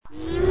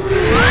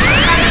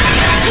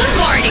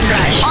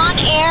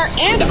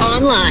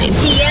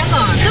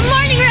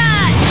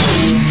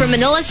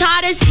Manila's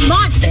hottest,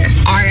 Monster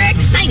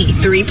RX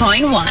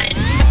 93.1.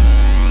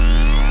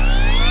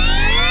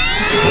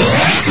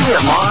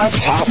 TMR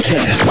Top 10.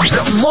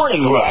 The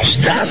Morning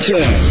Rush Top 10.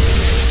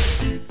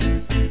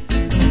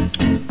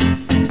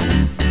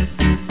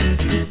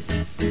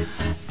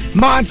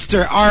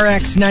 Monster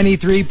RX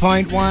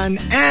 93.1.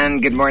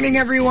 And good morning,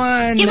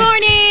 everyone. Good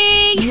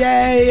morning.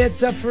 Yay,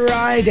 it's a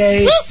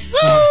Friday.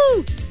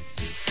 Woo-hoo!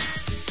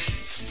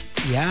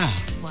 Yeah.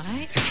 What?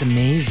 It's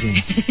amazing.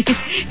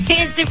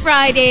 It's a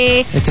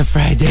Friday. It's a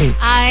Friday.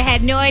 I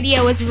had no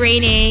idea it was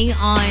raining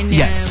on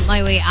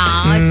my way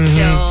out.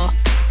 So,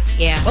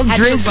 yeah. Well,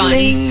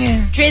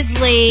 drizzling.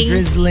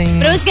 Drizzling.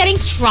 But it was getting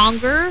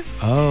stronger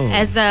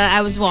as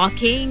I was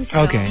walking.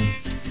 So Okay.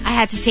 I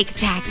had to take a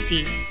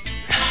taxi.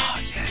 Oh,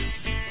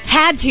 yes.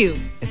 Had to.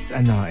 It's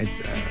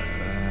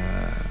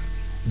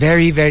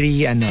very,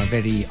 very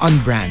on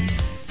brand.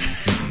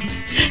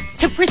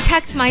 To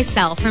protect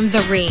myself from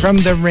the rain. From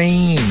the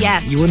rain.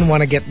 Yes. You wouldn't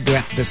want to get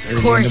wet this early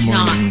in the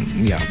morning.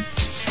 Not. Yeah.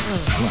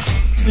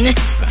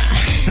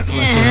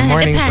 Unless you're a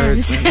morning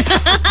person.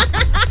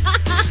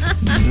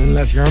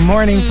 Unless you're a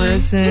morning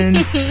person.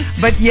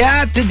 But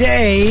yeah,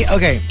 today,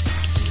 okay.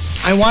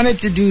 I wanted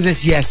to do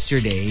this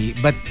yesterday,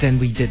 but then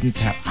I didn't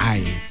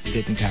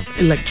have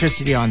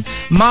electricity on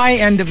my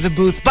end of the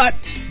booth. But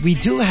we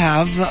do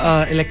have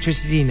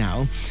electricity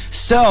now.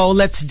 So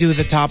let's do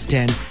the top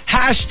 10.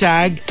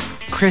 Hashtag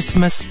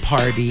Christmas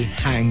Party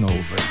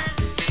Hangover.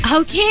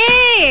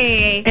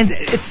 Okay. And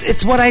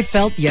it's what I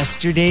felt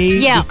yesterday.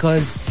 Yeah.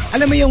 Because,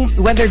 alam mo yung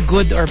whether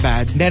good or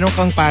bad, meron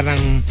kang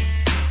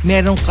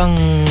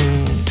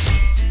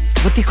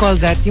what do you call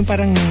that? Yung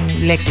parang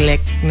lek-lek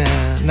na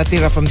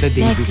natira from the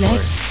day before.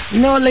 You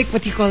know, like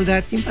what do you call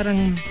that? Yung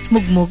parang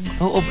mugmug.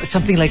 Oh,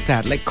 something like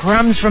that. Like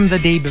crumbs from the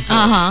day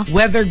before.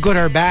 Whether good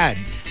or bad,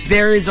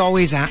 there is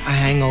always a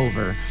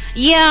hangover.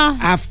 Yeah.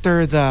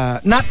 After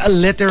not a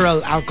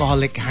literal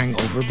alcoholic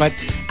hangover, but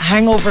a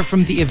hangover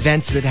from the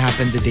events that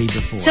happened the day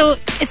before. So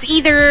it's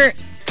either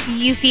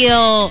you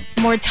feel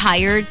more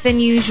tired than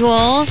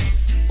usual,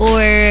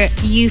 or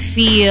you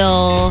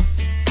feel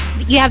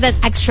you have that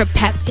extra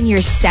pep in your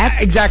step.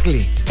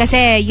 Exactly.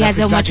 Kasi you had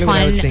so much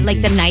fun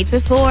like the night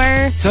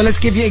before. So let's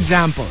give you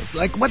examples.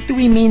 Like, what do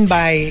we mean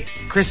by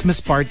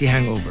Christmas party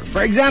hangover?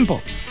 For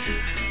example,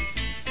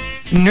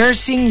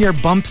 nursing your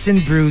bumps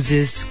and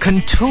bruises,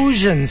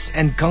 contusions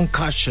and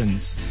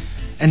concussions,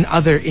 and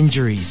other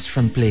injuries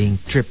from playing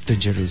Trip to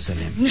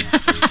Jerusalem.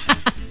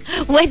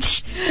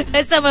 Which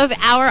some of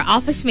our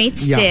office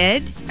mates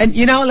did. And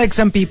you know, like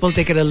some people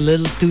take it a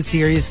little too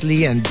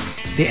seriously and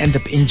they end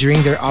up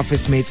injuring their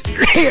office mates'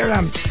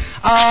 eardrums.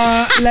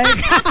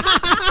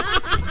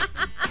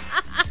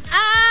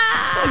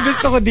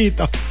 Gusto ko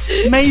dito.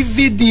 May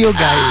video,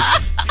 guys,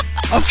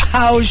 of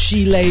how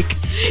she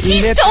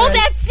stole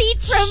that seat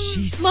from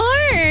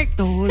Mark.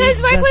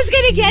 Because Mark was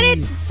going to get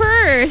it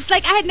first.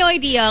 Like, I had no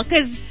idea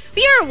because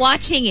we were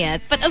watching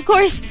it. But of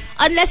course,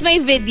 unless may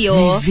video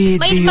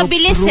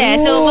mabilis bro.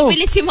 So,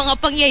 mabilis yung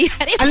mga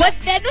pangyayari. But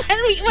then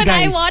when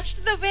I watched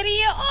the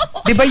video,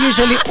 diba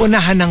usually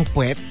unahan ng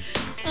puwet?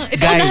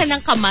 Ito unahan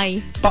ng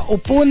kamay.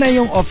 Paupo na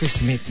yung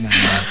office mate na.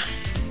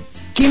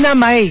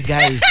 Kinamay,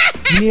 guys.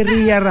 Ni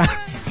Ria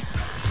Rams.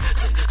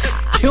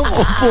 Yung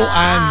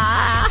upuan.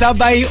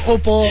 Sabay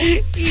upo.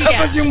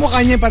 Tapos yung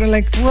mukha niya parang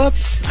like,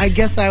 whoops, I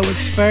guess I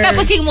was first.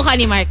 Tapos yung mukha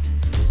ni Mark,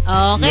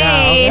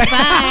 okay.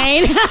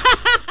 Fine.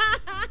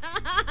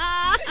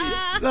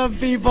 Some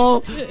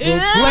people will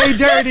play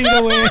dirty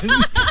to win.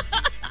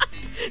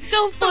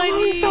 So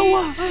funny. Tawa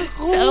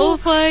ako. So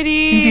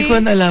funny. Hindi ko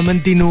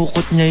nalaman,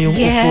 tinukot niya yung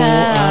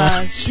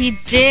upuan. She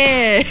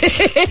did.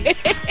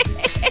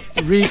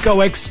 Rico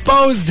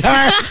exposed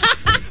her.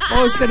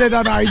 Posted it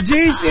on our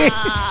GC.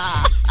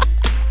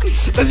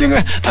 Tapos yung,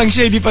 ang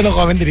shady pa ng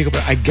comment, Rico,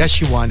 I guess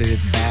she wanted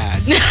it bad.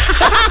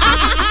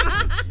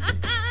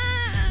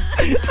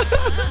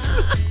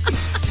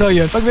 So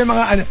yun, pag may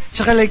mga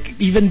tsaka like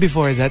even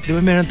before that, di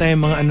ba meron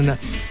tayong mga na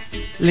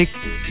like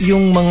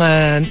yung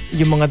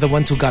mga the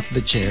ones who got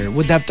the chair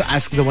would have to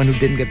ask the one who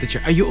didn't get the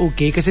chair, are you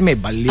okay? Kasi may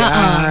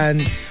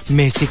balyan,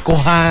 may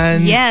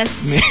sikuhan.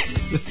 Yes.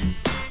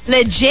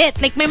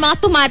 Legit. Like may mga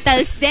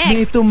tumatalsik.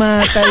 May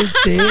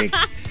tumatalsik.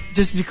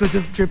 Just because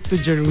of Trip to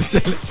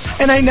Jerusalem.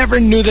 And I never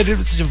knew that it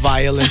was such a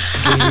violent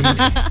game.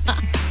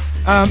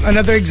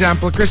 Another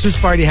example, Christmas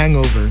party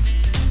hangover.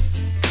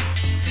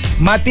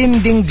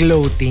 Matinding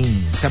gloating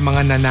sa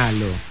mga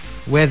nanalo,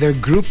 whether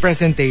group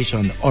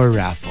presentation or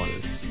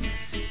raffles.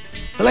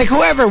 Like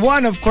whoever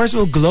won, of course,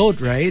 will gloat,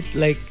 right?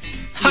 Like,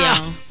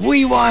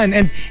 we won.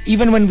 And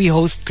even when we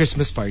host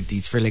Christmas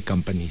parties for like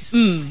companies,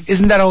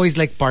 isn't that always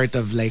like part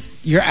of like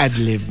your ad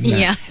lib?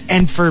 Yeah.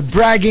 And for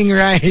bragging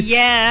rights.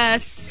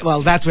 Yes.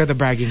 Well, that's where the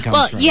bragging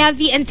comes from. Well, you have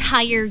the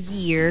entire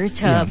year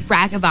to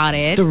brag about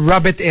it. To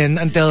rub it in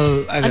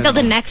until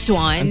the next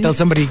one. Until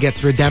somebody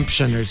gets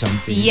redemption or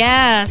something.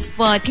 Yes.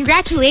 But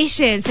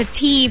congratulations to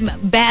Team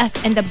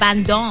Beth and the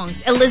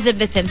Bandongs.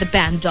 Elizabeth and the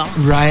Bandongs.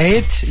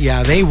 Right?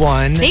 Yeah, they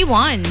won. They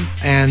won.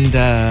 And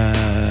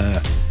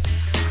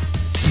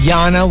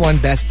Yana won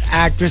Best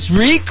Actress.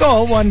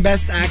 Rico won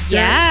Best Actress.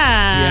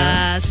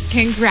 Yes.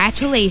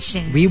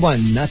 Congratulations. We won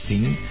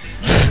nothing.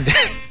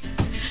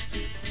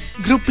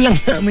 Group lang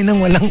namin ang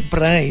walang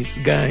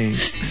prize,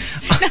 guys.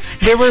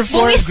 There were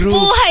 4 groups.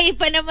 Buhay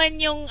pa naman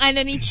yung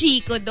ni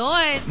Chico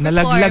doon.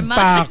 Nalaglag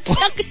pa ako.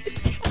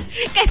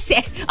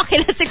 Kasi, okay,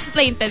 let's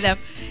explain to them.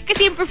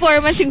 Kasi yung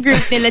performance yung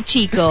group nila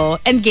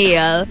Chico and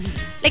Gail,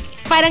 like,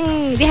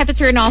 parang they had to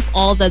turn off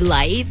all the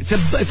lights.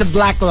 It's a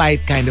black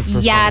light kind of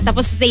performance. Yeah,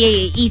 tapos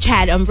they each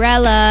had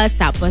umbrellas,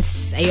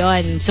 tapos,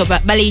 ayun. So,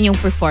 bali yun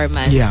yung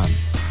performance. Yeah.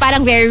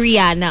 Parang very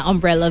Rihanna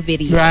umbrella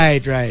video.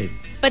 Right.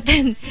 But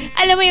then,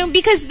 alam mo yung,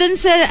 because dun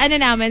sa,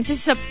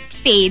 sa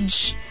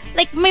stage,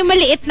 like, may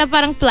maliit na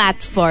parang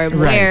platform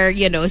where,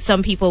 some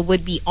people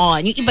would be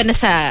on. Yung iba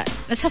nasa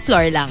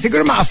floor lang.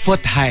 Siguro mga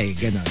foot high,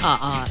 gano'n.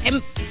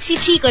 Si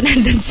Chico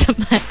nandun sa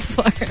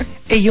platform.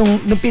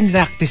 Nung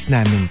pinractice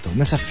namin to,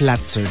 nasa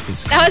flat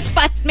surface. Tapos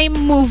may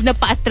move na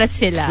paatras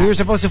sila. We were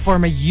supposed to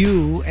form a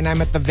U, and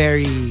I'm at the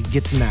very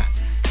gitna.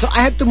 So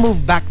I had to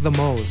move back the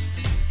most.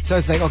 So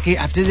it's like, okay,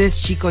 after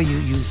this, Chico, you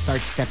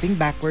start stepping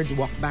backwards,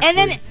 walk backwards. And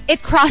then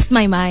it crossed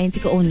my mind.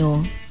 Chico, oh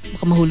no,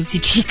 baka mahulog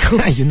si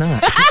Chico. Ayun na nga.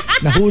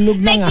 Nahulog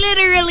na nga. Like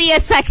literally a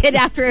second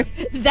after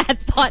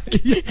that thought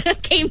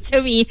came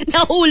to me,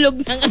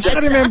 nahulog na nga. At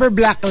saka remember,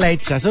 black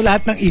light siya. So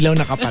lahat ng ilaw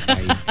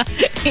nakapatay.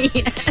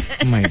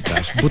 Oh my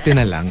gosh, buti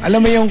na lang. Alam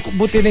mo yung,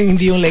 buti na yung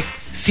hindi yung like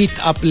feet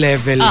up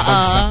level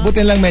bagsak.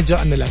 Buti na lang medyo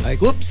like,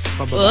 oops,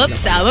 pababa.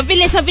 Oops,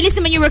 mabilis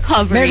naman yung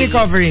recovery. May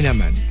recovery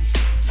naman.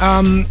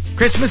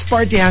 Christmas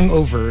party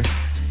hangover,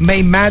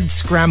 may mad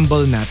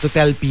scramble na to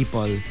tell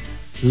people,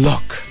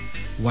 look,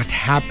 what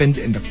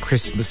happened in the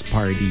Christmas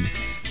party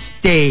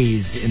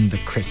stays in the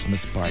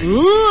Christmas party.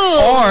 Ooh.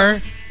 Or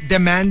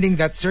demanding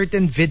that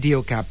certain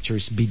video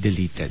captures be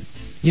deleted.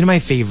 You know my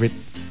favorite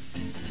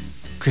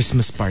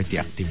Christmas party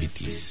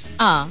activities?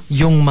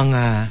 Yung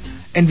mga,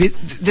 and this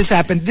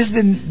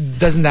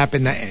doesn't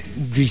happen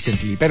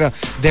recently, pero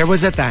there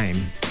was a time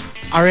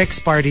our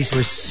ex-parties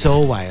were so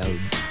wild.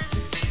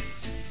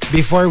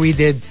 Before we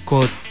did,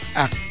 quote,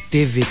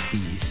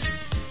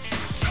 activities.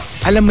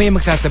 Alam mo yung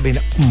magsasabi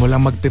na,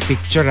 walang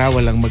magpipicture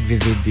walang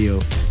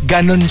magvi-video.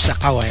 Ganon siya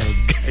ka-wild,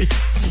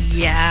 guys.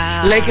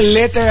 Yeah. Like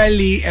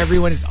literally,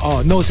 everyone is,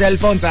 no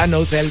cellphones,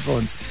 no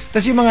cellphones.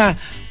 Tapos yung mga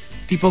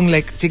tipong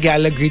like, sige,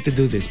 I'll agree to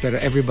do this,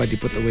 pero everybody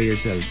put away your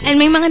cellphone. And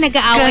may mga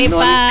nag-aaway Ganon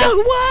pa.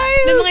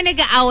 ka-wild! May mga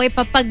nag-aaway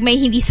pa pag may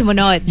hindi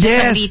sumunod.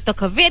 Yes. Somebody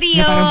took a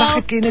video. Na parang,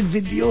 bakit kayo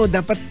nag-video?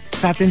 Dapat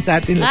sa atin.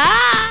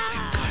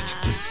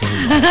 It was so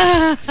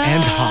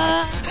and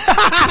hot.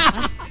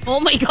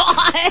 Oh my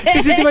God!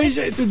 Kasi diba,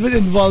 it would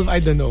involve, I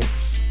don't know,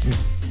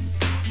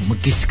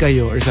 mag-kiss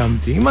kayo or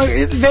something.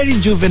 Very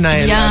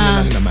juvenile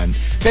lang naman.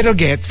 Pero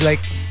gets, like,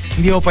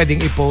 hindi mo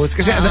pwedeng i-post.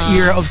 Kasi the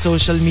era of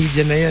social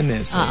media na yun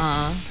eh. So,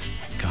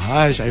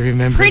 gosh, I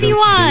remember pretty those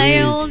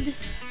wild. days.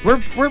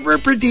 We're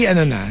pretty,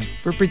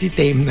 we're pretty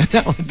tame na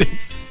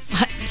nowadays.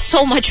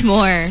 So much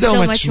more.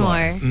 So much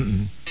more.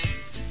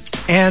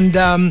 And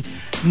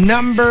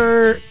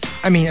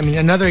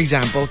another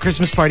example,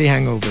 Christmas party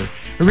hangover.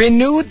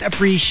 Renewed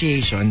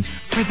appreciation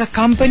for the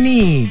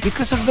company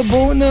because of the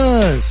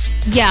bonus.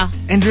 Yeah.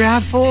 And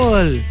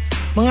raffle.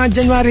 Mga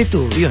January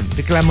 2, yun,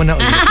 reklamo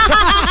na ulit.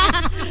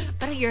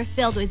 But you're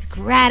filled with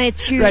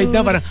gratitude. Right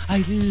now, parang,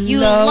 you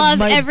love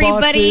my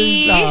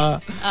everybody.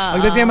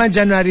 Pagdating naman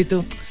January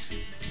 2,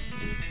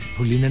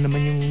 huli na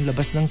naman yung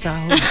labas ng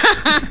sahod.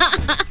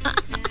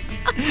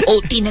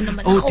 OT na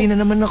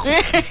naman ako.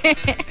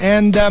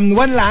 And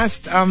one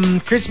last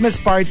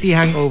Christmas party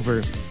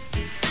hangover.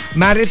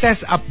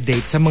 Marites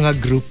update sa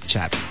mga group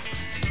chat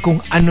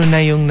kung ano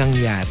na yung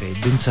nangyari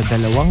dun sa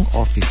dalawang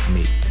office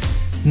mate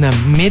na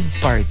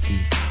mid-party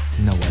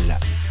nawala.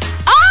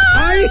 Oh!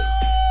 Ay!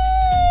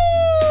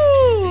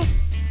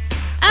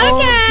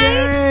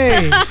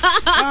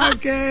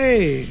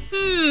 Okay.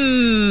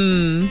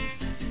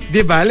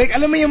 Diba? Like,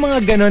 alam mo yung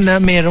mga ganon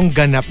na merong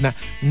ganap na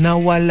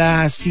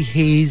nawala si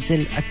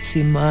Hazel at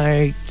si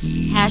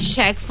Markki.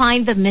 #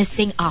 find the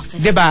missing office.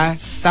 Diba?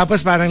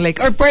 Tapos parang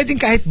like, or pwedeng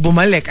kahit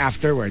bumalik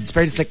afterwards.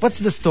 But it's like, what's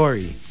the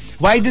story?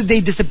 Why did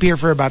they disappear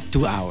for about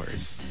 2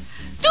 hours?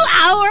 2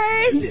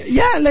 hours?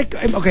 Yeah, like,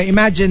 okay,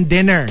 imagine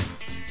dinner.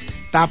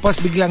 Tapos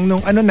biglang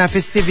nung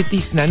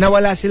festivities na,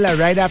 nawala sila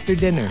right after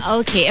dinner.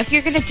 Okay, if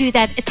you're gonna do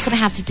that, it's gonna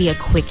have to be a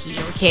quickie,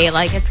 okay?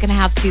 Like, it's gonna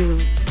have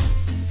to...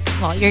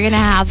 Well, you're gonna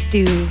have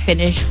to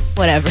finish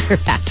whatever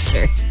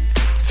faster.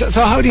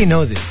 So how do you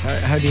know this?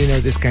 How do you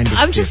know this kind of...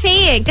 I'm just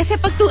saying, kasi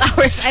pag 2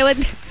 hours, I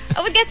would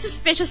get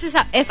suspicious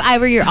if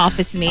I were your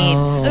office mate.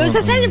 Alam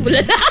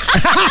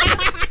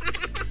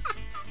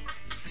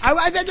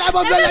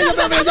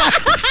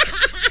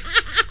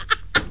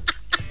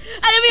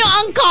mo yung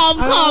ang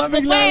calm ko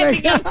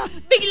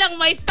biglang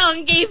my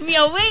tongue gave me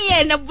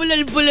away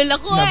nabulol-bulol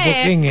ako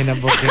Nabuking.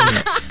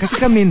 Kasi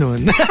kami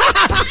nun.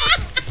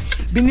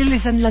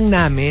 Binilisan lang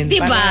namin.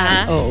 Diba?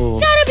 Para,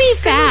 oo. Gotta be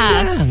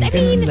fast.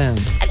 Ganun lang.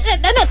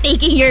 I'm not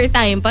taking your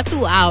time pa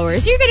 2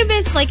 hours. You're gonna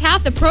miss like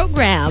half the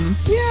program.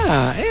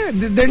 Yeah.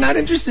 They're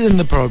not interested in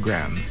the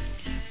program.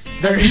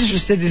 They're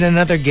interested in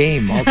another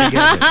game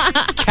altogether.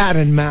 Cat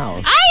and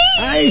mouse.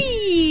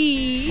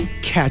 Ay!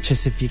 Catch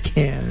us if you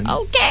can.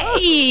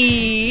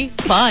 Okay.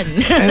 Fun.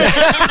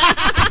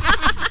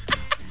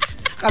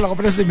 Kala ko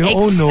pala sabi,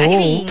 oh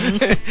no.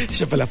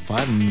 Siya pala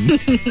fun.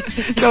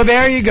 So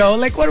there you go.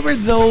 Like, what were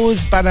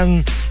those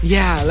parang,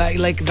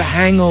 like the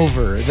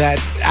Hangover that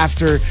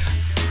after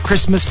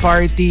Christmas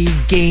party,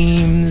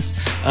 games,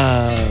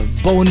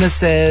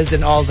 bonuses,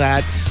 and all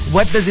that.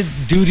 What does it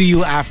do to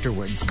you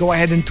afterwards? Go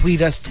ahead and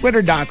tweet us,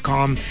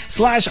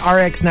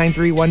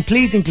 twitter.com/RX931.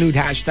 Please include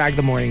hashtag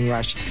The Morning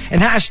Rush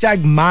and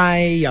hashtag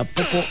my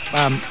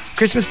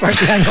Christmas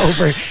party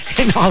hangover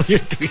in all your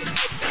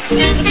tweets.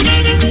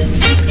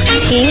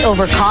 Tea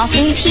over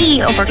coffee?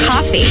 Tea over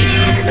coffee.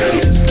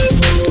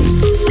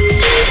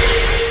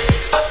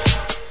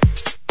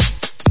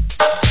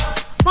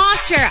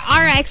 Monster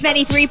RX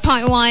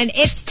 93.1.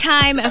 It's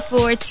time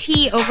for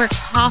tea over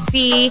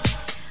coffee.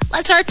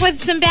 Let's start with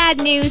some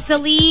bad news.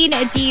 Celine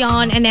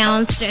Dion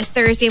announced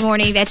Thursday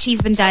morning that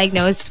she's been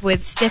diagnosed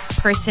with stiff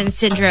person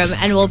syndrome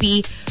and will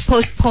be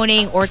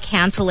postponing or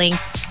canceling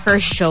her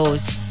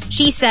shows.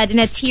 She said in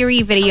a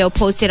teary video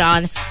posted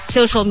on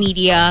social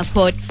media,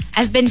 quote,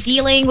 "I've been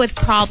dealing with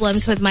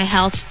problems with my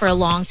health for a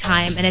long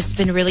time, and it's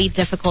been really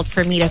difficult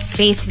for me to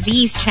face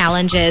these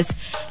challenges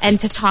and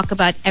to talk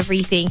about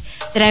everything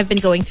that I've been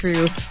going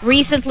through.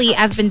 Recently,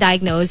 I've been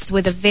diagnosed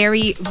with a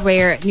very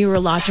rare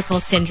neurological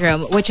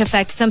syndrome, which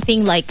affects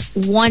something like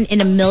 1 in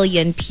a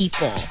million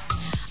people."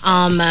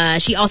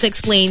 She also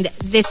explained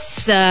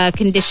this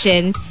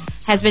condition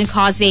has been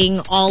causing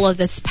all of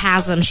the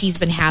spasm she's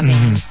been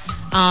having.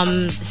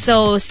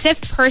 So stiff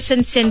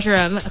person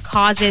syndrome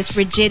causes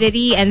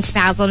rigidity and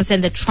spasms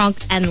in the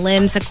trunk and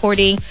limbs,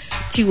 according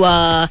to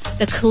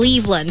the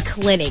Cleveland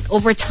Clinic.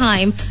 Over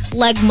time,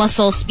 leg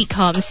muscles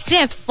become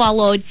stiff,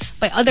 followed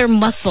by other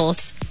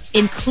muscles,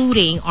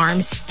 including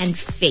arms and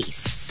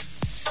face.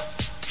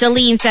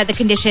 Celine said the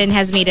condition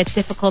has made it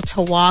difficult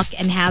to walk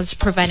and has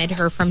prevented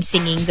her from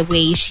singing the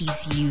way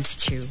she's used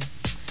to.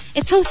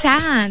 It's so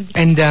sad.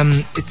 And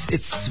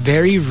it's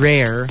very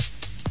rare.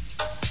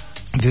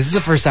 This is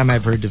the first time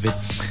I've heard of it.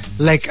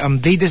 Like,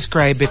 they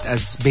describe it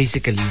as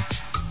basically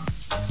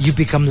you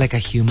become like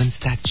a human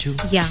statue.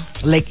 Yeah.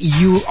 Like,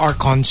 you are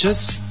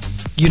conscious.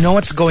 You know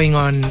what's going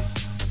on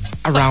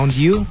around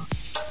you,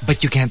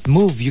 but you can't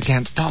move. You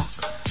can't talk.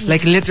 Yeah.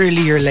 Like,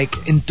 literally, you're like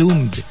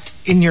entombed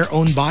in your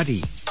own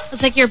body.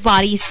 It's like your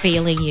body's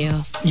failing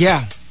you.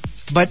 Yeah.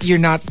 But you're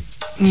not,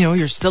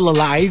 you're still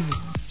alive.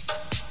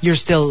 You're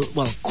still,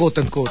 well, quote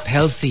unquote,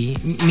 healthy,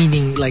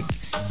 meaning like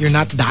you're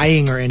not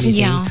dying or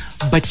anything,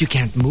 but you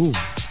can't move.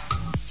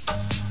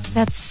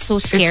 That's so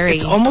scary.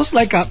 It's almost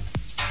like a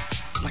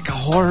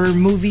horror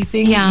movie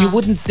thing. Yeah. You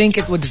wouldn't think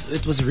it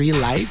was real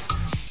life,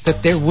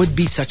 that there would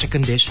be such a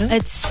condition.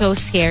 It's so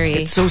scary.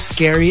 It's so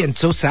scary and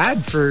so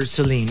sad for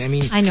Celine. I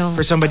mean, I know.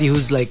 For somebody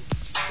who's like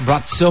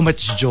brought so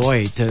much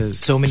joy to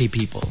so many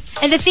people.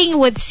 And the thing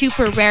with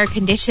super rare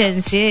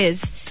conditions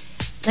is,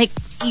 like,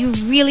 you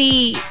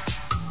really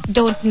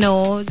don't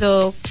know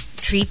the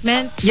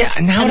treatment. Yeah,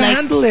 and how to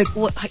handle it.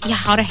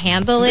 How to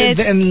handle it.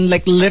 And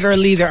like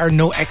literally there are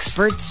no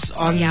experts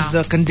on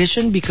the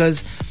condition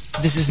because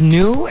this is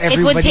new. It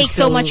would take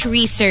so much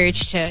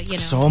research to,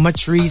 So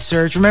much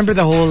research. Remember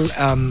the whole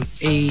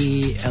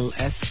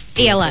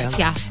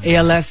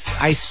ALS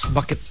Ice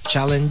Bucket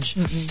Challenge?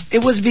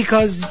 It was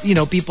because,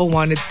 people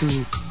wanted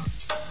to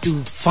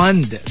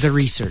fund the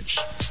research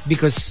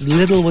because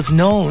little was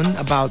known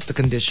about the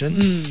condition,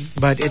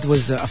 but it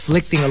was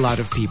afflicting a lot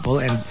of people,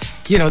 and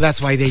that's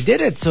why they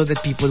did it, so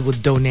that people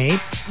would donate,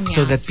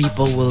 so that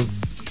people will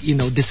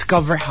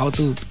discover how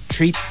to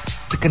treat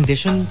the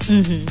condition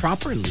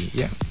properly.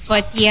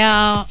 But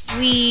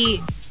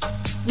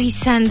we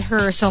send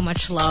her so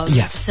much love.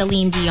 Yes,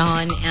 Celine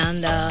Dion,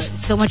 and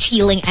so much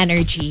healing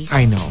energy.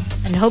 I know,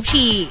 and hope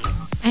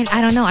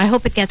I don't know, I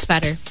hope it gets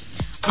better.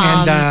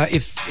 And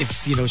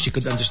if she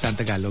could understand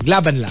Tagalog,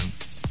 laban lang.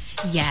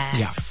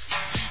 Yes.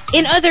 Yeah.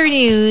 In other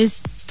news,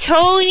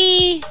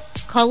 Toni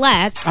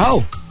Collette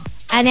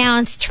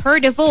announced her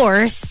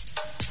divorce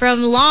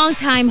from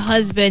longtime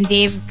husband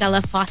Dave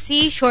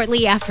Galafasi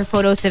shortly after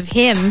photos of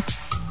him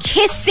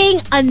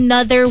kissing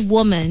another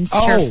woman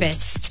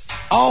surfaced.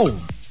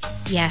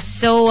 Yes.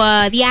 So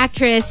the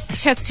actress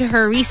took to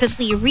her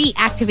recently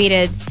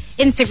reactivated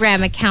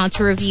Instagram account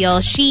to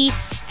reveal she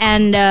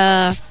and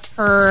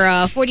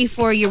her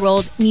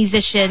 44-year-old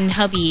musician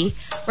hubby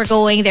were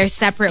going their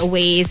separate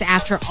ways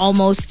after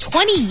almost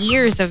 20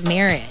 years of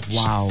marriage.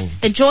 Wow.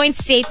 The joint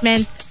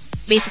statement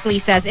basically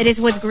says, "It is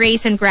with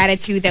grace and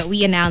gratitude that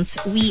we announce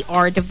we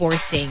are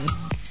divorcing."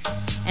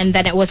 And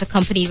then it was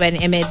accompanied by an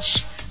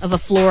image of a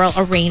floral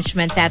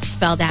arrangement that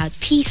spelled out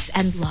peace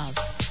and love.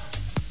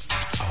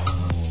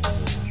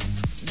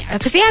 Yeah,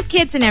 because they have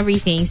kids and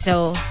everything,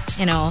 so,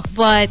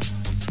 but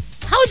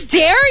how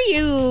dare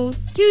you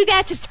do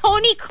that to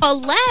Toni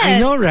Collette? I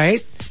know,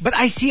 right? But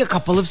I see a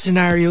couple of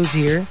scenarios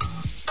here.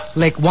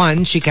 Like,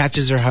 one, she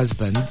catches her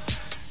husband,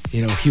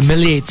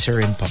 humiliates her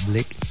in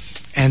public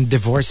and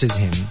divorces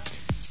him.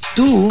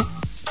 Two,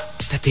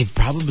 that they've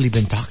probably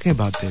been talking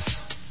about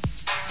this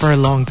for a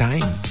long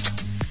time.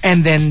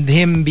 And then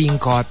him being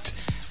caught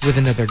with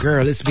another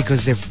girl is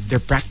because they're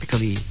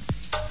practically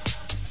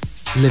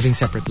living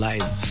separate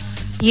lives.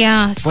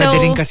 Yeah, so...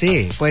 Pwede rin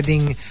kasi.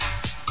 Pwedeng,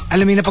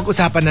 alam mo,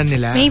 napag-usapan na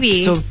nila.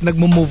 Maybe. So,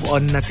 nagmo-move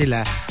on na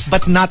sila.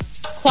 But not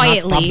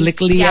quietly. Not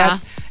publicly yet.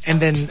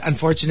 And then,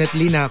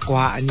 unfortunately,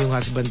 nakuhaan yung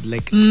husband.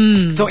 Like,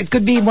 so, it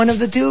could be one of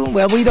the two.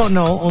 Well, we don't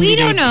know. We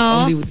don't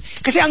know.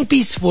 Kasi ang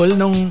peaceful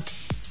nung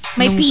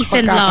may peace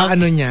and love.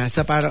 Niya,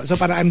 so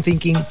para I'm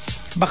thinking,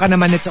 baka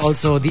naman it's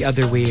also the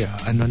other way.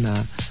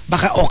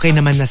 Baka okay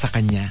naman na sa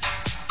kanya.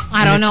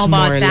 I don't know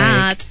about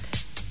that. Like,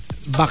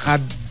 baka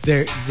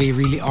they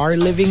really are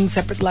living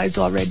separate lives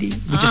already.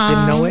 We just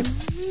didn't know it.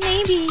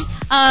 Maybe.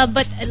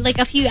 But like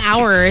a few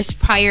hours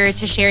prior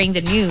to sharing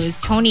the news,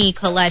 Toni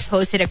Collette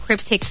posted a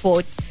cryptic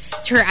quote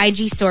to her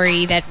IG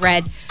story that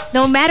read,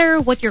 "No matter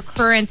what your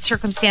current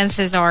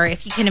circumstances are,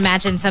 if you can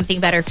imagine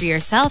something better for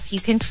yourself, you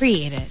can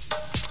create it."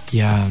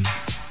 Yeah.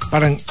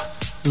 Parang,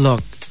 look,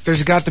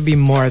 there's got to be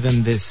more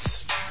than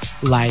this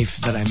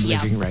life that I'm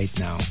living right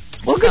now.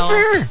 Well, good for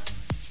her.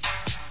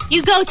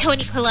 You go,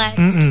 Toni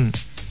Collette.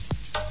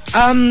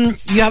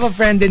 You have a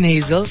friend in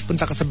Hazel?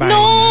 Punta ka sa bahay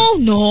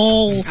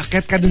No.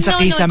 Akyat ka dun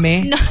sa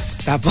kisame? No.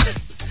 Tapos,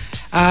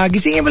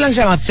 gisingin mo lang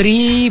siya mga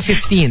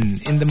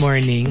 3:15 in the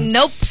morning.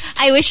 Nope.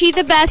 I wish you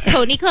the best,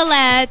 Toni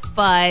Collette.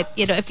 But,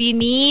 if you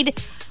need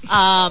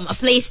a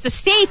place to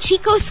stay,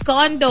 Chico's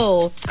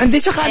condo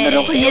Hindi, tsaka ano raw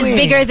kayo is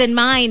bigger than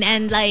mine.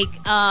 And like,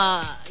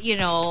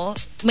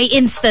 may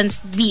instant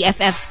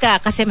BFFs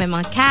ka kasi may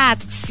mga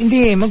cats.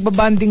 Hindi,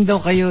 magbabanding daw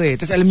kayo eh.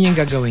 Tapos alam niyo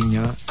yung gagawin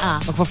nyo?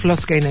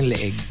 Magpa-floss kayo ng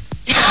leeg.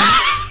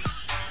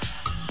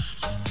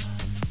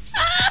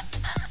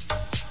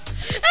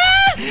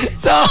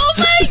 Oh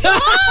my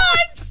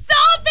God!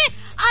 Stop it!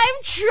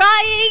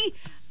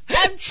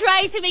 I'm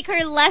trying to make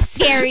her less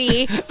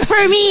scary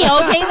for me,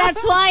 okay?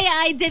 That's why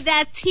I did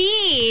that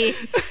tea.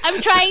 I'm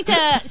trying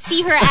to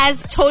see her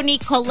as Toni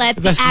Collette,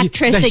 the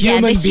actress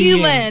again. The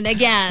human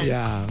again.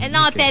 Yeah, and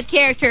not that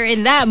character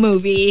in that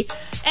movie.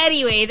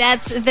 Anyway,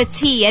 that's the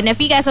tea. And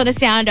if you guys want to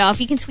sound off,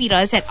 you can tweet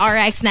us at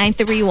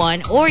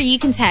RX931 or you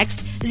can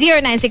text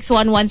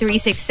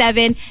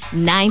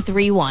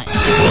 0961-1367-931.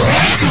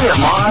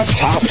 TMR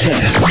Top 10.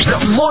 The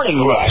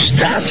Morning Rush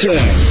Top 10.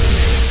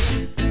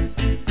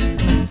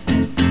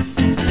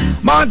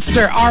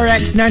 Monster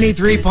RX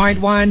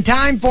 93.1.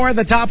 Time for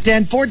the top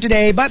 10 for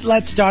today, but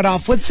let's start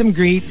off with some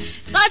greets.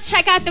 Let's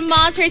check out the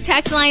Monster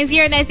text line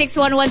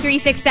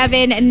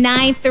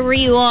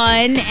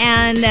 0961-1367-931.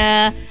 And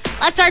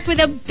let's start with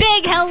a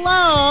big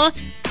hello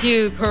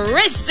to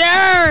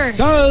Krister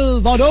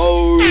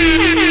Salvador.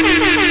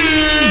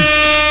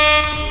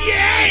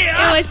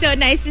 Yeah! It was so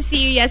nice to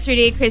see you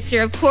yesterday,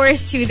 Krister. Of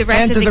course, to the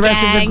rest of the gang. And to the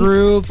rest of the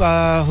group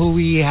who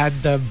we had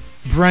the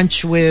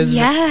brunch with.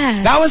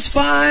 Yes. That was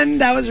fun.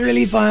 That was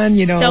really fun.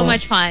 So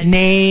much fun.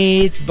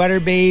 Nate,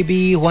 Butter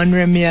Baby, Juan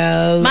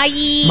Remiel,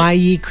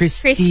 Mai,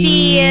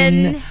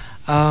 Christine.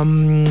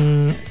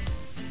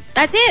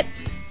 That's it.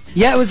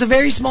 Yeah, it was a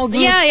very small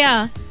group.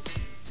 Yeah.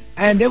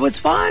 And it was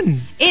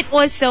fun. It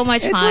was so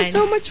much fun. It was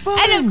so much fun.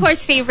 And of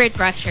course, favorite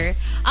rusher.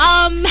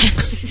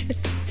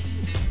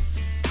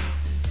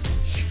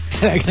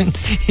 Talagang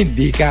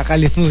hindi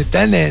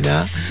kakalimutan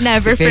no?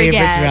 Never forget.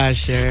 Favorite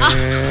rusher.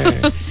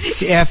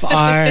 Si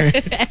FR.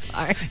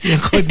 FR.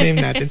 Yung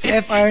codename natin. Si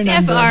FR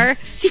nandun. FR.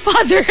 Si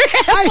Father.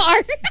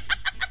 FR.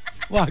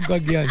 Wag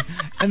yun.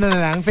 Ano na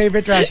lang?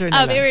 Favorite rusher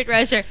na lang. Favorite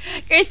rusher.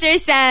 Krister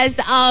says,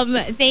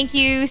 thank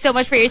you so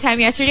much for your time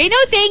yesterday. No,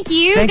 thank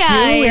you, guys.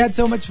 Thank you. We had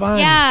so much fun.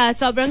 Yeah,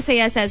 sobrang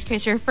saya, says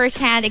Krister.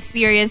 First-hand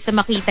experience na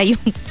makita yung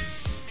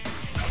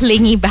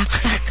clingy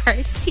backpack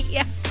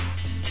Garcia.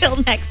 Till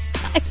next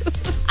time.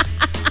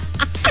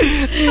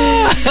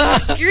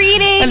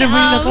 Greeting. Alam mo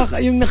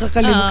yung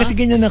nakakalimutan. Kasi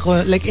ganyan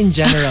ako, like in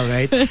general,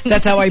 right?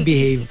 That's how I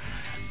behave.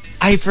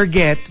 I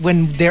forget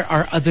when there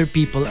are other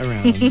people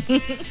around.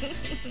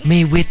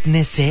 May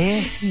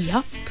witnesses.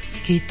 Yup.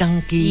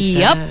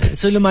 Kitang-kita. Yup.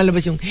 So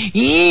lumalabas yung,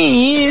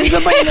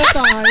 sabay na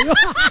tayo.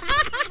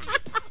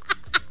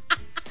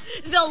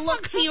 The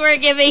looks we were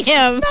giving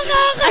him.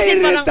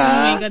 Nakakairita. Oh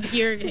my God,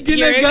 here it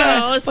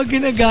goes. Pag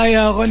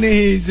ginagaya ako ni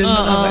Hazel,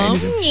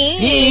 nakakainis.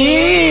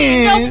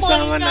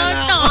 Sama na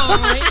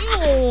tayo.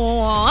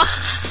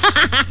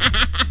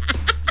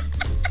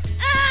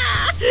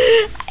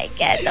 I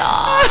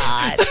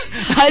cannot.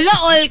 Hala,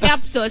 all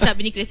caps. So,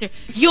 sabi ni Krister,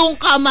 yung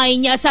kamay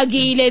niya sa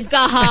gilid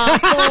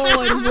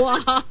kahapon.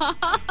 Wow.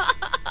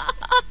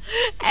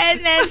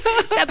 And then,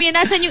 sabi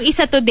niya, nasan yung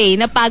isa today?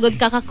 Napagod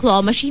ka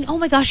ka-claw machine. Oh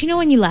my gosh, you know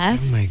when you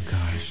left? Oh my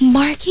gosh.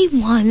 Markki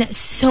won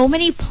so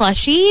many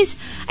plushies.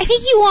 I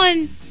think he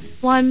won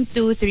 1,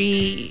 2,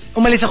 3.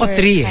 Umalis ako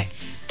 3 eh.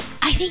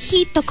 I think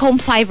he took home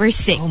 5 or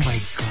 6. Oh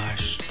my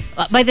gosh.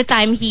 By the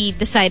time he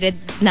decided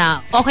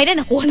na okay na,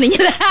 nakuha na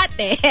niya lahat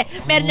eh.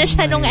 Meron na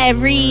siya nung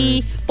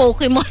every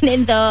Pokemon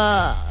in the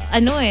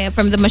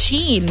from the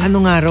machine.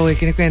 Ano nga raw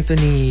kinikwento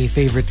ni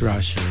favorite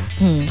rusher.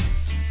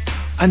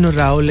 Ano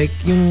raw, like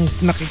yung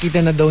nakikita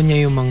na daw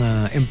niya yung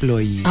mga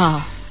employees.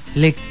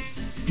 Like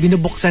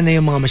binubuksan na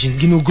yung mga machine,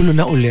 ginugulo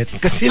na ulit.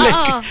 Kasi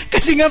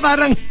kasi nga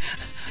parang...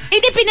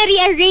 Hindi,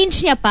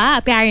 pina-rearrange niya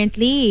pa,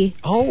 apparently.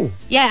 Oh.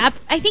 Yeah,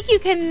 I think you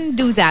can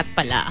do that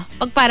pala.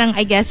 Pag parang,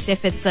 I guess,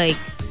 if it's like,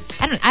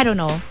 I don't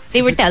know.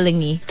 They were telling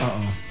me.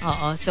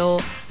 Oo. So,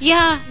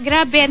 yeah,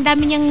 grabe. Ang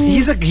dami niyang...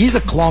 He's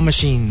a claw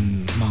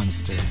machine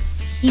monster.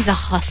 He's a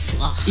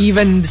hustler.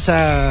 Even sa...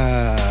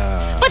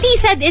 But he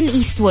said in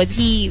Eastwood,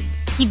 he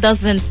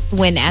doesn't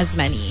win as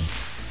many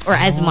or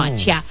as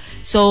much. Yeah.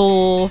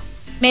 So,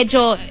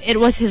 medyo,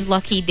 it was his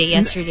lucky day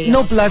yesterday.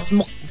 No, also. plus,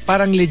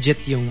 parang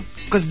legit yung...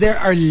 Because there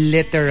are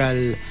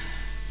literal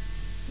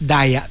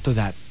daya to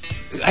that.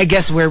 I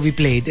guess where we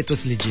played, it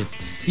was legit.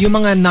 Yung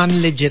mga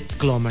non-legit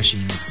claw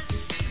machines,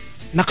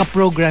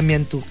 naka-program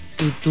yan to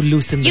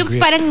loosen the grip.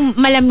 Yung parang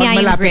malamya yung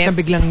grip. Pag malapit na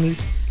biglang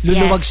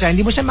luluwag siya,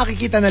 hindi mo siya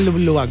makikita na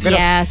luluwag. Pero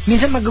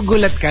minsan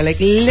magugulat ka, like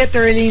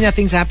literally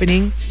nothing's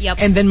happening. Yep.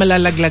 And then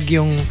malalaglag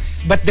yung...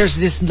 But there's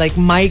this like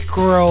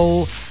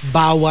micro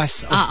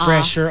bawas of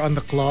pressure on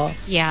the claw.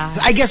 Yeah.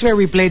 I guess where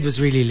we played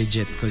was really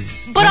legit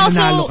because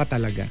nanalo ka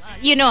talaga.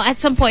 You know, at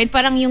some point,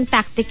 parang yung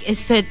tactic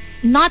is to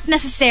not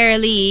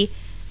necessarily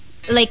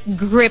like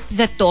grip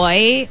the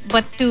toy,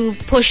 but to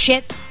push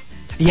it.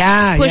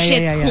 Push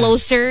it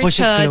closer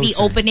to the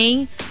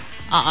opening.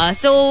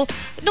 So,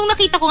 nung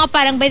nakita ko nga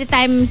parang by the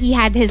time he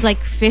had his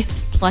like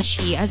 5th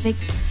plushie, I was like,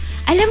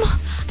 alam mo,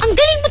 ang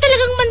galing mo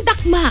talagang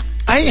mandakma.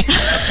 Ay!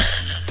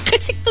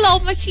 Kasi claw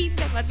machine,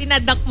 diba?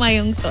 Dinadakma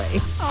yung toy.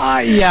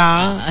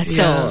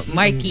 So,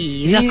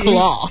 Markki, the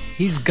claw.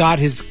 He's got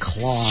his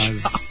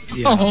claws.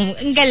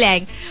 Ang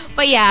galing.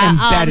 But yeah.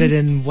 Embedded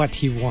in what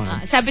he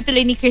wants. Sabi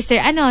tuloy ni Krister,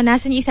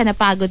 nasan yung isa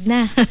napagod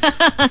na?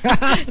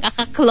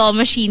 Kaka-claw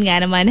machine nga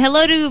naman.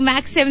 Hello to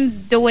Maxim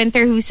De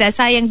Winter who says,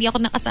 sayang di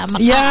ako nakasama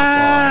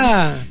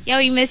kahapon.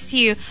 Yeah, we missed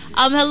you.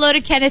 Hello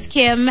to Kenneth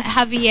Kim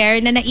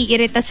Javier na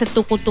naiirita sa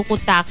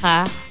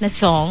Tuku-Tuku-Taka na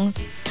song.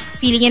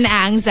 Feeling niya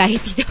na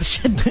anxiety daw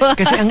siya doon.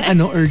 Kasi ang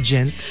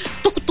urgent.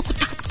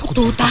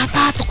 So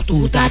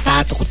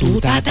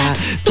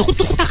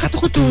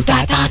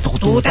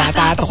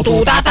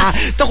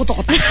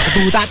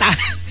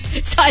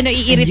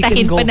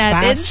iiritahin pa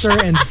natin. Faster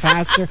and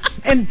faster.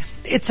 And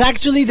it's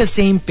actually the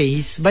same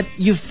pace, but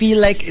you feel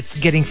like it's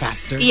getting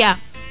faster.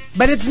 Yeah.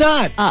 But it's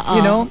not,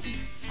 you know?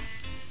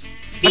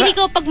 Feeling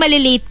ko pag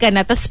malilate ka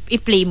na tapos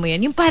i-play mo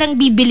yan, yung parang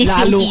bibilis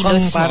yung kilos mo. Lalo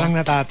kang parang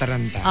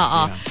natataranta.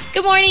 Yeah.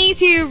 Good morning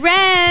to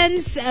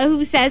Renz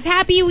who says,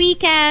 happy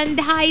weekend.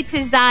 Hi to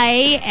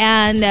Zai.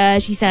 And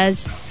she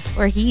says,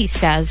 or he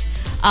says,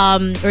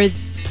 or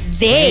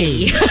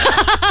they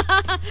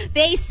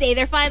they say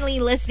they're finally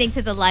listening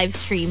to the live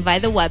stream via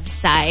the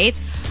website.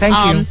 Thank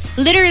you.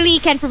 Literally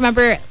can't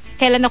remember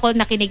kailan ako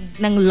nakinig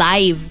ng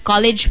live.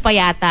 College pa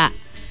yata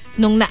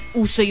nung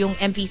nauso yung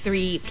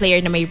MP3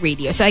 player na may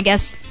radio. So I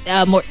guess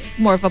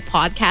more of a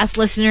podcast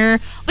listener.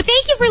 But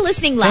thank you for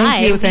listening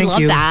live. Thank you.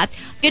 We love that.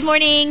 Good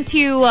morning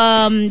to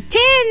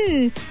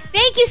Tin.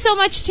 Thank you so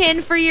much,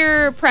 Tin, for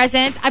your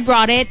present. I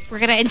brought it. We're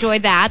gonna enjoy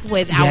that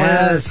with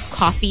our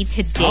coffee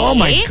today. Oh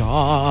my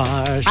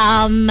gosh.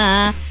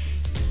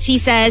 She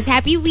says,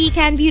 happy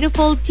weekend,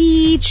 beautiful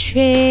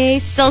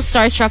DJ. Still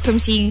starstruck from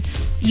seeing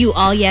you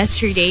all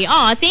yesterday.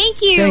 Oh,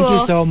 thank you. Thank you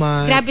so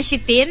much. Grabe si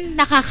Tin,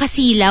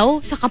 nakakasilaw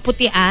sa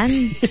kaputian.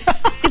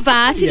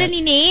 Diba? Sila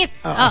ni Nate.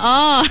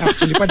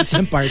 Actually, pati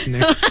silang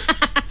partner.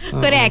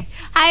 Correct.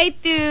 Hi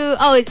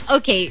to,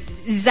 okay,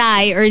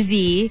 Zai or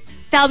Z.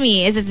 Tell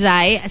me, is it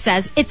Zai?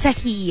 Says, it's a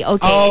he.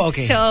 Okay. Oh,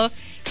 okay. So,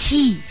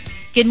 he.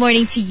 Good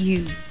morning to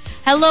you.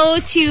 Hello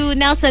to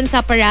Nelson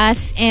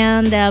Caparas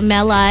and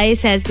Melai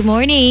says, good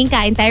morning,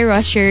 Kain tayo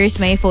Rushers.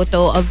 May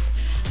photo of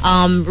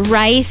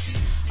rice.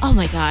 Oh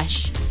my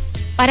gosh.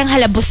 Parang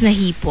halabos na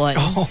hipon.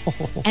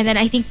 And then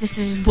I think this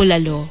is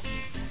bulalo.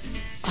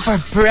 For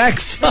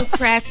breakfast. For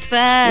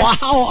breakfast.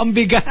 Wow, ang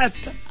bigat.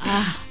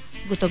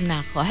 Gutom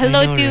na ako.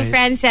 Hello to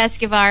Frances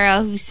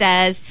Guevara who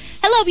says,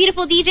 hello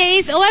beautiful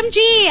DJs. OMG,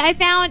 I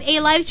found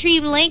a live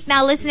stream link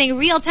now listening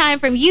real time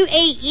from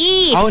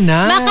UAE. Oh,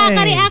 nice.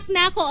 Makaka-react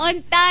na ako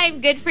on time.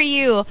 Good for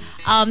you.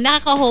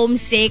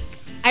 Nakaka-homesick.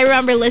 I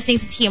remember listening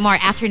to TMR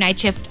after night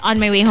shift on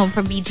my way home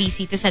from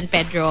BGC to San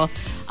Pedro.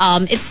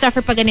 It's tough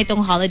for pag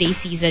ganitong holiday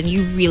season.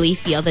 You really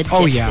feel the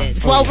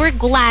distance. Well, we're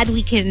glad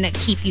we can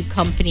keep you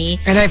company.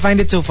 And I find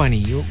it so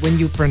funny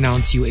when you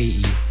pronounce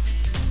UAE.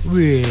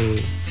 Weh.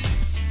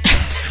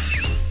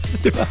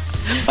 Diba?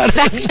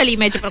 Actually,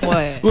 medyo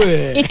parang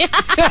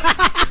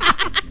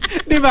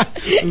Diba?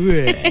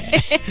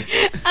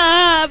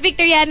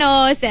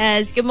 Victoriano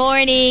says, good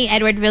morning,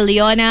 Edward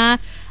Villona.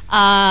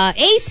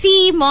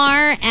 AC,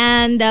 Mar,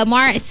 and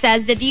Mar, it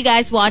says, did you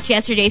guys watch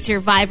yesterday's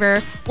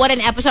Survivor? What an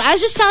episode. I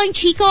was just telling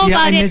Chico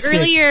about it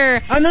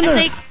earlier. Oh, no.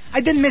 Like, I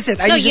didn't miss it.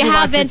 No, you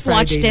haven't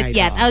watched it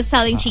yet. I was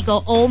telling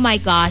Chico, oh my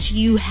gosh,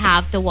 you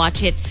have to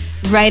watch it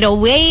right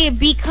away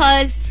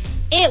because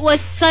it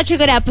was such a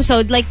good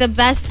episode. Like the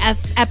best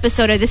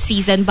episode of the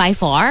season by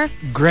far.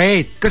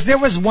 Great. Because there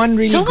was one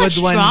really so good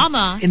one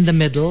drama in the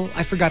middle.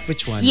 I forgot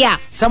which one. Yeah.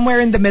 Somewhere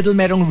in the middle,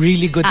 merong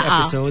really good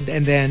episode.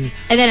 And then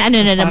ano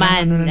na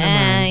naman. You know.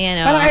 You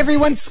know. Parang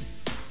everyone's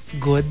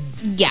good.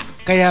 Yeah.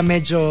 Kaya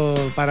medyo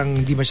parang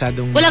hindi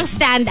masyadong walang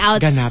standouts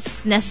ganap.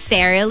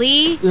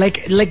 Necessarily.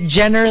 Like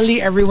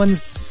generally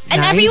everyone's and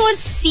nice. everyone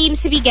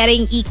seems to be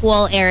getting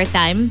equal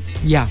airtime.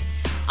 Yeah.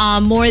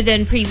 More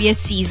than previous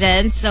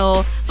seasons.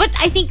 So, but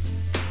I think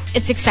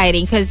it's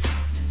exciting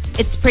because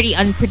it's pretty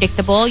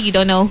unpredictable. You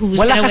don't know who's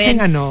Wala gonna kasing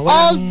win.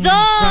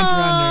 Although front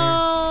runner.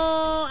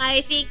 I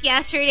think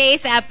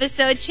yesterday's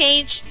episode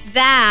changed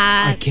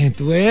that. I can't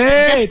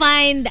wait. To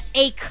find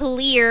a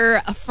clear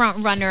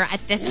front runner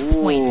at this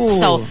point.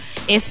 So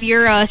if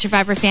you're a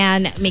Survivor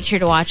fan, make sure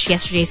to watch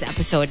yesterday's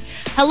episode.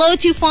 Hello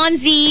to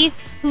Fonzie,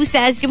 who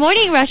says, "Good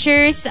morning,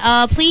 Rushers.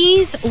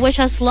 Please wish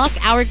us luck.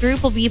 Our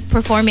group will be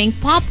performing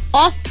Pop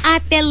Off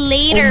Ate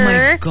later.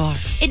 Oh my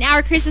gosh. In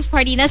our Christmas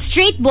party na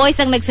straight boys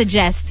ang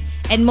nagsuggest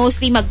and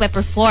mostly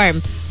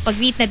magpe-perform.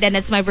 Pag-greet na din,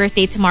 it's my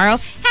birthday tomorrow.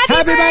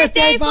 Happy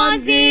birthday,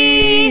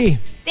 Fonzie!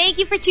 Thank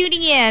you for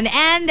tuning in.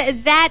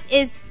 And that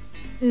is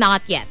not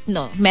yet.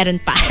 No,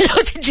 meron pa.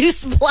 Hello to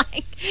Juice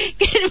Blank.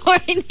 Good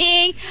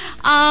morning.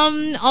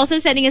 Also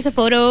sending us a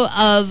photo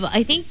of,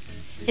 I think,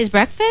 his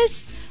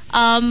breakfast.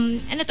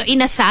 Ano to?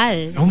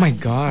 Inasal. Oh my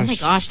gosh. Oh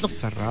my gosh. Look,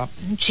 sarap.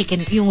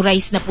 Chicken, yung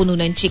rice na puno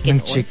ng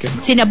chicken oil.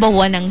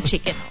 Sinabawan ng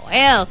chicken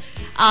oil.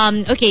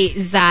 Okay,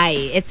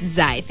 Zai. It's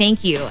Zai.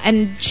 Thank you.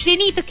 And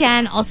Chinito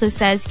Can also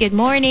says, good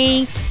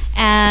morning.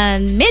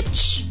 And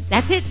Mitch,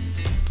 that's it.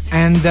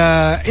 And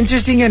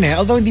interesting yun eh.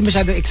 Although hindi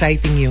masyado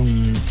exciting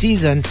yung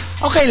season,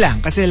 okay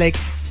lang. Kasi like,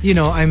 you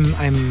know, I'm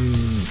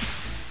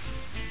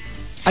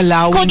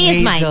allowing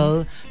Cody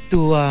Hazel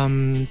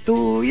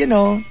to, you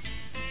know,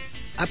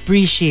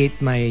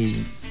 appreciate my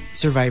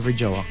Survivor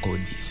Jowa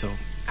Cody. So,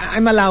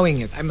 I'm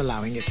allowing it. I'm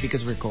allowing it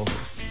because we're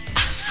co-hosts.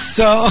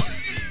 So,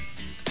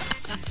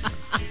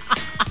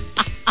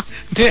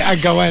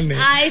 agawan eh.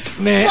 I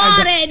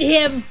spotted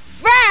him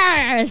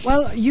first!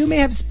 Well, you may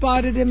have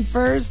spotted him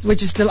first,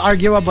 which is still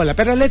arguable.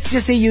 Pero let's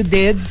just say you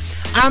did.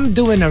 I'm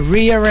doing a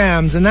Rhea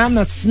Rams and I'm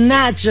gonna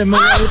snatch him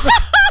away.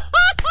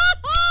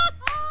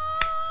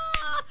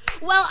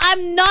 Well,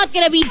 I'm not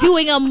gonna be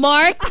doing a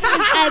Mark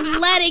and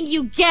letting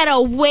you get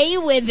away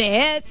with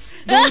it.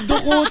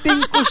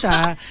 Dudukutin ko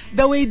siya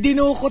the way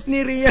dinukot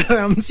ni Rhea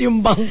Rams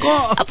yung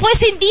bangko. Pues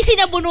hindi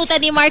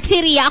sinabunutan ni Mark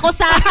si Rhea. Ako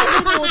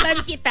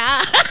sasabunutan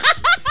kita.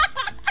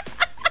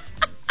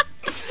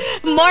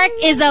 Mark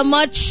is a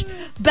much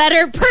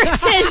better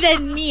person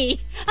than me.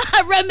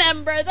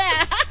 Remember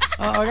that.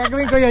 Oo,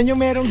 gagawin ko yun. Yung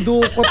merong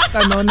dukot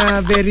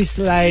na very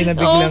sly na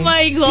biglang. Oh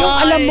my God. Yung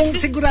alam mong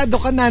sigurado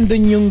ka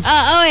nandun yung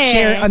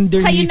chair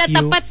underneath sa'yo you. na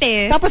tapat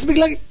eh. Tapos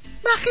biglang,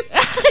 bakit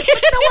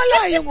nawala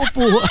yung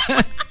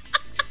upuan?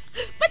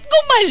 Ba't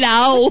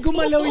gumalaw?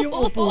 Gumalaw yung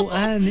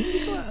upuan.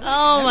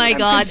 Oh my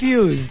God. I'm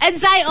confused. And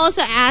Zai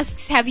also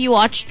asks, have you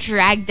watched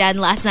Drag Den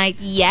last night?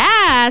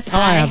 Yes,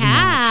 I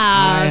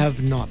have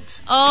not.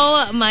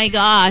 Oh my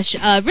gosh.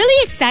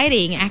 Really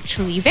exciting,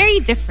 actually. Very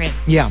different.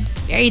 Yeah.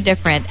 Very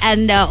different.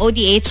 And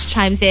ODH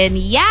chimes in,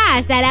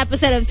 yes, that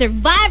episode of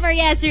Survivor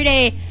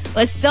yesterday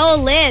was so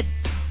lit.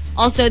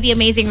 Also, The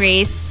Amazing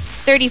Race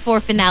 34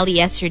 finale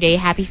yesterday.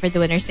 Happy for the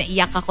winners.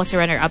 Iyak ako sa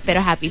runner-up,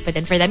 pero happy pa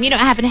din for them. You know,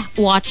 I haven't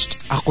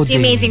watched The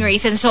Amazing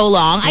Race in so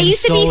long. I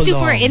used to be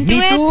super into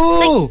it.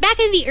 Like, back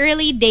in the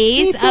early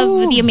days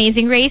of The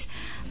Amazing Race.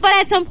 But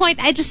at some point,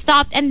 I just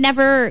stopped and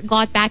never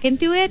got back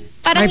into it.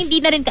 Parang hindi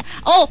na rin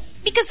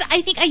because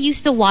I think I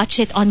used to watch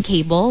it on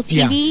cable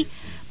TV. Yeah.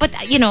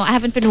 But, you know, I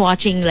haven't been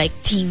watching, like,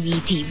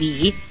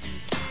 TV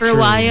for a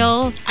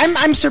while.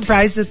 I'm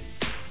surprised that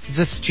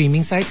the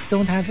streaming sites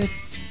don't have it.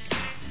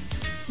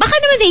 Baka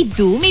naman they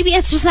do. Maybe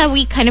it's just that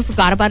we kind of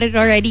forgot about it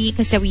already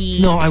kasi we...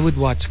 No, I would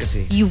watch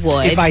kasi. You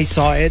would? If I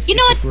saw it. You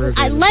know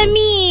what?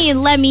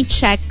 Let me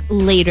check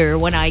later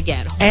when I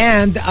get home.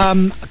 And,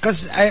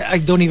 because I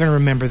don't even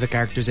remember the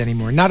characters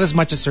anymore. Not as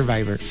much as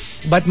Survivor.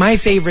 But my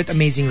favorite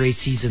Amazing Race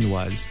season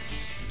was,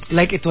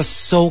 like, it was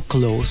so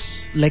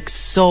close. Like,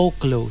 so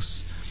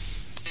close.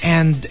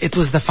 And it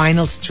was the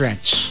final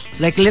stretch.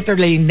 Like,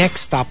 literally,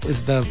 next stop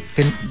is the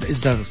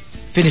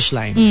finish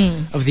line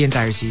of the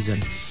entire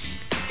season.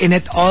 And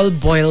it all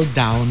boiled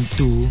down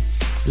to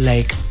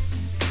like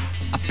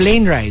a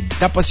plane ride.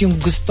 Tapos yung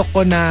gusto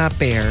ko na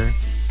pair,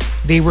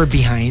 they were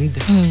behind.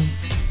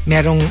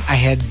 Merong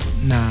ahead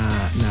na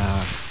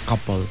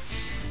couple.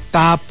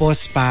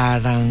 Tapos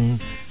parang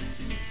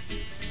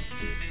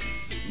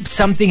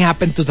something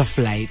happened to the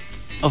flight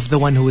of the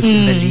one who was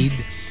in the lead.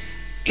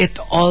 It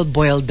all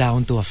boiled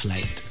down to a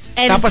flight.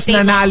 And tapos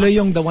nanalo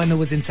yung the one who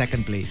was in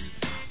second place.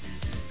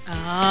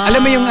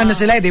 Alam mo yung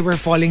sila, they were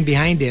falling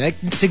behind like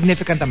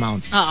significant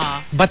amount.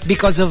 But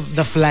because of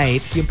the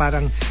flight, yung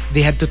parang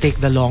they had to take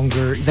the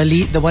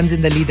ones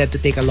in the lead had to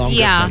take a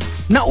longer flight.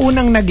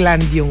 Naunang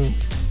nagland yung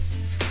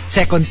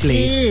second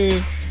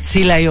place,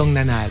 sila yung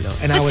nanalo.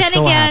 And I was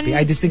so happy.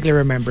 I distinctly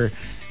remember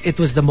it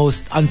was the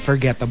most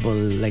unforgettable,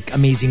 like,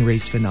 Amazing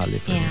Race finale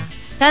for me.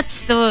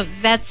 That's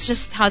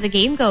just how the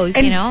game goes,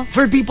 and you know?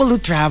 For people who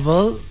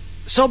travel,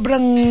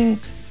 sobrang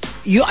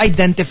you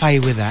identify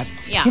with that.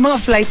 Yeah. Yung mga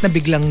flight na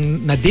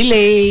biglang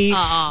na-delay,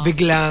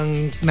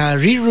 biglang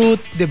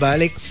na-reroute, diba?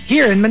 Like,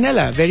 here in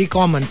Manila, very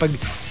common.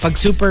 Pag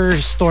super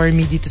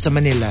stormy dito sa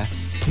Manila,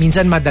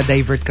 minsan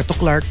madadivert ka to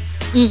Clark.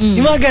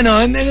 Yung mga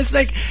ganon. And it's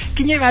like,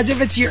 can you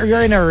imagine if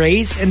you're in a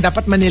race and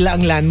dapat Manila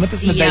ang land mo,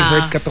 tapos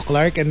na-divert ka to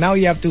Clark, and now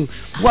you have to,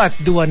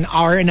 do an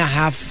hour and a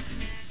half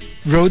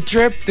road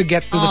trip to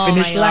get to the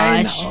finish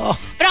line? Oh.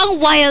 Pero ang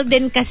wild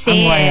din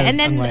kasi. Ang wild, and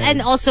then,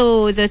 and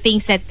also the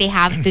things that they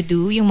have to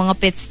do, yung mga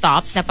pit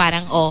stops na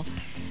parang,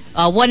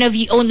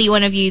 only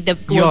one of you that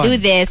will do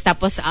this,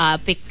 tapos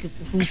pick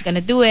who's gonna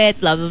do it,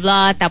 blah, blah,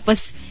 blah.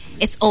 Tapos,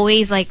 it's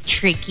always like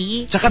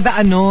tricky. Tsaka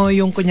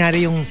yung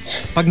kunyari yung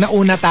pag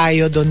nauna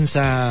tayo doon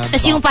sa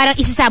tapos yung parang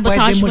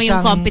isasabotage mo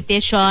yung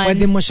competition.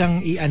 Pwede mo siyang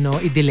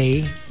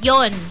i-delay.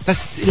 Yun.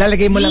 Tapos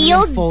ilalagay mo lang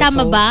yung photo.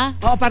 Tama ba?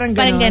 Oo, parang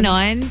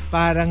ganon.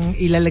 Parang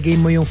ilalagay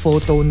mo yung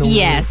photo nung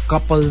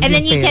couple. And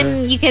then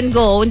you can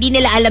go. Hindi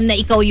nila alam na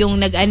ikaw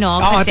yung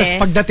nag-ano. Oo, tapos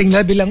pagdating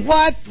na bilang,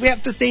 what? We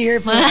have to stay here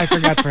for, I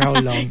forgot for how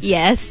long.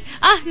 Yes.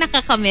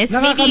 Nakakamiss.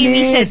 Maybe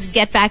we should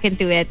get back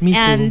into it. Me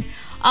too.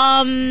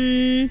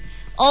 And,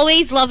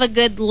 always love a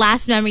good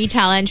last memory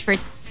challenge for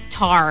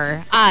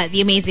Tar,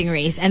 The Amazing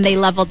Race, and they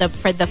leveled up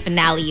for the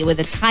finale with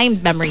a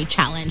timed memory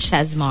challenge,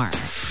 says Mar.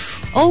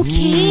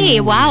 Okay,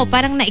 wow,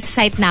 parang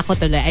na-excite na ako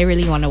tuloy. I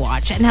really want to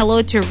watch. And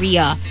hello to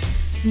Rhea.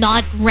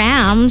 Not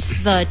Rams,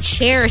 the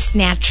chair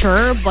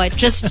snatcher, but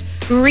just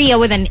Rhea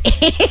with an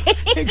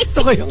A.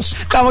 Gusto ko yung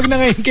tawag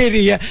na ngayon kay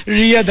Rhea.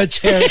 Rhea the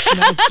chair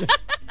snatcher.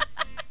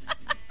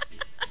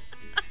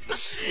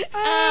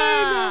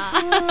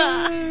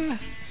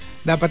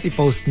 Dapat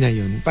i-post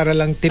niya yun para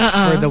lang tips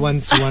for the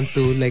ones who want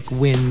to like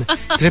win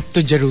trip to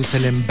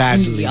Jerusalem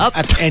badly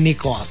at any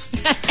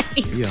cost.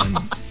 Yun.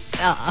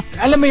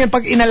 Alam mo yun,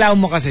 pag inalaw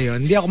mo kasi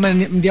yun, hindi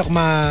ako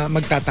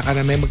magtataka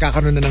na may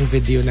magkakaroon na ng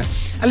video na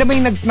alam mo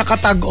yung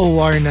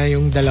nakatag-o-war na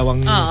yung dalawang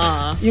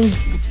yung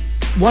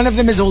one of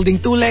them is holding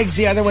two legs,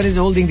 the other one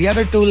is holding the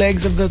other two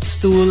legs of the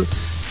stool.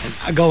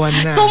 Agawan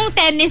na. Kung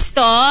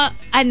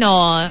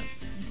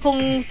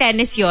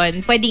tennis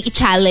yun, pwedeng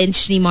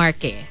i-challenge ni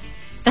Markki.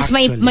 Tapos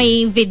may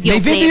video. May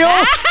video?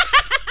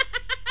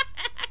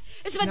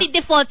 Tapos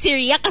mati-default si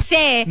Rhea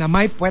kasi na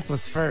my puwet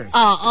was first.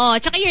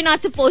 Tsaka you're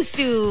not supposed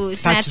to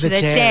snatch the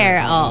chair.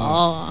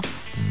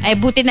 Ay,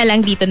 buti na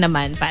lang dito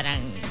naman.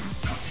 Parang,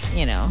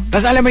 you know.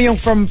 Tapos alam mo yung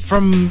from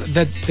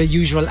the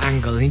usual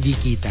angle, hindi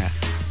kita.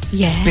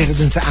 Yes. Pero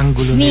dun sa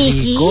angulo ni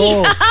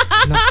Rico,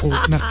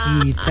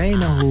 nakita,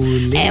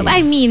 nahuli.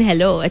 I mean,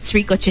 hello, it's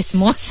Rico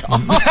Chismoso.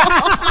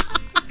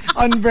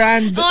 On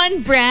brand.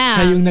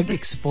 Siya yung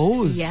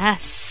nag-expose.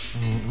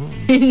 Yes.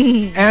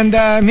 And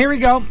here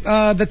we go.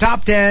 The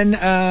top 10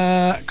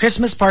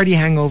 Christmas party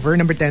hangover.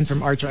 Number 10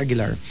 from Archer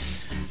Aguilar.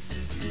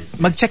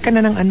 Mag-check ka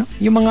na ng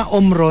yung mga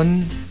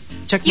omron.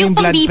 Check yung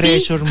blood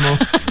pressure mo.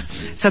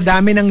 Sa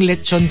dami ng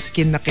lechon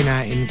skin na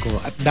kinain ko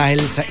at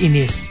dahil sa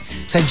inis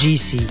sa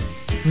GC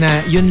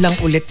na yun lang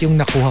ulit yung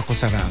nakuha ko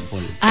sa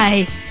raffle.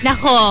 Ay,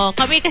 nako.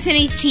 Kami kasi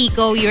ni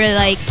Chico, you were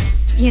like,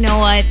 you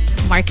know what?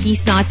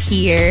 Markki's not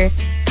here.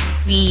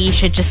 We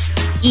should just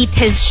eat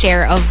his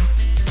share of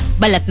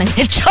balat ng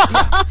lechon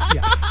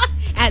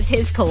as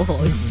his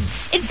co-host.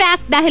 In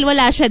fact, dahil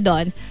wala siya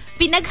doon,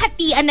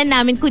 pinaghatian na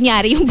namin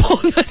kunyari yung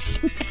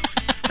bonus niya.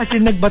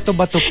 Kasi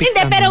nagbato-bato pick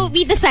Hindi, pero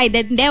we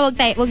decided,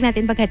 wag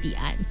natin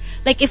paghatian.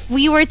 Like, if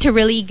we were to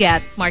really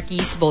get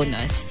Markki's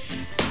bonus,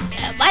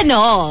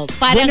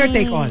 parang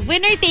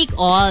winner take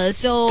all.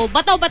 So,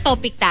 bato-bato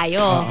pick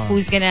tayo.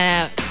 Who's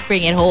gonna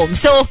bring it home?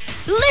 So,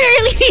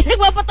 literally,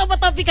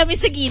 nagbabato-bato pick kami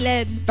sa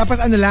gilid. Tapos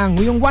lang,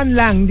 yung one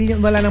lang,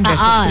 wala ng best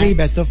of 3,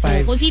 best of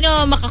 5. Kung sino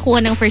makakuha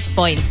ng first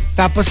point.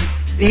 Tapos,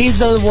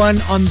 Hazel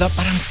won on the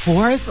parang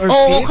 4th or 5th.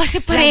 Oo,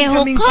 kasi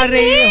pareho kami.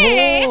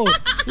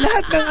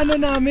 Lahat ng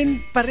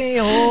namin,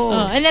 pareho.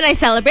 And then I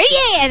celebrate,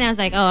 yay! And I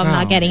was like, I'm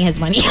not getting his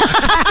money.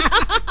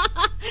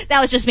 That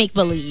was just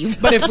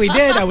make-believe. But if we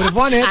did, I would have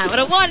won it. I would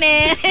have won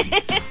it.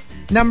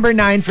 Number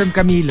 9 from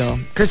Camilo,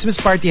 Christmas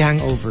party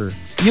hangover.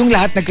 Yung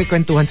lahat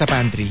nagkikwentuhan sa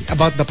pantry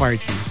about the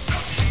party.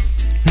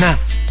 Na,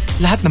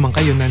 lahat naman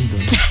kayo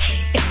nandun.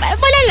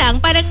 Wala lang,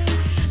 parang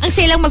ang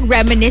saya lang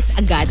mag-reminisce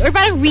agad. Or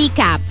parang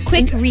recap,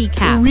 quick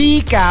recap.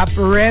 Recap,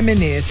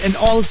 reminisce, and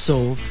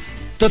also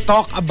to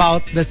talk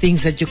about the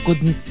things that you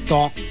couldn't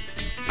talk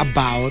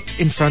about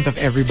in front of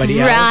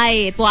everybody else.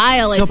 Right,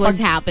 while it was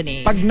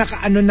happening. Pag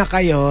nakaano na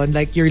kayo,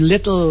 like your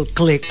little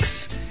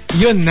clicks,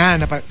 yun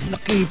na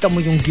nakita mo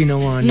yung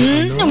ginawa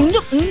ni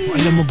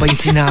alam mo ba yung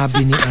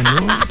sinabi ni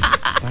parang,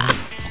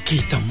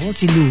 kita mo,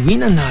 si Louie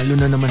nanalo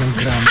na naman ng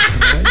Grand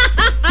Prix.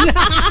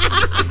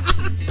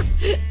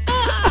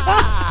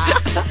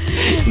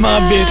 Mga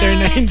bitter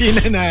na hindi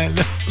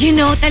nanalo. You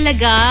know,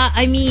 talaga,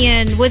 I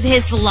mean, with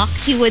his luck,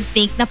 he would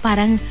think na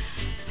parang,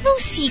 anong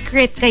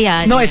secret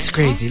kaya? No, it's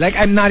crazy. Like,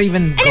 I'm not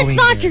even and it's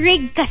not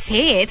rigged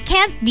kasi. It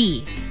can't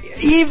be.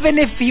 Even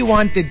if he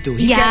wanted to.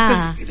 He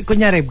can't, kasi,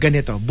 kunyari,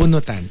 ganito,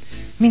 bunutan.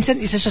 Minsan,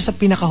 isa siya sa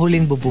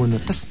pinakahuling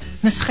bubunot. Tapos,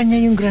 nasa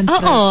kanya yung grand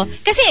prize. Oo.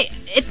 Kasi,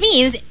 it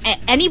means,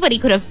 anybody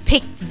could have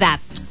picked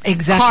that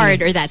Exactly. card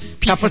or that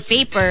piece Tapos, of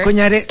paper.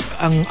 kunyari,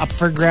 ang up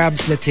for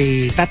grabs, let's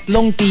say,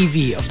 tatlong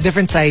TV of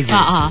different sizes.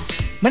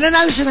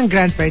 Mananalo siya ng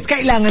grand prize.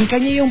 Kailangan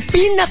kanya yung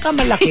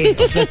pinakamalaki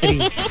of the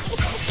three.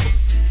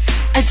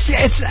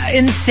 It's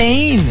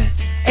insane.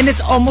 And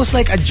it's almost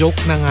like a joke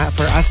na nga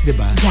for us, di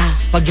ba? Yeah.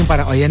 Pag yung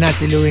parang, yan na,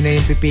 si Louie na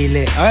yung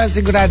pipili.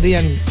 Sigurado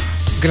yan,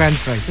 grand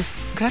prizes.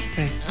 Grand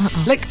prize.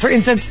 Like, for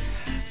instance,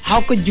 how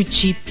could you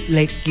cheat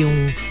like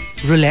yung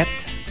roulette?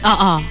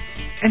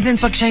 And then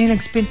pag siya yung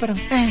nag-spin,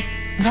 parang,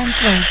 grand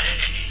prize.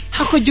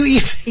 How could you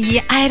even?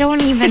 Yeah, I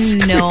don't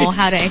even know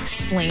how to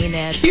explain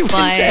it. He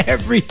wins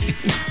everything.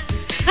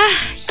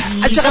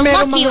 At saka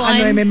meron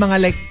mga, may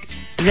mga like,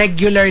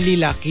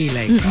 regularly lucky,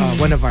 like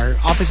one of our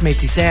office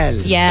mates,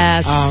 Hazel.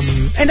 Yes.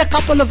 And a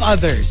couple of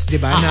others, di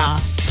ba? Na,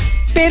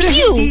 pero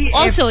you hindi,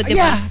 also, di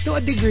ba? Yeah,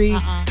 to a degree.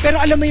 Pero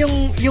alam mo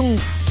yung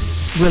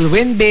will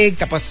win big,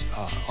 tapos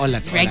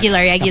all-outs.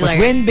 Regular. Tapos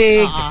win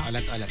big,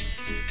 tapos all-outs.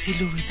 Si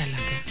Louie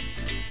talaga.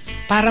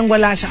 Parang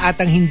wala siya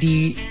atang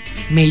hindi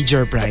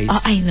major prize.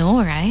 I know,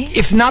 right?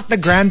 If not the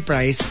grand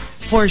prize,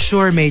 for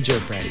sure major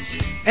prize.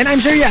 And I'm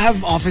sure you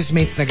have office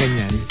mates na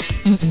ganyan.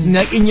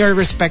 Na in your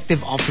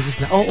respective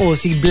offices na,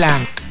 si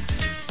blank.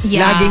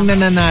 Yeah. Laging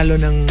nananalo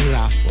ng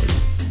raffle.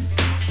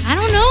 I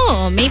don't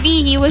know.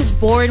 Maybe he was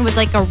born with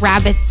like a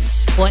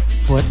rabbit's foot.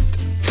 Foot?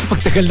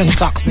 Pagtagal ng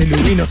socks ni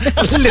Louie, no?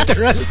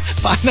 Literal,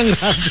 paa ng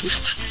rabbit.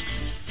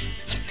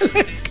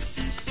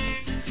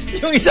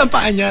 Yung isang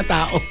paa niya,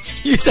 tao.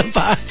 Yung isang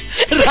paa,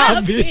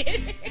 rabbit.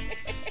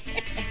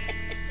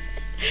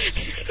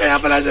 Kaya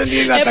pala siya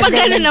hindi natanggal pag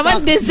ano naman,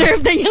 socks.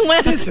 deserve na niyang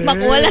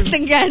makuha lahat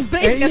ng grand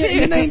prize. Kasi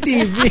yun na yung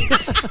TV.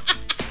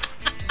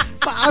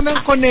 Paa ng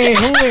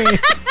koneho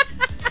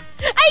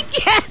I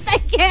can't.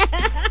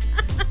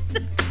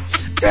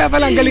 Kaya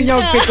pala ang galing niya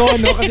magpiko,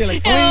 no? Kasi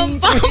like,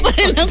 Paa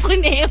pala ng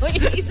kuneho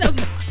yung isang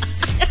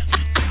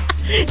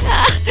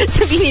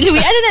sabi ni Louie,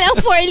 ano na lang,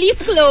 4-leaf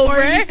clover?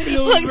 4-leaf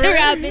clover. Huwag the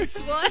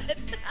rabbit's foot.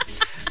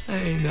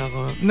 Ay,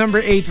 nako. Number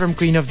 8 from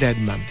Queen of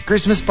Deadma.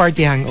 Christmas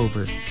party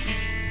hangover.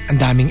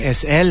 Ang daming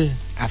SL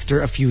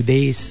after a few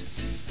days.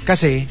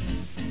 Kasi,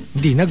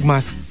 hindi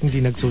nag-mask, hindi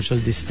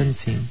nag-social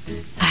distancing.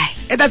 Ay.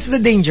 That's the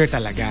danger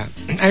talaga.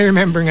 I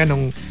remember nga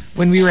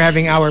when we were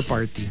having our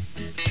party,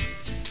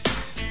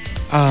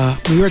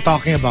 we were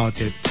talking about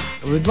it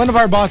with one of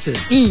our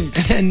bosses.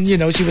 And,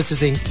 she was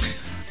just saying,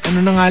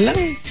 ano na nga lang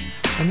eh.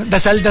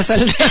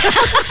 Dasal-dasal.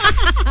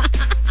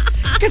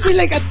 Kasi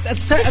like at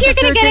you're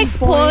gonna get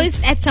exposed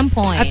point, at some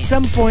point. At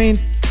some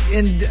point,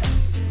 and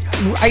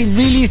I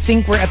really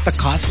think we're at the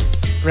cusp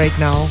right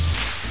now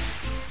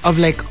of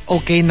like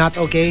okay, not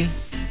okay.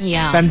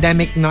 Yeah.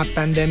 Pandemic, not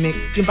pandemic.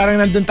 Yung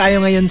parang nandun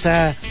tayo ngayon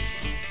sa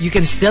you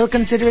can still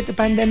consider it a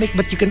pandemic,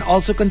 but you can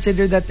also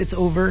consider that it's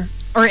over.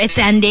 Or it's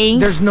ending.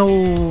 There's no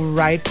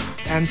right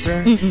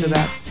answer to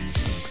that.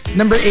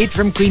 Number 8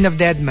 from Queen of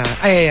Deadma.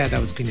 Yeah, that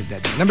was Queen of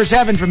Deadma. Number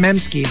 7 from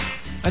Memski.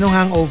 Anong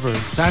hangover?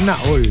 Sana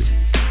all.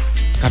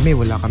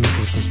 Wala kami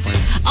Christmas party.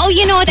 Oh,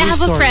 you know what? True I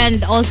have story. A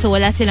friend also.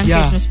 Wala silang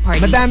Christmas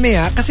party. Madami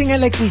Kasi nga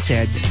like we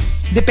said,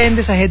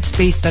 depende sa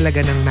headspace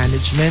talaga ng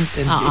management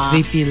and if they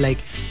feel like,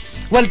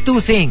 well,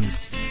 two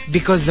things.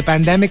 Because the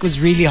pandemic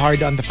was really hard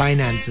on the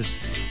finances.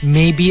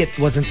 Maybe it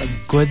wasn't a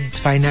good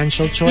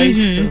financial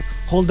choice to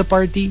hold the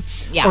party.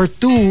 Yeah. Or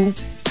two,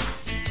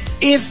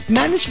 if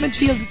management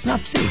feels it's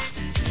not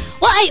safe.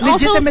 Well, I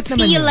also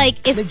feel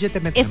like if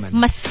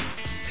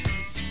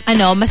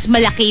mas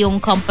malaki yung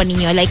company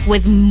nyo, like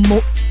with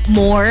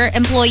more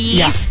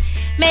employees,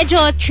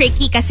 medyo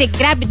tricky kasi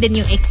grabe din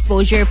yung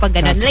exposure pag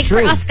ganun. That's like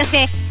true. For us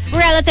kasi,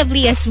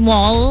 relatively a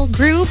small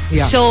group,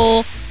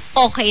 so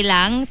okay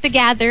lang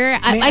together.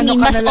 I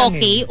mean, mas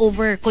okay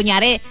over,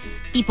 kunyari,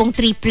 tipong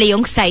triple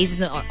yung size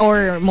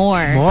or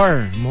more.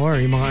 More.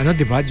 Yung mga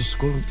diba? Diyos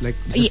ko, like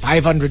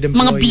 500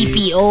 employees. Mga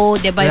BPO,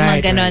 diba? Yung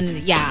mga ganon.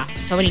 Right. Yeah,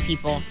 so many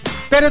people.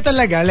 Pero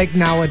talaga, like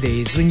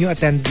nowadays, when you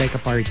attend like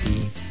a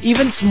party,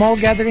 even small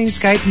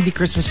gatherings, kahit hindi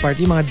Christmas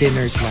party, mga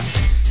dinners lang,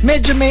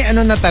 medyo may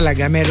na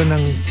talaga, meron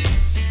ng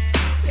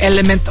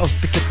element of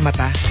pikit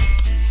mata.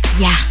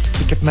 Yeah.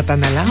 Pikit mata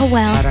na lang. Oh,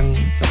 well. Parang,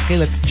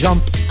 okay, let's jump.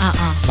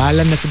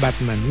 Bahala na si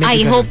Batman.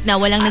 I hope na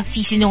walang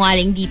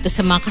nagsisinungaling dito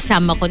sa mga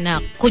kasama ko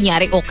na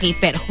kunyari okay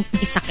pero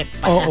may sakit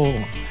pala. Oo.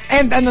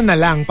 And na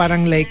lang,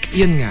 parang like,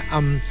 yun nga,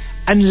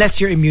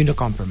 unless you're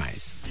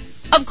immunocompromised.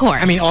 Of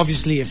course. I mean,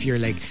 obviously, if you're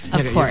like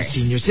you're a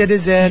senior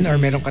citizen or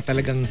meron ka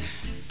talagang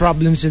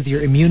problems with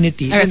your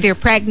immunity. Or if you're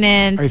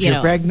pregnant. Or if you're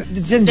pregnant.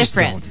 Then just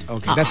don't.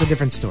 Okay, that's a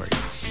different story.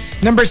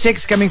 Number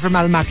 6, coming from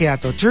Al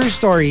Macchiato. True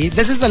story.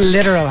 This is the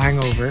literal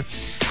hangover.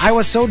 I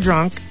was so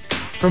drunk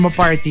from a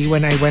party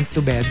when I went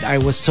to bed. I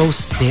was so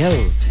still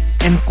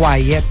and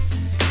quiet.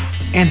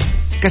 And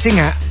Kasi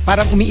nga,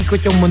 parang umiikot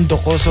yung mundo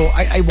ko. So,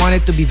 I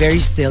wanted to be very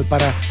still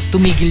para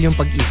tumigil yung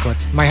pag-ikot.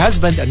 My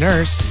husband, a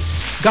nurse,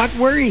 got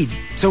worried.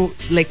 So,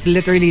 like,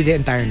 literally the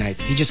entire night,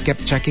 he just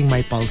kept checking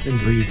my pulse and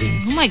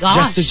breathing. Oh my gosh.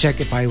 Just to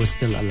check if I was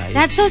still alive.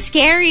 That's so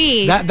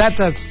scary. That's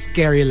a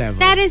scary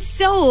level. That is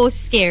so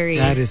scary.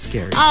 That is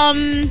scary.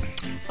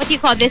 What do you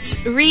call this?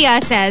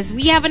 Rhea says,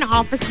 we have an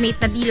office mate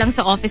na di lang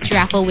sa office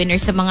raffle winner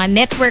sa mga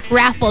network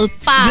raffle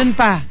pa. Yun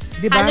pa.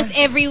 Diba? Halos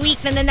every week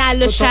na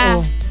nanalo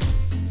siya.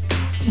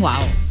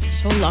 Wow.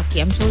 So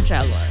lucky. I'm so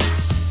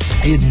jealous.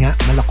 Ayun nga,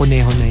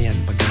 malakuneho na yan.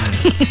 Pag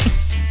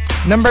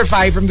Number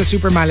 5 from the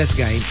Super Malas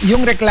Guy,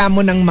 yung reklamo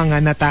ng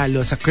mga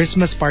natalo sa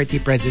Christmas party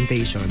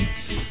presentation.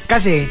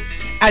 Kasi,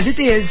 as it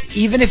is,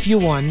 even if you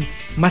won,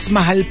 mas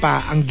mahal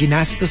pa ang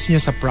ginastos nyo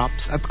sa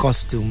props at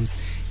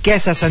costumes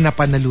kesa sa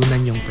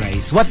napanalunan yung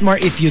prize. What more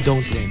if you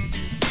don't win?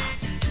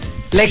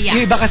 Like,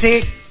 yung iba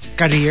kasi,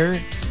 career,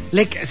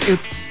 like,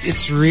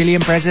 it's really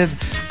impressive.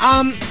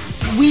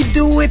 We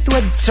do it to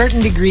a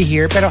certain degree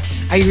here, pero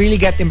I really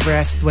get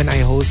impressed when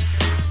I host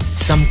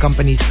some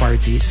companies'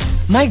 parties.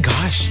 My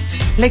gosh,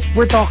 like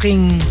we're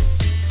talking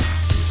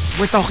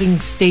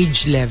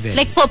stage level.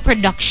 Like for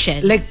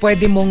production. Like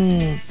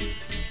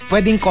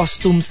pwedeng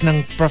costumes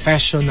ng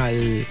professional,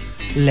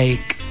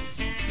 like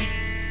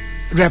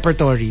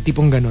repertory,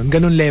 tipong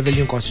ganun level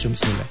yung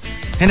costumes nila.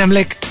 And I'm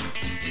like,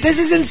 this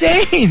is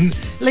insane.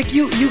 Like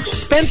you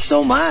spent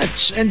so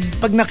much, and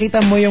pag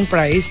nakita mo yung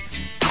price,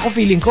 ako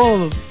feeling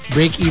ko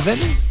break even.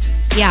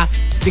 Yeah.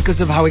 Because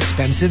of how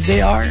expensive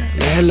they are.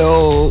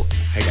 Hello.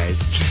 Hi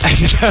guys.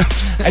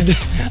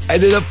 I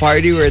did a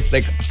party where it's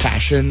like a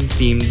fashion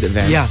themed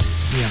event. Yeah.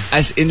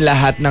 As in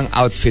lahat ng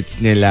outfits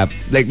nila,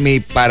 like may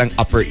parang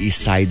Upper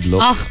East Side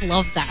look. Oh,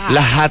 love that.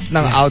 Lahat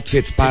ng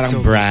outfits parang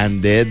so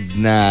branded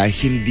na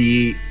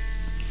hindi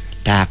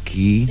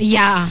tacky.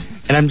 Yeah.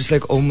 And I'm just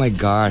like, oh my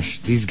gosh,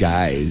 these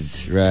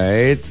guys,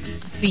 right?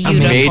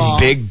 Beautiful. Made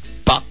big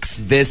bucks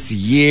this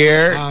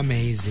year.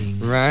 Amazing.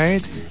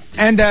 Right?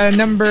 And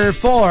number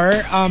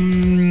 4,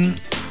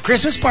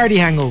 Christmas party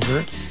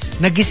hangover.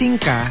 Nagising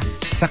ka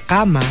sa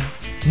kama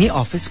ni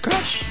office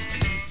crush.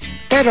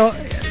 Pero,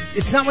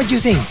 it's not what you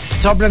think.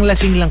 Sobrang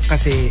lasing lang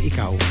kasi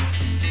ikaw.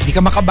 Hindi ka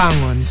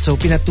makabangon, so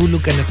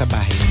pinatulog ka na sa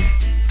bahay niya.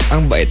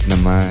 Ang bait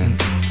naman.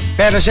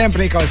 Pero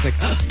syempre, ikaw is like,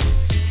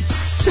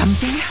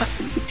 something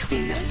happened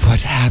between us.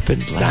 What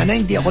happened? Sana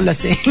hindi ako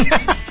lasing.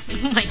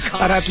 Oh my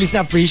gosh. Para at least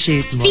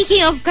na-appreciate mo.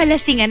 Speaking of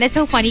kalasingan, that's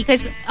so funny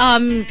because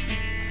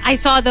I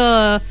saw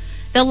the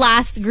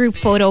last group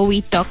photo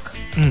we took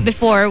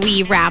before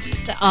we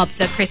wrapped up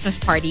the Christmas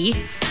party.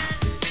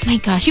 My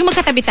gosh, yung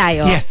magkatabi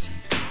tayo. Yes.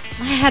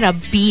 I had a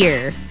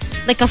beer,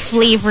 like a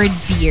flavored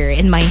beer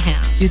in my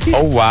hand. You did?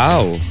 Oh,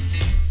 wow.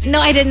 No,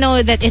 I didn't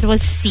know that it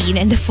was seen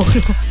in the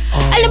photo.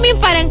 Oh. Alam mo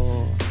yung parang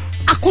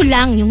ako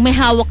lang yung may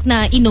hawak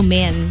na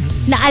inumin,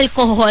 na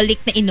alcoholic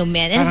na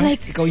inumin. And parang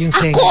like, ikaw yung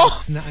ako?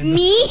 sengits na ano.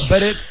 Me?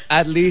 But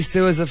at least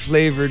it was a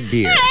flavored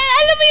beer.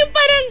 Alam mo yung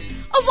parang,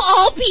 of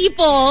all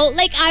people,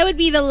 like I would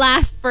be the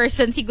last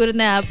person siguro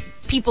na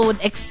people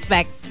would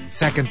expect.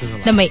 Second to the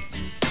last. Na may,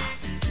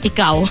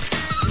 ikaw.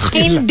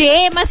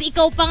 Hindi, mas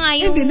ikaw pa nga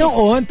yung... Hindi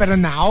noon, pero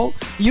now,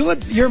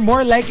 you're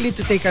more likely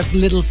to take a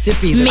little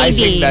sippy. Maybe. I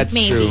think that's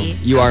true.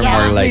 You are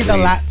more likely.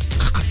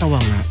 Kakatawa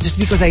nga. Just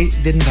because I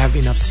didn't have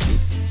enough sleep.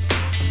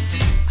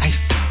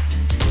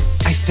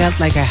 I felt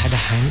like I had a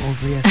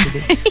hangover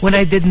yesterday. When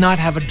I did not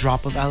have a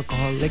drop of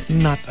alcohol. Like,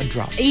 not a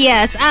drop.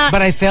 Yes.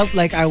 But I felt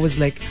like I was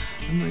like,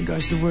 oh my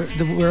gosh, the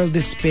world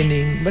is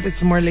spinning. But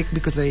it's more like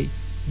because I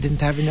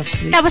didn't have enough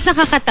sleep. Tapos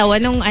nakakatawa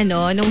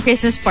nung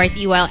Christmas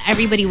party while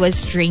everybody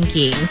was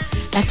drinking.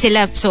 That's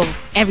sila. So,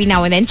 every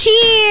now and then,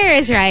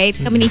 cheers, right?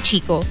 Kami ni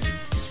Chico.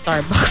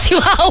 Starbucks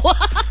yung hawa.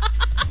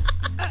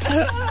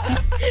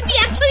 He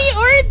actually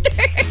ordered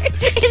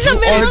in the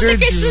middle of the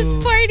Christmas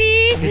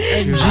party.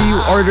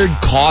 You ordered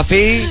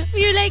coffee?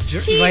 We were like,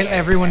 cheers. While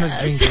everyone was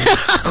drinking.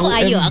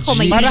 Ako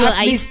may Para usual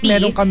at least iced tea.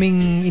 meron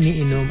kaming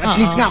iniinom. At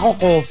least nga ako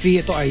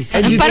coffee. Ito iced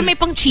tea. Para may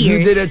pang cheers.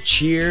 You did a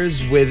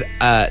cheers with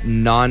a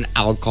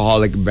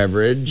non-alcoholic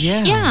beverage?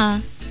 Yeah.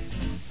 Yeah.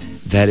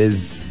 That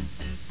is,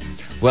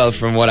 well,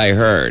 from what I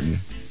heard,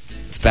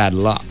 it's bad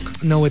luck.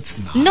 No, it's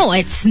not. No,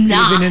 it's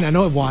not. Even in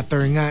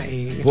water nga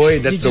eh.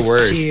 Boy, that's the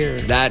worst. Cheer.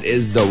 That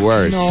is the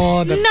worst.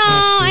 No, that's No,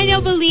 not true. I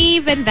don't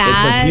believe in It's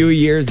that. a few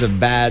years of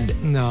bad.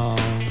 No.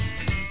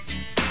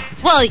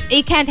 Well,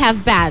 you can't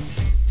have bad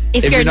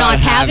if you're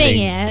not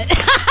having it.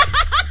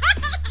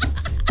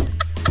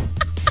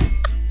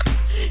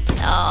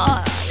 So,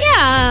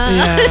 yeah.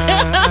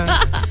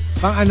 Yeah.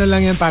 Pang ano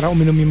lang yan para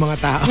uminom yung mga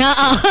tao.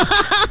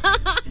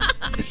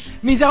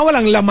 Minsan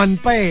walang laman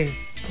pa eh.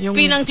 Yung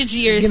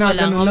pinang-cheers mo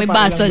lang. O may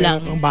baso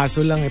lang. Ang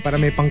baso lang eh.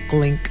 Para may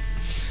pang-clink.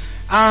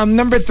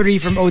 Number 3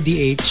 from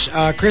ODH.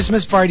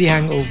 Christmas party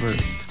hangover.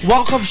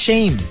 Walk of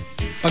shame.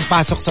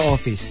 Pagpasok sa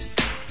office.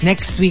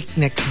 Next week,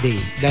 next day.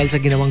 Dahil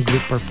sa ginawang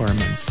group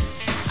performance.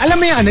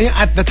 Alam mo yung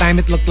at the time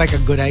it looked like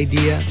a good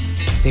idea.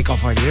 Take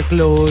off all your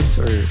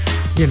clothes or,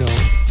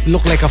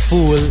 look like a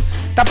fool.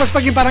 Tapos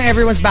pag yung parang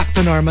everyone's back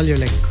to normal, you're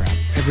like, crap.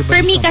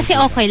 For me kasi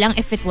okay lang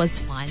if it was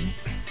fun.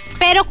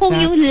 Pero kung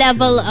yung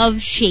level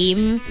of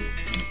shame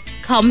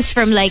comes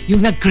from like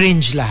yung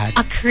nag-cringe lahat.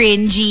 A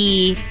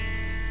cringy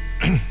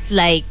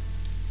like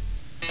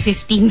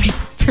 15-minute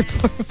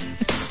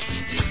performance.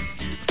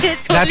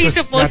 It's only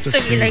supposed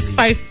to be like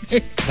 5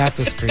 minutes. That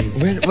was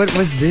crazy. What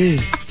was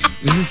this?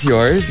 Is this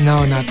yours?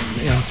 No, not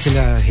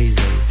sila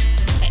Hazel.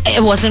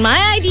 It wasn't my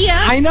idea.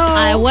 I know.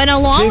 I went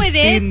along with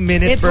it.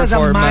 15-minute It was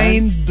a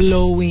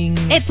mind-blowing.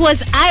 It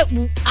was,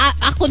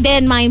 ako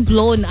din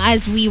mind-blown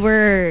as we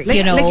were, like,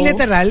 you know. Like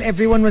literal,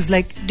 everyone was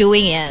like,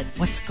 doing it.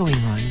 what's going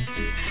on?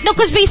 No,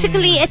 because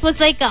basically it was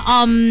like,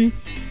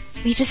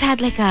 we just had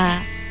like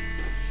a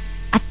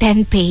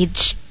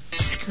 10-page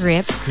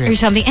script or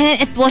something.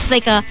 And it was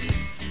like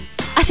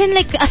as in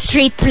like a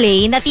straight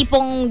play na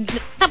tipong,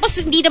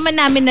 tapos hindi naman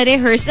namin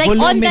na-rehearse. Like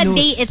on the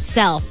day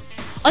itself,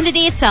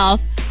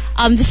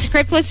 the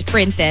script was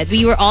printed.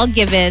 We were all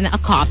given a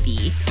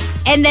copy.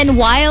 And then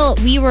while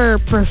we were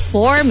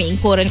performing,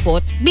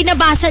 quote-unquote,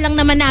 binabasa lang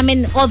naman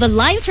namin all the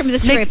lines from the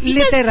script. Like,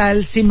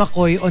 literal, si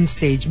McCoy on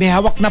stage, may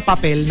hawak na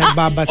papel,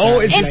 nagbabasa.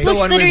 Oh, it's It the was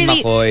one with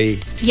McCoy.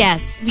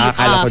 Yes.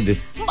 Akala ko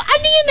this.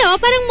 Ano yun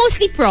parang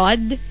mostly prod.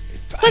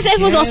 Because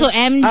it was also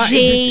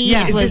MJ.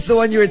 Is this the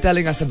one you were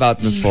telling us about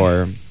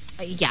before?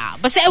 Yeah.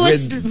 But it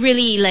was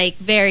really like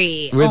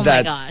very, with oh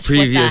that my gosh,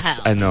 previous,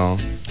 what the hell?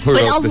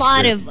 With a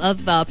lot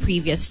of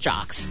previous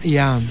jocks.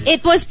 Yeah.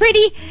 It was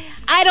pretty,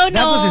 I don't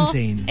know. That was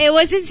insane. It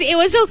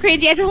was so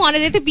cringy. I just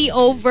wanted it to be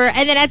over.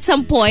 And then at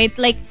some point,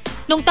 like,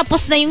 nung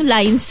tapos na yung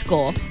lines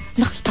ko,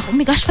 nakita ko, oh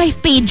my gosh,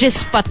 5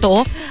 pages pa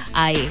to.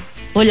 Ay,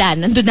 wala,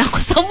 nandun ako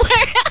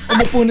somewhere.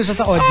 Umupo na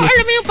siya sa audience.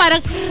 Alam mo yung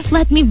parang,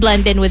 let me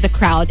blend in with the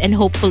crowd and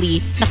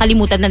hopefully,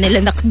 nakalimutan na nila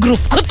na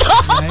group ko to.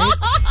 Right?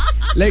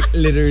 Like,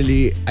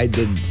 literally, I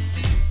did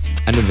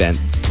an event,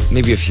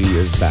 maybe a few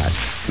years back,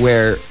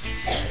 where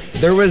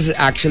there was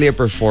actually a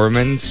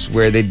performance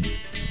where they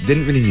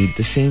didn't really need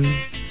to sing,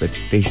 but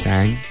they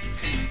sang.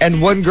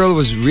 And one girl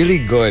was really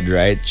good,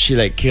 right? She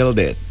like killed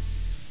it.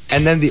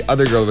 And then the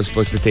other girl was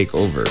supposed to take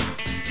over.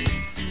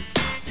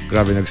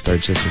 Grabe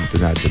nag-start siya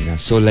sintunado na.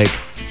 So like,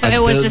 so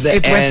it was just,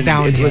 it went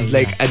down. It was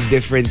like a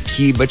different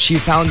key, but she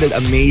sounded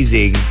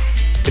amazing.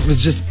 It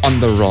was just on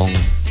the wrong.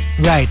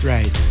 Right.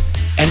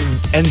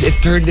 And it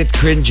turned it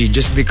cringy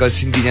just because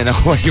hindi niya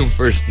nakuha yung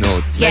first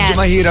note. Yes.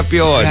 Medyo mahirap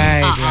yun.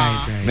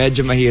 Right.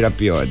 Medyo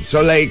mahirap yun.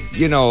 So like,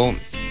 you know,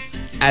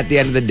 at the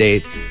end of the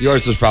day,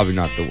 yours was probably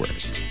not the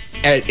worst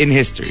in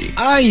history.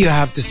 You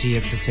have to see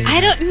it to say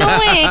I that. don't know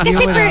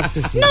You would have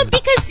to see no, it.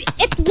 because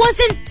it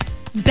wasn't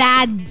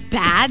bad.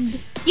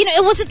 You know,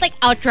 it wasn't like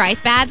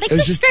outright bad. Like the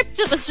script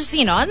was just,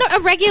 you know, a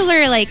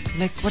regular like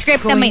what's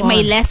script na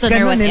may lesson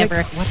or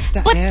whatever. Like, what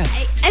the but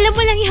F? alam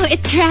mo lang yun,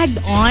 it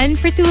dragged on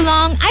for too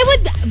long. I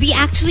would be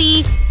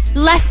actually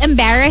less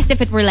embarrassed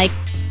if it were like,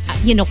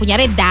 you know,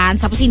 kunyari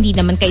dance, tapos hindi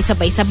naman kayo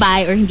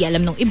sabay-sabay or hindi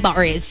alam nung iba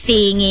or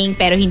singing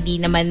pero hindi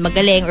naman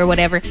magaling or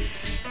whatever.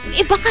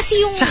 Iba kasi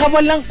yung... Tsaka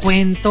walang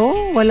kwento,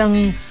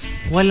 walang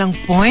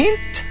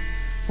point.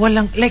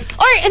 Walang, like...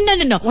 Or,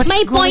 no.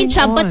 May point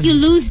siya, on? but you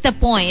lose the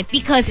point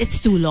because it's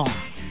too long.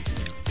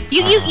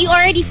 You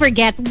already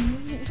forget,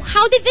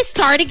 how did this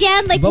start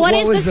again? Like, But what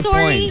what is was the the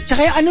story? point?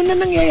 Tsaka ano na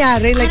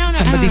nangyayari? Like, I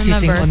somebody don't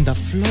sitting remember. on the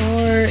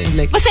floor. And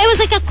like, Basta it was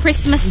like a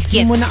Christmas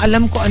skit. hindi mo na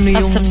alam kung ano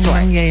of yung some sort.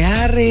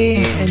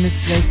 nangyayari. And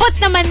it's like... But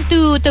naman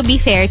to be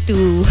fair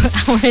to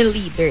our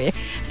leader,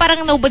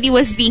 parang nobody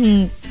was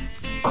being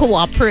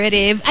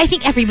cooperative. I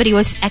think everybody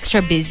was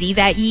extra busy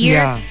that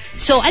year. Yeah.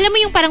 So, alam mo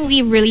yung parang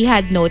we really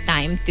had no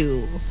time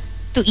to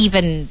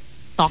even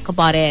talk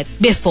about it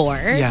before.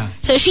 Yeah.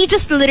 So, she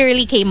just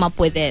literally came up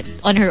with it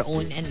on her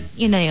own and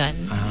yun na yun.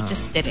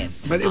 Just did it.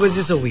 But it was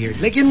just so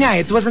weird. Like, yun nga,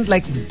 it wasn't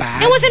like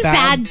bad. It wasn't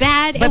bad.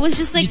 But it was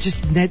just like... you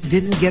just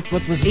didn't get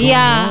what was going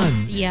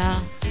on. Yeah.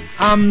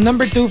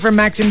 Number 2 from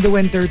Maxim De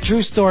Winter,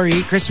 true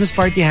story, Christmas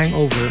party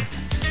hangover.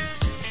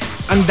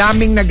 Ang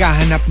daming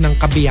naghahanap ng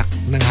kabiyak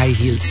ng high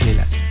heels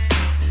nila.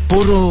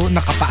 Puro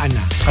nakapaan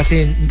na.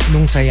 Kasi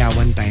nung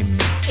sayawan time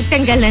na.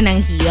 Itanggal na ng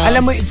heels.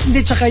 Alam mo,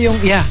 hindi tsaka yung,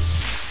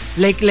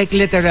 like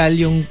literal,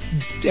 yung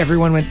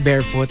everyone went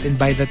barefoot and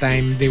by the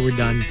time they were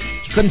done,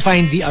 you couldn't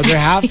find the other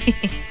half.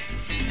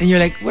 And you're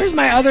like, where's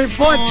my other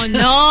foot? Oh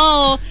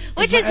no!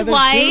 Which is other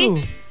why, shoe?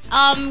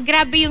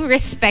 grabe yung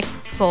respect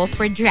ko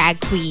for drag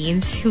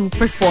queens who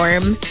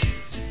perform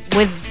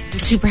with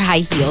super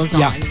high heels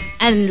on. Yeah.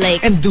 And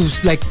like, And do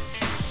like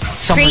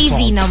crazy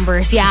somersaults.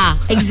 numbers. Yeah,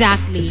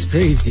 exactly. It's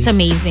crazy. It's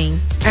amazing.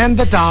 And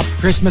the top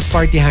Christmas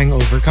party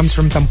hangover comes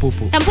from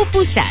Tampupu.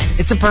 Tampupu says.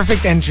 It's a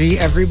perfect entry.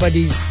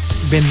 Everybody's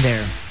been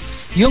there.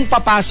 Yung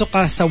papasok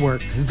ka sa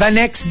work, the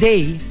next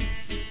day,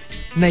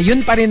 na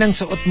yun pa rin ang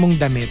suot mong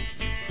damit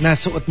na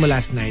suot mo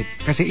last night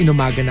kasi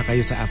inumaga na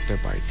kayo sa after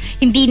party.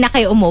 Hindi na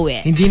kayo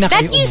umuwi. Hindi na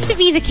That kayo used to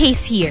be the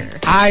case here.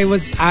 I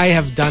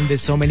have done this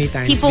so many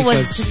times. People would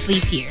because just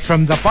sleep here.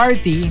 from the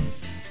party,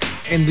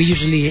 and we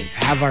usually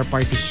have our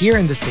party here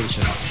in the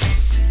station.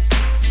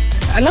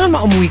 Alam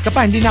mo, umuwi ka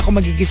pa. Hindi na ako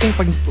magigising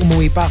pag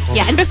umuwi pa ako.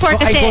 Yeah, and before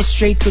so kasi... I go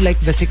straight to like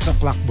the 6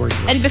 o'clock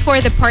boardroom. And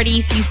before the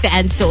parties used to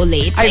end so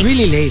late. Ay,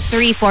 really late.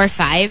 3, 4,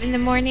 5 in the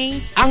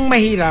morning. Ang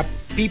mahirap,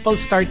 people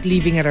start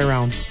leaving at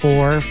around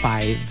 4,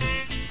 5,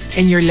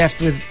 and you're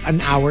left with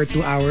an hour,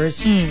 2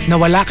 hours, na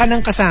wala ka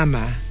ng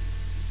kasama,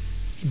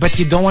 but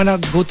you don't wanna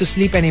go to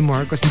sleep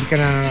anymore because hindi ka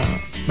na,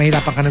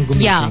 mahirapan ka ng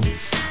gumising.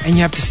 And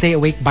you have to stay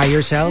awake by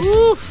yourself.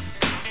 Ooh.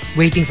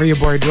 Waiting for your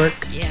board work.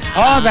 Yeah.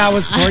 Oh, that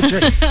was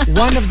torture.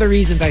 One of the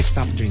reasons I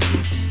stopped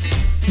drinking.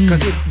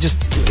 Because it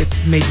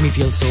made me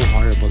feel so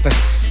horrible. That's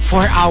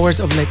 4 hours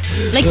of like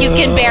you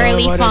can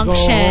barely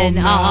function.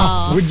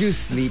 Would you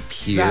sleep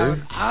here?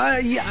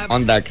 Yeah.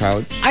 On that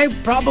couch? I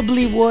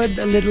probably would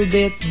a little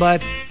bit,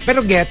 but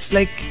pero gets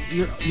like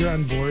you're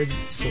on board,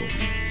 so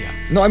yeah.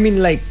 No, I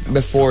mean like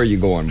before you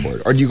go on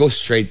board, or do you go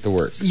straight to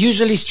work?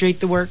 Usually straight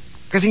to work.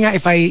 Kasi nga,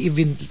 if I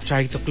even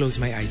try to close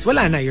my eyes,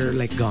 wala na, you're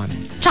like gone.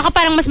 Tsaka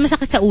parang mas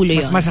masakit sa ulo yun.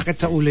 Mas masakit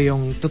sa ulo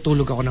yung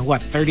tutulog ako ng what,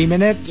 30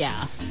 minutes?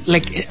 Yeah.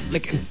 Like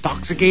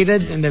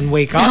intoxicated and then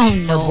wake up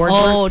for board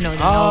work? No.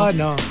 Oh,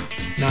 no.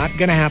 Not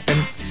gonna happen.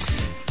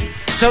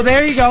 So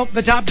there you go.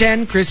 The top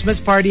 10 Christmas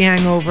party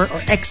hangover,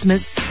 or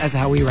Xmas as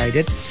how we write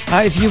it.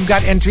 If you've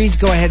got entries,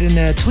 go ahead and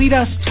tweet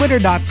us,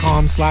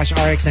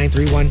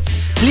 twitter.com/RX931.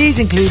 Please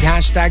include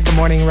hashtag The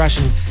Morning Rush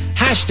and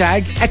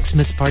hashtag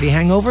Xmas Party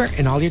Hangover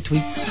in all your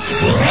tweets.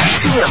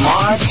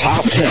 TMR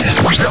Top 10.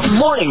 The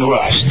Morning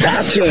Rush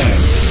Top 10.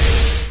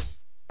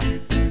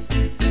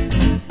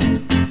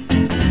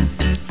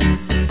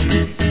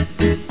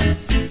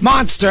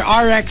 Monster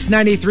RX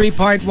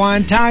 93.1.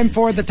 Time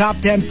for the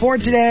top 10 for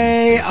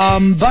today.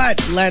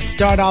 But let's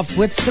start off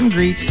with some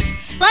greets.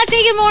 Let's say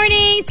good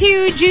morning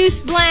to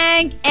Juice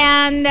Blank.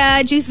 And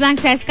Juice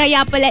Blank says,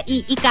 kaya pala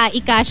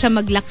iika-ika siya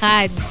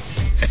maglakad.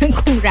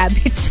 Kung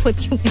rabbit's foot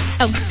yung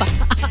isang pa.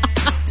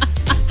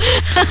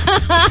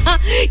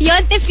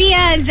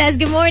 Yontefian says,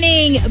 good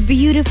morning,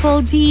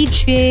 beautiful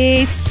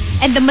DJs.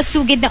 And the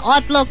masugid na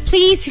outlook,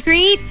 please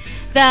greet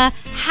the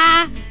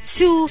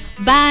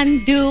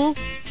Hasubandu.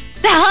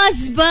 The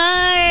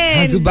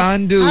husband!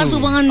 Hazubandu.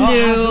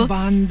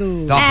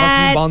 Hazubandu. The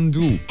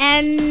Hazubandu.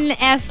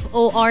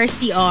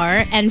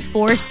 NFORCR. And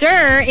for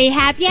Sir, a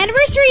happy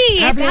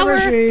anniversary! Happy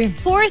anniversary. Our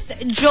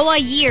 4th Joa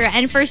year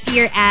and first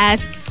year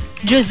as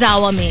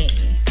Jozawa May.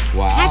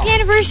 Wow. Happy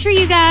anniversary,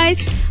 you guys.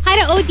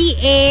 Hi to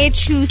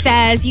ODH, who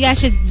says, you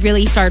guys should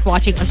really start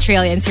watching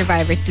Australian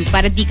Survivor 2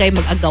 para di kayo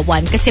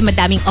mag-agawan kasi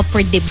madaming up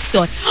for dibs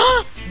doon.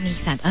 They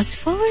sent us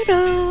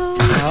photos.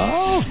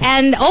 Oh.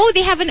 And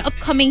they have an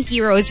upcoming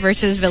Heroes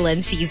versus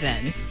Villains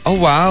season. Oh,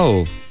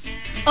 wow.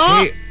 Oh.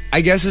 Hey,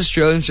 I guess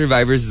Australian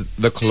Survivor is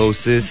the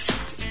closest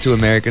to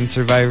American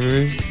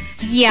Survivor.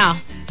 Yeah.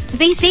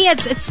 They say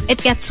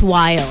it gets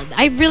wild.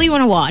 I really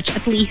want to watch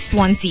at least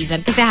one season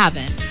because I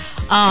haven't.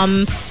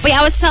 But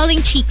I was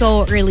telling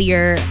Chico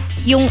earlier,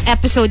 yung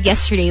episode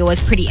yesterday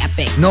was pretty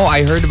epic. No,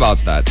 I heard about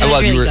that. It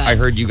was really good. I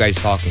heard you guys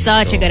talking.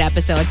 Such a good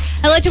episode.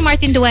 Hello to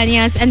Martin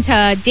Duenas and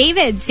to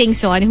David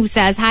Singson, who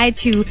says hi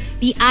to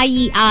the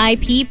IEI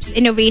peeps,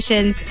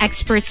 Innovations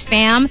Experts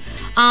fam.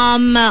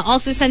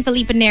 Also San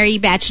Felipe Neri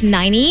batch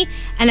 90,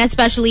 and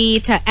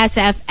especially to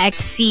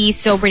SFXC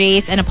Sober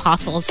Days and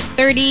Apostles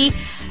 30.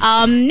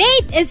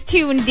 Nate is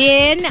tuned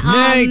in.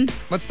 Nate,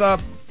 what's up?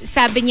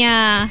 Sabi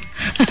niya,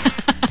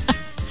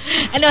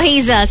 ano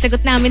Hazel,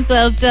 sagot namin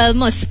 12-12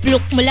 mo,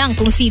 spluk mo lang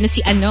kung sino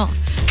si ano.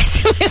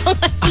 Kasi may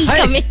mga tea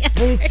kami.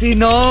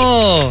 Sino?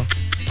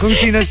 Kung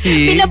sino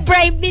si?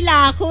 Pinabribe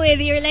nila ako eh.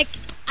 They were like,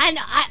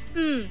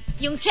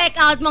 yung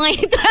check-out mga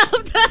yung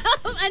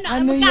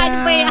 12-12.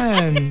 Magkano ba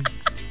yan?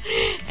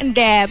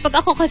 Hindi. Pag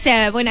ako kasi,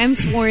 when I'm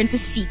sworn to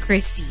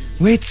secrecy,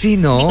 wait,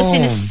 sino? hindi ko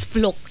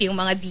sinasplok yung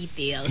mga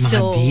details.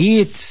 Mga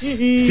deets.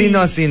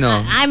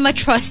 Sino? I'm a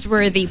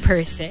trustworthy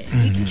person.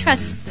 You can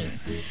trust me.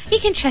 You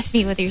can trust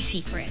me with your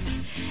secrets.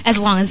 As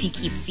long as you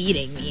keep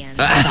feeding me and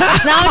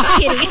stuff. No, I'm just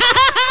kidding.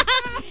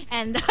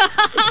 And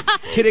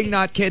kidding,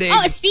 not kidding.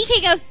 Oh,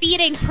 speaking of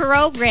feeding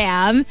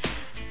program,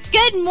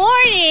 good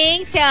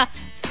morning to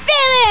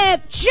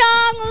Philip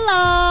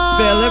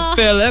Chonglo.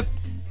 Philip.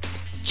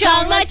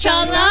 Chongla.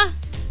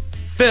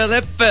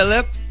 Philip.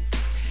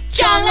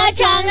 Chongla.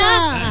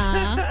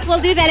 We'll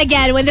do that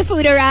again when the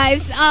food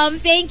arrives.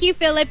 Thank you,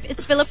 Philip.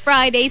 It's Philip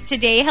Fridays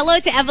today. Hello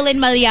to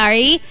Evelyn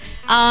Malyari.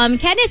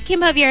 Kenneth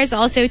Kim Javier is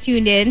also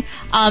tuned in.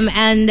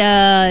 And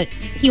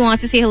he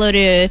wants to say hello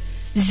to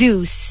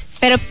Zeus.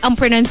 Pero ang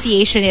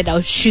pronunciation niya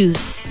daw,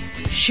 shoes.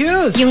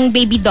 Shoes. Yung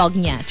baby dog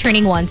niya,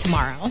 turning 1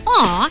 tomorrow.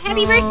 Aw,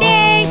 happy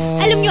birthday!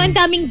 Alam nyo, ang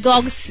daming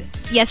dogs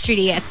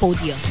yesterday at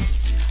Podium.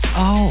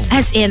 Oh.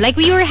 As in, like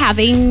we were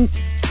having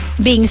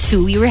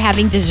bingsu, we were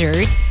having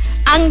dessert.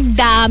 Ang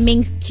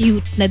daming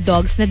cute na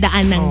dogs na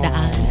daan ng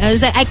daan.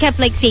 I kept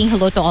like saying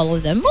hello to all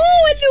of them.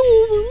 Oh, hello!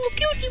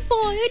 Cutie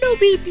boy! Hello,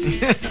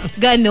 baby!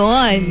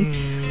 Ganon.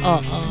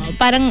 Oo.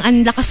 Parang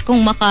ang lakas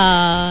kong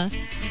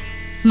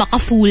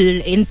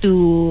maka-fool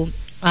into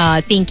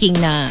thinking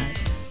na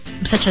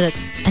such an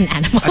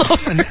animal. A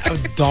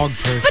dog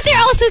person. But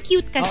they're also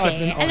cute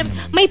kasi.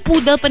 May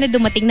poodle pa na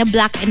dumating na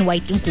black and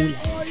white yung kulay.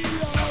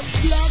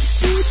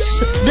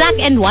 Black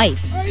and white.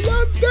 I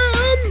love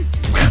them!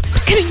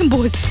 Yung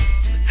boss.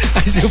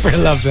 I super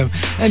love them.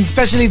 And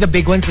especially the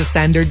big ones, the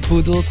standard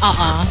poodles.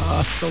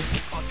 So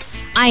cute.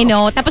 I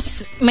know.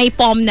 Tapos may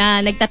pom na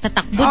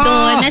nagtatatakbo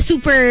doon na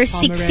super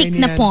siksik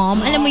na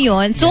pom. Alam mo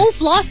yun? So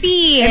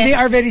fluffy. And they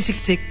are very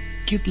siksik.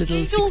 Cute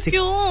little so siksik.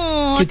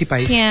 Cute. Cutie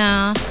pies.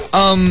 Yeah.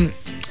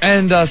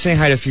 And saying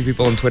hi to a few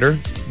people on Twitter.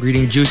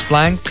 Greeting Juice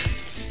Blank,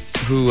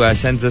 who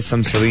sends us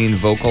some Celine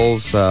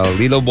vocals.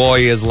 Lilo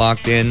Boy is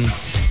locked in.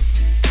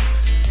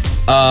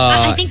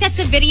 I think that's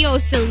a video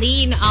of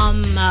Celine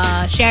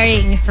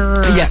sharing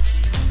her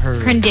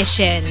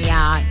condition,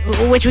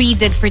 which we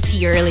did for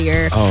T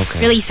earlier. Oh, okay.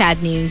 Really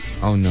sad news.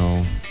 Oh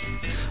no.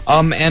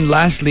 And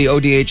lastly,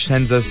 ODH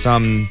sends us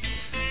some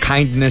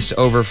kindness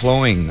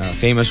overflowing. A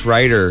famous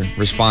writer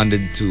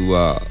responded to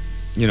a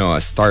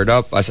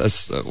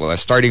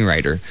starting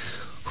writer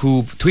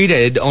who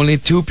tweeted, "Only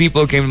 2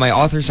 people came to my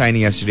author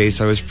signing yesterday,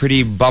 so I was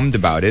pretty bummed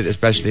about it,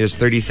 especially as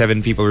 37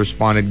 people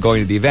responded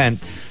going to the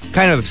event.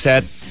 Kind of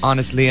upset,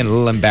 honestly, and a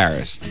little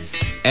embarrassed."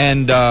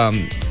 And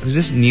was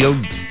this Neil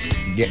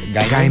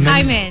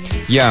Gaiman?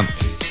 Yeah.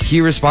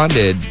 He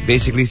responded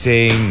basically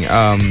saying,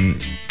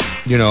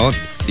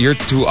 you're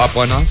too up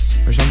on us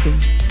or something.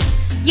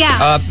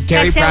 Yeah.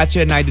 Terry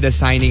Pratchett and I did a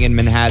signing in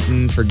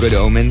Manhattan for Good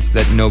Omens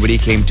that nobody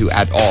came to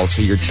at all,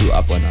 so you're too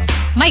up on us.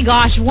 My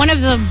gosh, one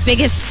of the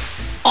biggest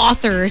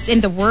authors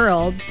in the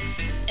world.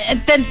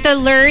 To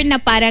learn na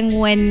parang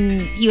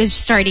when he was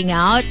starting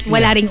out,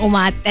 wala ring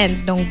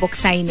umattend nung book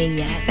signing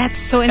niya. That's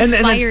so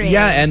inspiring.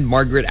 And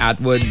Margaret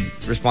Atwood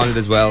responded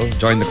as well.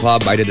 Joined the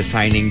club. I did a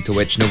signing to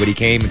which nobody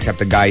came except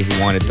a guy who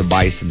wanted to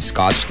buy some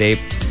Scotch tape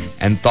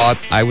and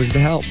thought I was the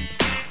help.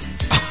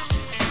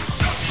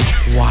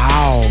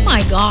 Wow. Oh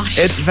my gosh.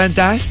 It's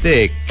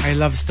fantastic. I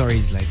love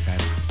stories like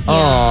that.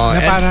 Oh,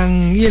 na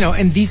parang,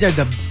 and these are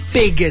the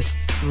biggest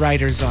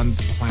writers on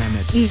the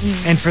planet.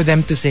 And for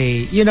them to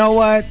say, you know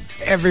what?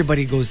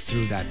 Everybody goes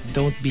through that.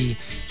 Don't be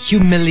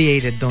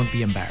humiliated. Don't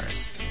be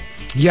embarrassed.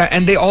 Yeah,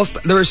 and they all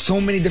there were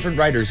so many different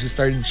writers who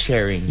started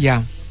sharing.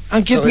 Yeah.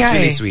 Ang cute nga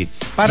really sweet.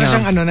 Para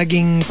siyang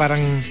naging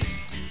parang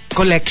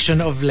collection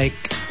of like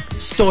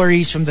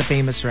stories from the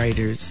famous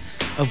writers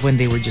of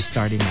when they were just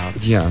starting out.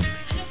 Yeah.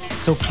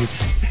 So cute.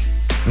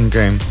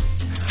 Okay.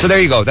 So there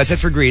you go. That's it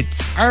for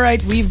greets. All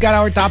right, we've got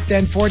our top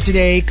 10 for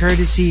today,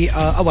 courtesy,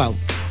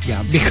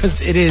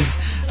 because it is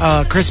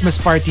Christmas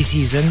party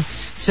season.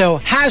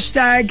 So,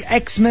 hashtag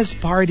Xmas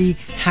Party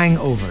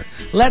Hangover.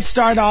 Let's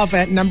start off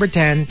at number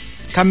 10,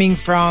 coming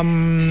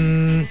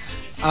from,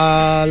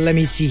 let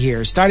me see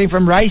here, starting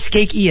from Rice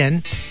Cake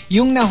Ian,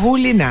 yung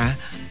nahuli na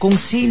kung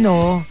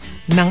sino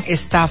ng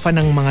estafa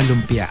ng mga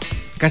lumpia.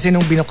 Kasi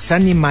nung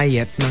binuksan ni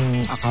Mayet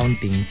ng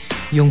accounting,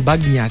 yung bag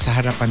niya sa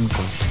harapan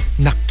ko,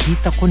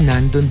 nakita ko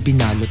nandun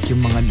binalot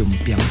yung mga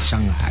lumpiang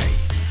Shanghai.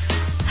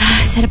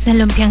 Sarap na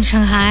lumpiang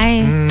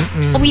Shanghai.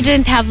 Oh, we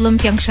didn't have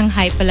lumpiang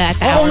Shanghai pala at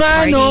our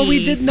party. No,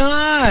 we did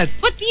not.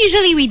 But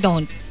usually we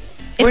don't.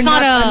 We're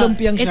not a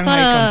lumpiang Shanghai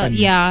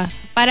company. Yeah.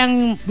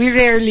 Parang... We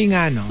rarely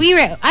nga, no?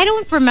 I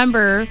don't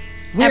remember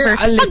We're ever.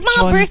 a Pag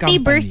mga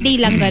lechon birthday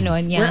lang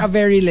ganon. Yeah. We're a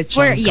very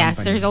lechon company. Yes,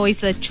 there's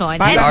always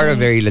lechon. We are a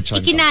very lechon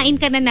Ikinain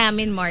ka na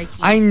namin, Markki.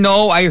 I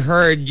know, I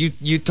heard.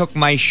 You took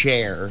my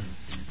share.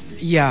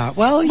 Yeah,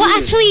 well...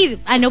 actually,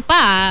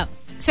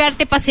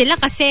 swerte pa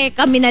sila kasi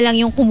kami na lang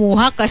yung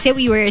kumuha kasi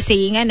we were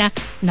saying na,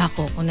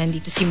 nako, kung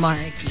nandito si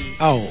Markki.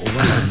 Oh,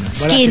 wala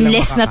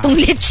skinless na tong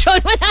lechon.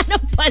 Wala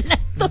na pala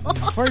to.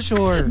 For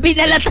sure.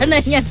 Binalatan na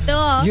niya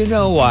to. You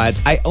know what?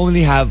 I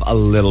only have a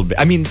little bit.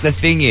 I mean, the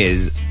thing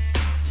is,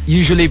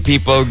 usually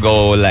people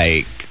go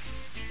like,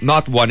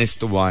 not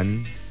 1:1,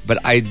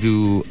 but I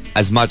do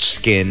as much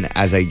skin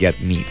as I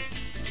get meat.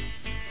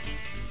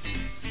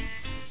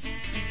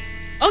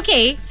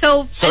 Okay,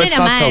 so it's naman?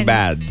 Not so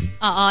bad.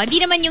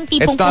 Di naman yung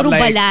tipong puro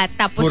like balat.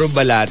 Tapos, puro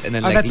balat and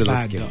then like little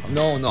bad, skin.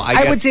 Though. No,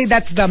 I would say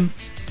that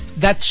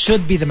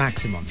should be the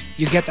maximum.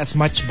 You get as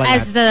much balat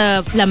as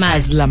the laman.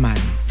 As laman.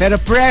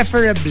 Pero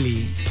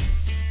preferably,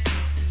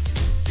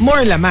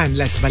 more laman,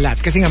 less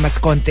balat. Kasi nga mas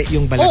konti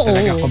yung balat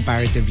talaga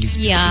comparatively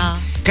speaking. Yeah.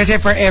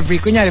 Kasi for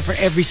every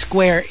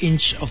square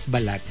inch of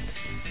balat,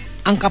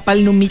 ang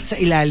kapal ng meat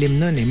sa ilalim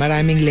nun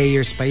Maraming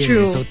layers pa yun.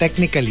 True. So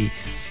technically,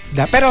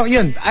 pero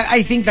yun,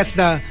 I think that's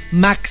the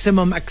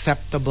maximum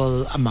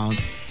acceptable amount.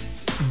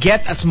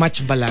 Get as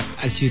much balat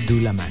as you do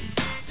laman.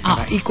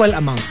 Equal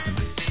amounts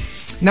naman.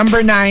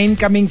 Number 9,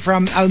 coming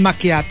from Al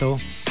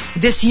Macchiato.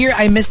 This year,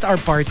 I missed our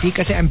party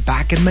kasi I'm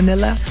back in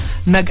Manila.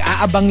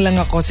 Nag-aabang lang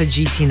ako sa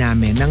GC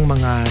namin ng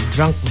mga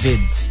drunk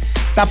vids.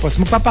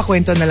 Tapos,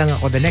 magpapakwento na lang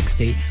ako the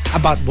next day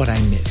about what I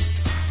missed.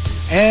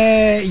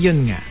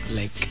 Yun nga.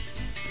 Like,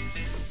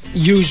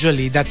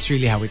 usually, that's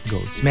really how it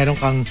goes. Meron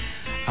kang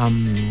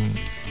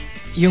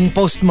yung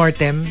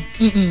post-mortem.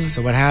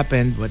 So what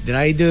happened? What did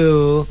I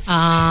do?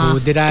 Who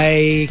did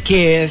I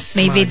kiss?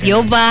 May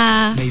video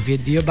ba? May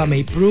video ba?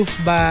 May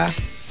proof ba?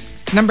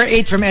 Number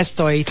 8 from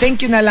Estoy.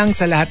 Thank you na lang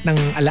sa lahat ng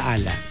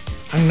alaala.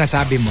 Ang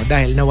nasabi mo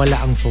dahil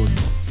nawala ang phone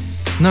mo.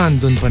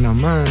 Nandun pa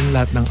naman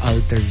lahat ng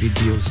alter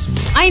videos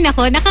mo. Ay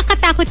nako,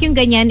 nakakatakot yung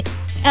ganyan.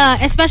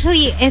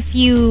 especially if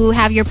you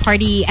have your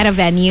party at a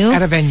venue.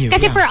 At a venue.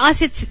 Kasi for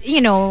us, it's,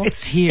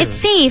 it's here. It's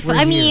safe. We're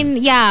I mean,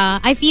 yeah,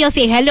 I feel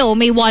safe. Hello,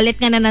 may wallet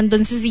nga na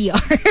nandun sa CR.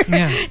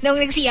 Yeah. Nung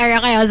nag-CR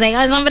ako, I was like,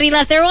 somebody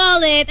left their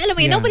wallet. Alam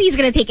mo, nobody's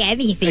gonna take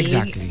anything.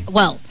 Exactly.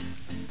 Well,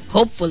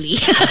 hopefully.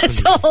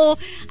 So,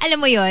 alam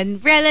mo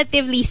yun,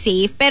 relatively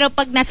safe. Pero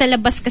pag nasa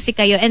labas kasi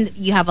kayo and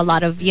you have a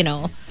lot of,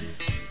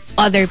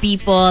 other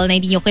people na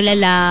hindi nyo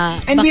kilala.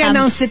 And we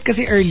announced it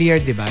kasi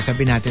earlier, di ba?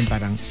 Sabi natin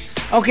parang,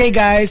 okay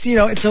guys,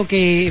 it's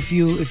okay if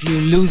you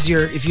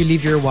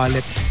leave your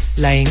wallet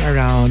lying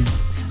around.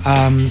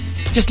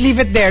 Just leave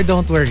it there,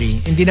 don't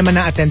worry. Hindi naman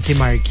na-attend si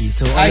Markki.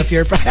 So all of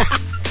your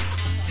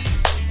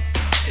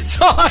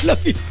So all of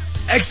you.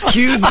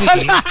 Excuse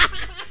me.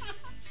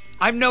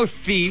 I'm no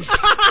thief.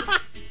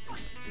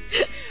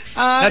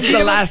 That's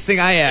the last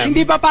thing I am.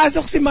 Hindi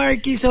papasok si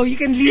Markki, so you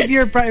can leave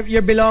your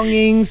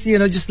belongings,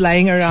 just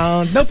lying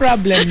around. No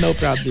problem.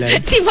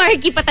 Si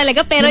Markki pa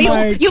talaga, pero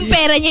yung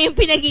pera niya yung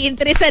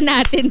pinag-iinteresan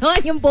natin, no?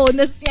 Yung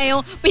bonus niya,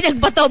 yung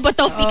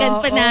pinagbato-bato pikan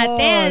pa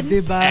natin.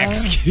 Diba?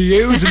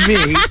 Excuse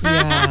me.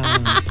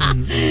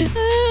 Yeah.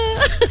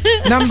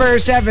 Number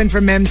 7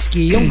 from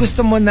Memski, yung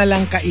gusto mo na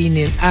lang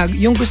kainin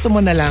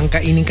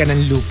ka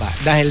ng lupa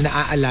dahil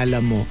naaalala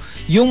mo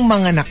yung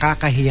mga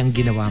nakakahiyang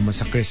ginawa mo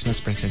sa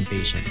Christmas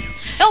presentation niyo.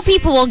 No,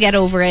 people will get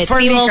over it. For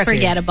me will kasi,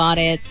 forget about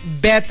it.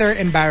 Better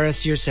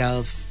embarrass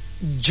yourself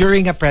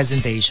during a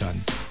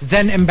presentation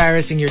than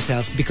embarrassing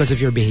yourself because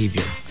of your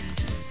behavior.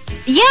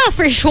 Yeah,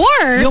 for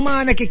sure. Yung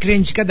mga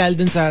nakikringe ka dahil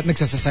dun sa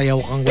nagsasasayaw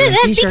kang walang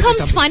that t-shirt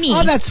becomes or something. funny.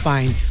 Oh, that's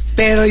fine.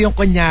 Pero yung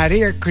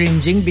kunyari, you're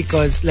cringing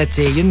because, let's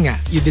say, yun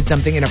nga, you did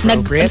something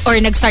inappropriate. Or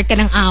nag-start ka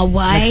ng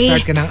away.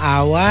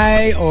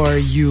 Or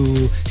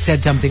you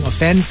said something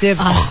offensive.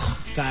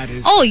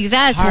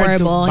 That's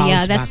horrible.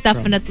 Yeah, that's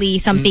definitely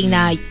something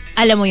na,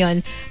 alam mo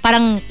yun,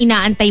 parang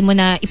inaantay mo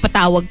na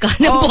ipatawag ka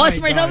ng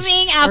boss or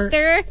something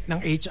after. Or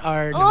ng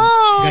HR, ng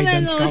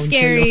guidance that's counselor.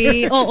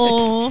 Scary.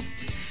 Oo.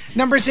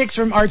 Number 6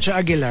 from Archa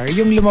Aguilar,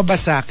 yung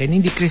lumabas sa akin,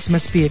 hindi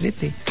Christmas spirit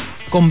eh.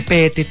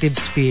 Competitive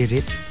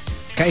spirit.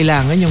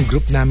 Kailangan yung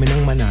group namin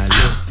ng manalo.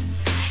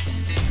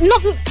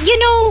 No,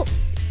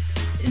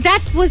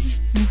 that was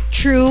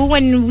true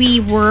when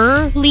we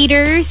were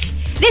leaders.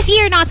 This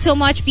year, not so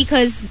much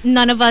because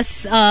none of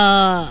us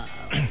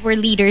were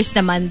leaders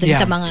naman dun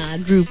sa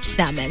mga groups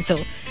namin.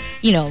 So,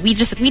 we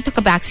took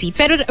a backseat.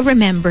 Pero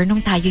remember,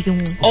 nung tayo yung...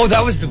 Oh,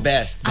 that was the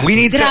best.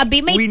 May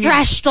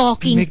trash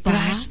talking pa. May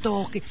trash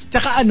talking.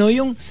 Tsaka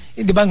yung...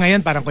 Di ba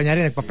ngayon, parang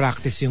kunyari,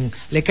 nagpa-practice yung...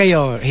 Like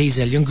kayo,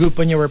 Hazel, yung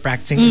grupo niyo were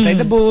practicing inside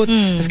the booth.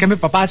 Tapos kami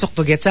papasok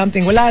to get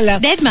something. Wala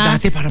lang. Deadma.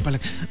 Dati parang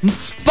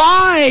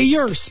spy!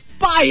 You're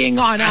spying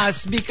on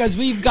us because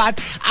we've got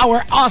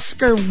our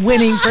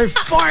Oscar-winning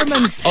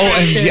performance.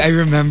 OMG, I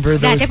remember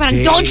those Dati parang,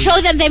 days. don't show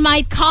them, they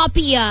might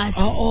copy us.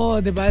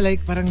 Oo, di ba?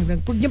 Like, parang,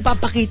 huwag niyong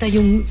papakita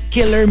yung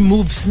killer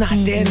moves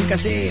natin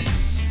kasi,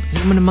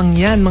 hindi mo namang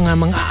yan,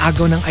 mga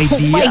agaw ng ideas.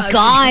 Oh my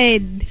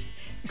God!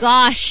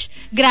 Gosh,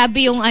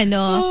 grabe yung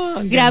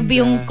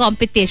grabe yung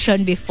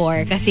competition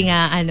before kasi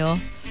nga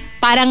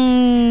parang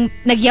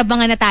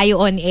nagyabangan na tayo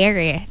on air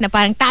eh. Na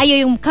parang tayo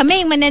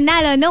kami yung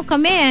mananalo, no,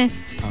 kami.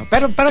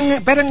 Pero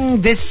parang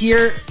this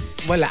year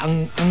wala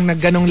ang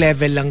nagganong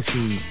level lang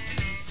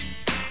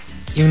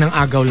yung nang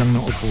agaw lang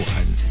ng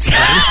upuan.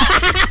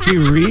 Si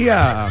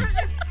Rhea.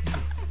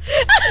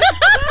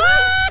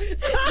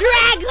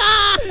 Drag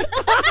her!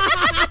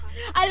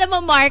 Alam mo,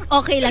 Mark,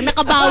 okay lang,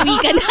 nakabawi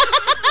ka na.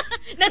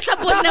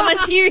 Nasabot naman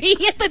si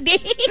Rhea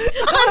today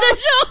on the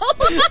show.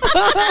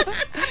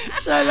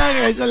 Siya lang.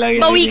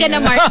 Bawi ka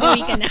na, Mark.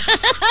 Bawi ka na.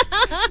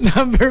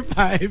 Number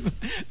 5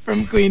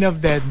 from Queen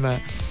of Deadma.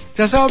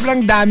 Sa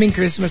sobrang daming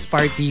Christmas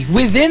party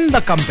within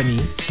the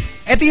company,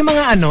 ito yung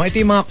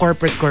mga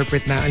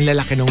corporate na ang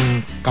lalaki ng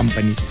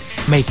companies.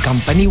 May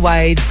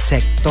company-wide,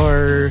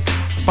 sector,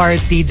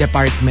 party,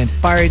 department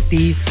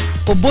party.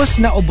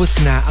 Ubos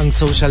na ang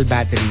social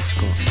batteries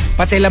ko.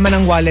 Pati laman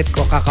ng wallet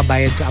ko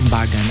kakabayad sa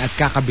ambagan at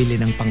kakabili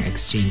ng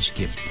pang-exchange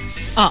gift.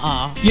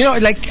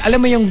 Like, alam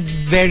mo yung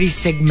very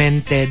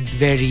segmented,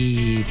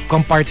 very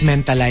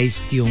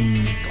compartmentalized yung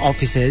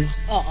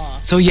offices.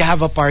 So you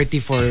have a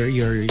party for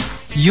your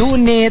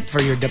unit,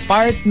 for your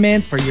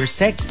department, for your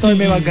sector,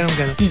 may mga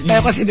ganun.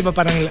 Tayo kasi di ba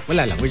parang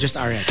wala lang, we're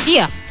just RX.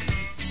 Yeah.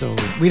 So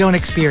we don't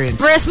experience.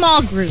 We're a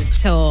small group,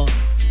 so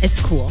it's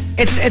cool.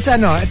 It's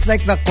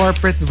like the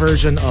corporate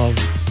version of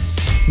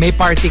may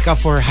party ka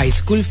for high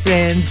school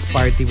friends,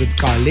 party with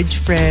college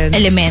friends,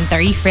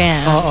 elementary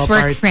friends,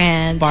 work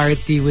friends,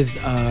 party with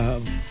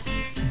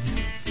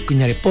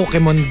kunyari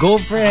Pokemon Go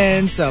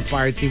friends,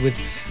 party with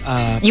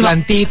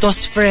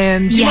Plantitos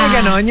friends, yung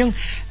mga ganon,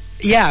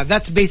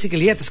 that's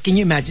basically it. Can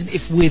you imagine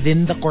if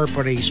within the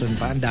corporation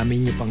pa, ang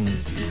dami nyo pang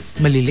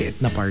maliliit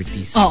na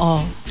parties?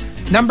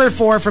 Number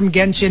 4 from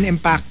Genshin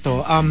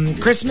Impacto,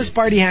 Christmas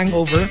Party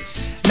Hangover.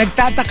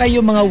 Nagtataka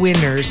yung mga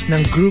winners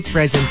ng group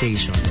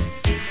presentation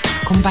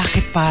kung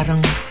bakit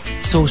parang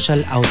social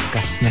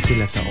outcast na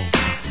sila sa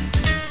office.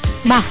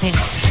 Bakit?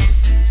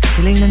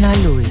 Sila yung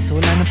nanalo eh.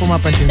 So wala na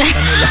pumapansin sa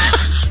kanila.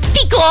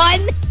 Pikon!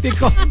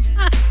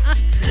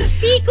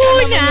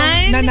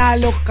 Pikunan?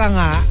 Nanalo ka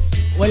nga,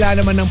 wala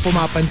naman nang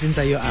pumapansin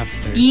sa'yo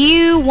after.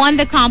 You won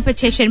the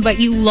competition but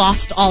you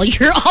lost all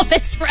your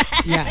office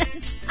friends.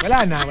 Yes.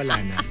 Wala na.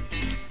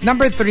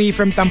 Number 3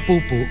 from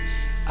Tampupu.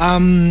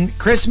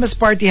 Christmas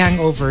party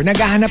hangover.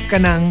 Naghahanap ka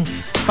ng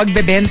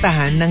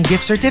pagbebentahan ng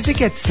gift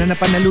certificates na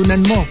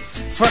napanalunan mo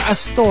for a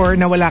store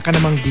na wala ka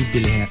namang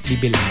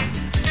bibilhan.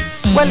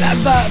 Well,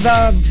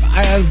 the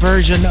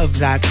version of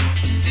that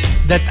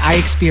I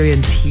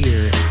experience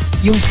here,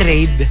 yung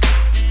trade.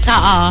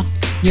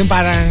 Yung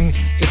parang,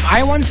 if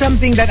I want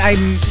something that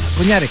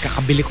kunyari,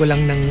 kakabili ko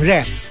lang ng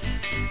ref,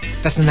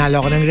 tas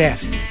nanalo ako ng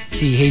ref.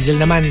 Si Hazel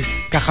naman,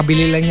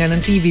 kakabili lang niya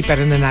ng TV,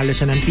 pero nanalo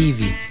siya ng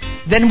TV.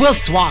 Then we'll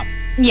swap.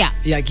 Yeah.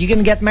 Like, you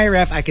can get my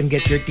ref, I can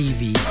get your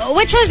TV.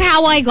 Which was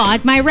how I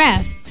got my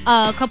ref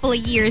a couple of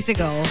years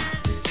ago.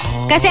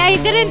 Kasi I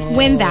didn't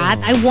win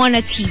that. I won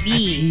a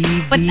TV.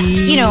 But,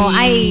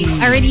 I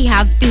already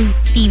have 2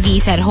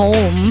 TVs at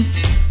home.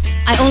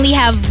 I only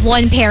have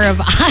 1 pair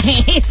of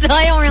eyes, so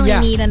I don't really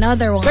need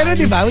another one. Pero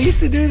diba, we used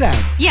to do that.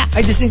 Yeah.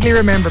 I distinctly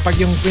remember, pag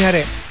yung,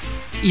 kunyari,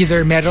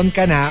 either meron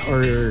ka na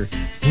or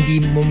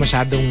hindi mo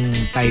masyadong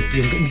type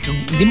yung,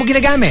 hindi mo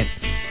ginagamit.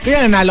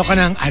 Kaya nanalo ka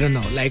ng, I don't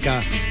know, like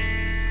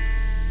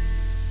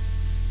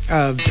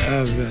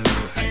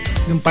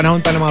yung panahon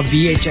pa ng mga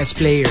VHS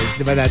players,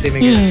 di ba dati may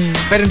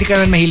pero hindi ka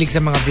naman mahilig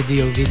sa mga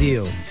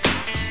video.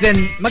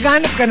 Then,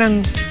 maghanap ka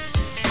ng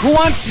who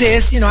wants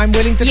this? I'm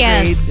willing to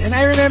trade. And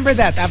I remember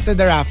that after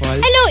the raffle.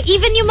 Hello,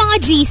 even yung mga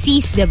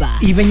GCs, di ba?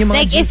 Even yung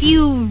mga like, GCs. if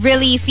you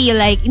really feel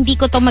like, hindi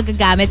ko to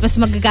magagamit, mas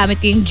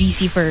magagamit ko yung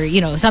GC for,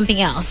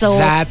 something else. So,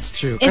 that's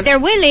true. If they're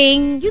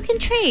willing, you can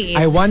trade.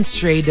 I once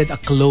traded a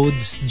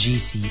clothes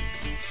GC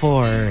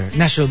for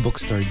National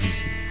Bookstore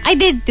GC. I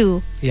did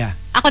too. Yeah.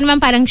 Ako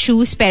naman parang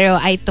shoes, pero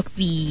I took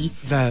the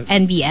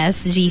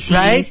NBS GC.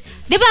 Right?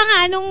 Di ba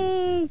nga,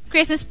 nung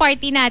Christmas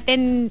party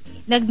natin,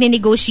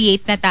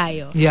 nagne-negotiate na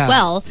tayo. Yeah.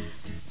 Well,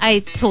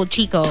 I told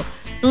Chico,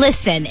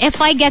 listen,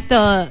 if I get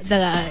the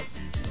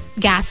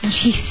gas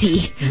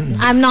GC,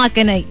 I'm not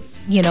gonna,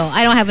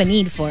 I don't have a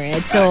need for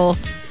it. So,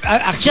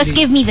 actually, just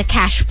give me the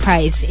cash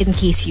prize in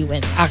case you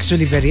win.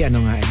 Actually, very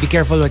be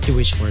careful what you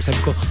wish for.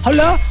 Sabi ko,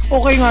 hala,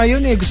 okay nga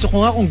yun eh. Gusto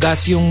ko nga kung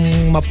gas yung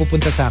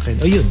mapupunta sa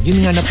akin. O yun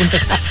nga napunta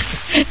sa akin.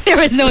 There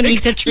was no need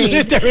to trade.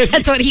 Literally.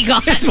 That's what he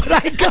got. That's what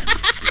I got.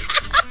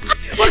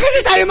 Wag kasi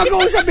tayo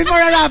mag-uusap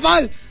before a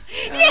raffle.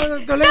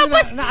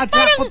 Tapos,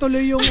 na-attract ko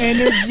tuloy yung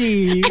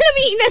energy. Alam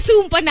mo,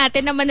 inasumpa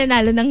natin na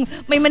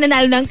may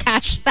mananalo ng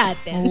cash sa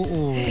atin.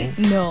 Oo.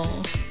 No.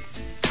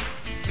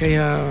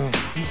 Kaya,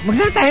 wag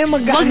na tayo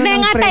Wag na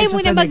nga tayo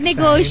muna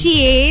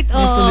mag-negotiate.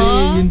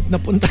 Tuloy yung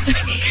napunta sa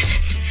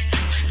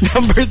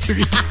Number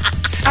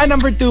 3.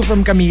 Number 2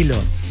 from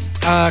Camilo.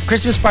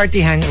 Christmas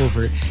party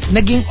hangover.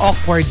 Naging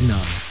awkward na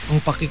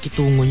ang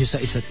pakikitungo nyo sa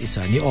isa't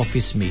isa ni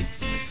office mate.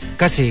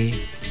 Kasi,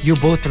 you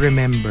both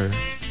remember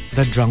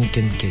the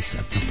drunken kiss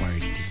at the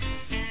party.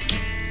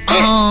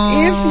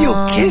 If you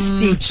kissed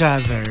each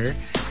other,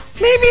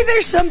 maybe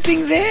there's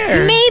something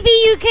there. Maybe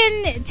you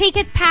can take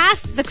it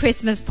past the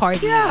Christmas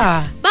party.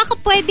 Yeah. Baka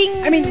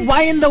pwedeng... I mean,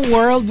 why in the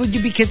world would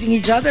you be kissing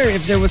each other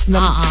if there was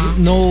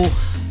no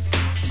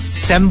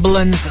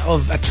semblance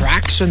of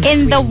attraction?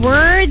 In the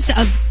words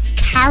of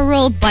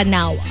Carol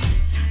Banawa,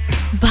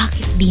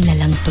 bakit di na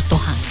lang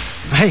totohan?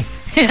 Ay.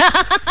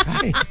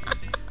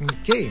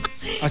 Okay.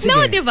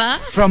 No, diba?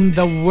 From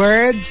the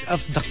words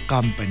of the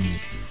company,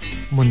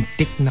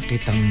 muntik na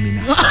kitang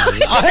minahal.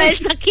 Dahil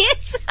sa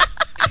kiss?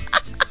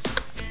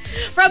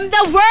 From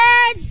the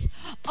words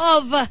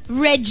of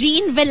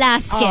Regine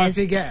Velasquez.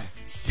 Sige.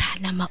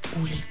 Sana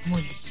maulit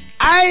muli.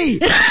 Ay!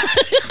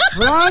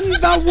 From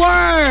the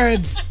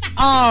words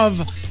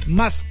of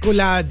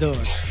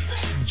Masculados,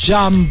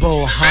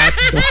 Jumbo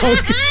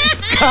Hotdog,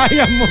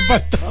 kaya mo ba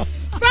to?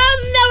 From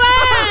the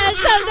words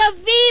of the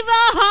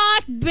Viva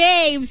Hot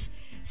Babes,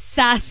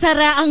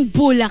 sasara ang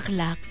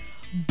bulaklak,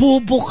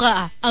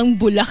 bubuka ang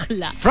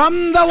bulaklak.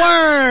 From the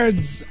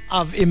words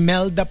of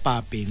Imelda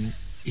Papin,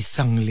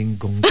 isang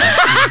linggong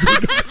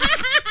pag-ibig.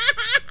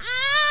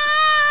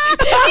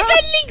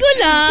 Isang linggo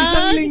lang?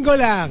 Isang linggo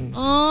lang.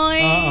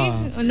 Ay,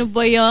 ano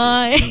ba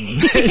yan?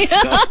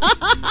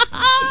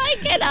 I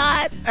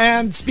cannot.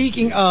 And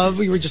speaking of,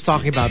 we were just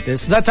talking about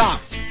this, the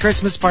top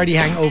Christmas party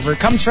hangover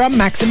comes from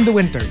Maxim the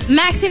Winter.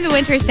 Maxim the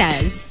Winter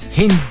says,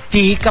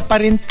 hindi ka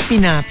pa rin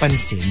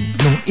pinapansin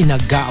nung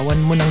inagawan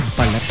mo ng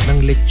balat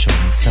ng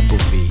lechon sa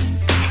buffet.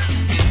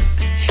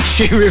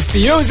 She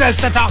refuses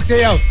to talk to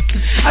you.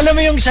 Alam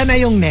mo yung siya na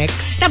yung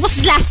next. Tapos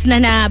last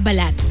na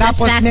balat.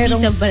 Tapos last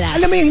piece of balat.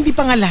 Alam mo yung hindi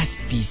pa nga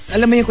last piece.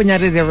 Alam mo yung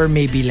kunyari there were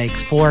maybe like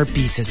 4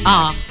 pieces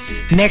left.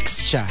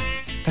 Next siya.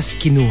 Tapos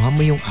kinuha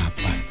mo yung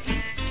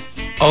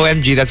 4.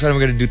 OMG, that's what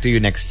I'm gonna do to you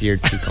next year,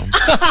 Chico.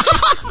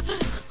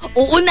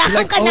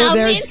 Uunahan ka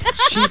namin. There's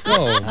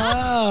Chico.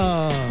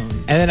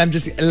 And then I'm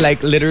just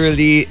like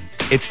literally,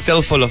 it's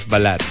still full of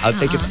balat. I'll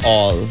take it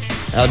all.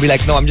 And I'll be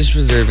like, no, I'm just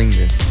reserving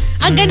this.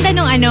 Ang ganda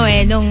nung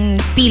nung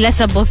pila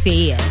sa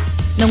buffet,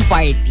 nung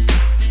party.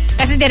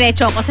 Kasi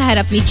diretso ako sa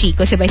harap ni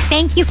Chico. Sabi,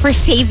 thank you for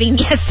saving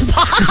me a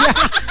spot.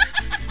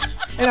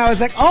 And I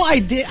was like, oh,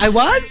 I did. I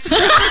was?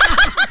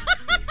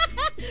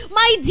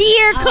 My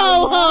dear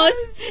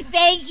co-host,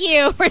 thank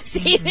you for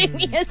saving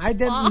me as I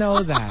didn't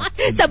know that.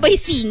 Sabay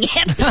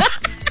singit.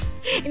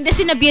 Hindi,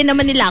 sinabihan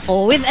naman nila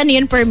ako with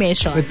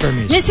permission. With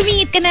permission. Na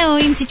sumingit ka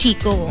na, yung si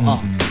Chico.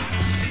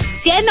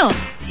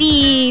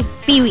 Si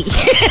Peewee.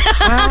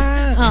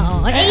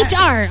 Oo.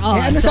 HR.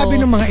 Ano sabi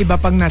ng mga iba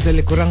pang nasa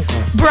likuran ko?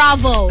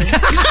 Bravo.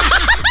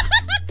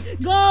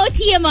 Go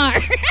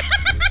TMR.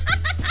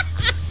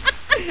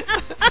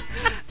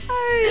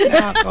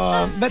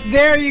 But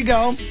there you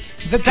go.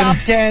 The top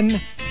 10.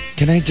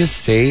 Can I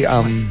just say,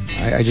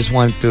 I just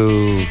want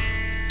to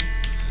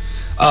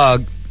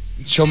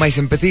show my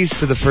sympathies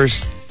to the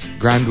first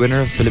grand winner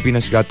of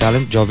Filipinas Got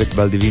Talent, Jovit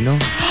Baldivino.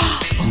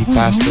 He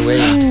passed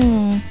away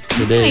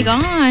today. Oh my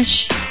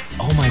gosh.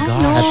 Oh my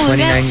God. At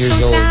 29 years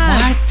so old.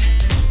 Sad. What?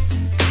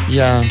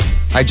 Yeah.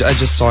 I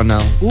just saw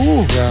now.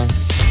 Ooh. Yeah.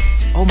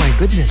 Oh my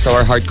goodness. So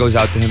our heart goes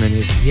out to him and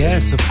his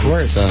yes, of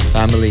course.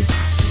 family.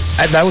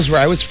 That was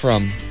where I was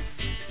from.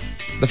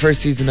 The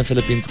first season of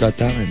Philippines Got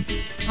Talent.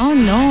 Oh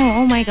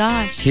no! Oh my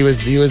gosh! He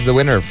was the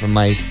winner from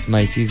my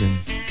season.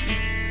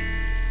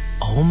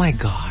 Oh my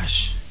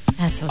gosh!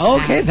 That's so sad.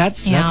 Okay,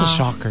 that's a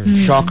shocker.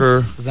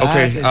 Shocker. That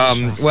okay. is a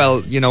shocker.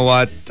 Well, you know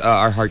what?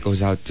 Our heart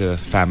goes out to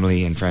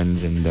family and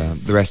friends and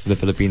the rest of the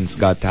Philippines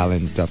Got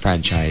Talent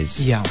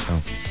franchise. Yeah. So.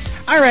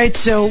 All right,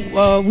 so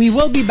we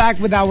will be back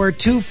with our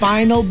 2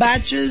 final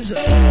batches.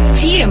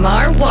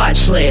 TMR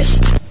Watch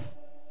List.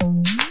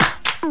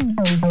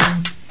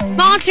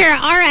 Monster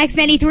RX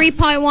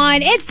 93.1.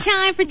 It's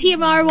time for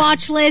TMR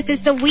Watch List.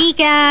 It's the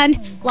weekend.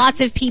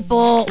 Lots of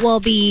people will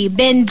be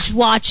binge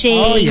watching.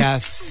 Oh,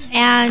 yes.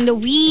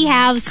 And we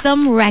have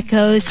some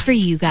recos for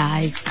you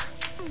guys.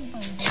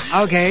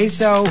 Okay,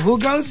 so who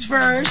goes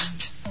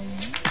first?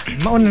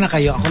 Mauna na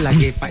kayo. Ako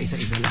lagi pa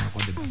isa-isa lang ako,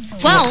 diba?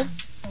 Well,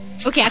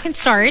 okay, I can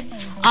start.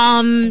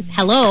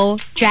 Hello,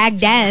 Drag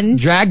Den.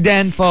 Drag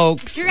Den,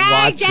 folks.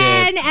 Drag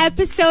Den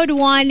episode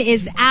 1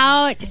 is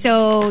out,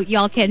 so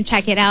y'all can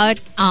check it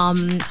out.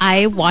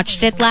 I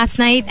watched it last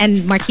night, and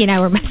Markki and I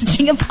were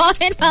messaging about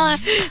it.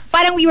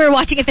 Parang we were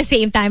watching at the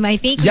same time, I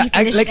think. Yeah, we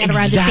finished like it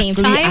around the same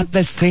exactly time. at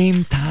the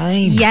same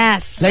time.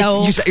 Yes.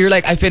 Like so you're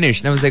like, I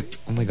finished. And I was like,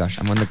 oh my gosh,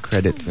 I'm on the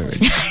credits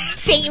already.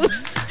 same.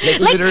 Like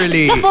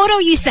literally. The photo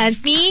you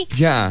sent me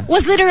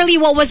was literally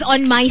what was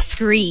on my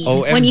screen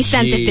when you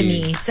sent it to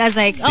me. So I was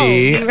like,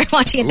 See? we were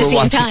watching at the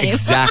same time.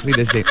 Exactly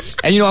the same.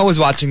 And you know, I was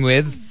watching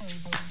with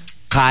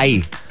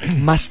Kai.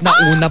 Mas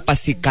nauna pa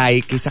si Kai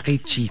kaysa kay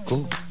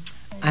Chico.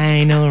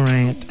 I know,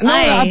 right? No,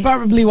 I'll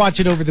probably watch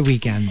it over the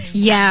weekend.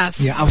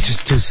 Yes. Yeah, I was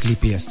just too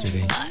sleepy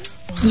yesterday.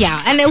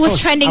 Yeah, and it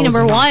was trending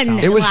number 1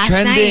 It was last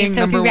trending night.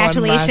 So number 1 last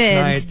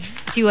congratulations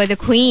to the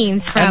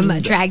queens from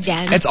Drag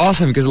Den. It's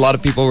awesome because a lot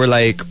of people were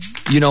like,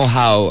 you know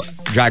how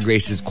Drag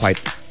Race is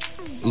quite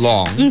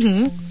long.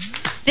 Mm-hmm.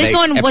 This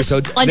one was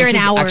under an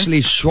hour.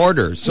 Actually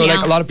shorter. So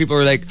like a lot of people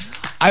were like,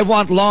 I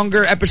want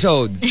longer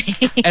episodes.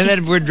 And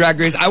then with Drag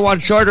Race, I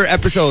want shorter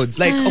episodes.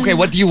 Like, okay,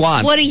 what do you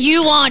want? What do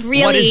you want,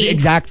 really? What is the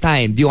exact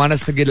time? Do you want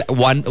us to get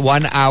 1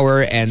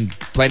 hour and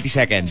 20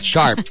 seconds?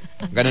 Sharp.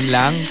 Ganun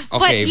lang?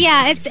 Okay. But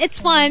yeah, it's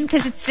fun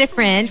because it's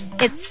different.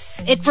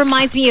 It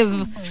reminds me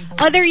of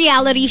other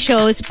reality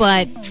shows,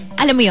 but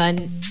alam mo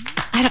yun,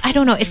 I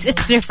don't know.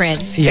 It's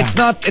different. Yeah. It's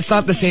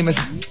not the same as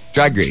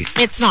Drag Race.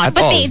 It's not. At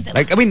But all.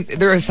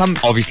 There are some,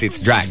 obviously it's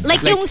drag.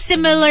 Like yung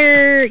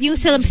similarity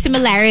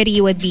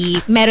would be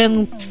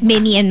merong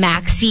Minnie and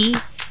Maxi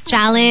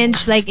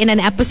challenge like in an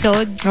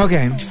episode.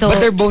 Okay. So but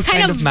they're both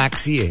kind of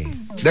Maxi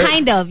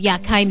Kind of. Yeah,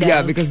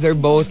 because they're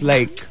both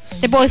like...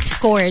 They're both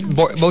scored.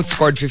 Both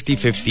scored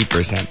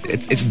 50-50%.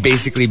 It's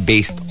basically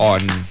based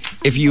on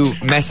if you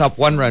mess up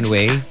one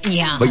runway,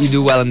 but you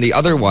do well in the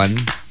other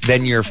one,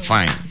 then you're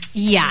fine.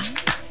 Yeah.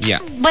 Yeah.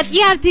 But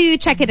you have to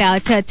check it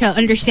out to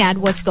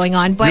understand what's going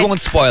on. But we won't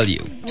spoil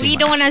you. We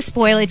don't want to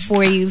spoil it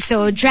for you.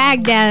 So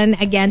Drag Den,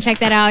 again, check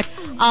that out.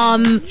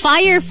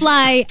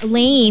 Firefly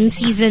Lane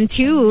Season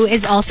 2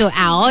 is also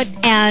out.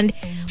 And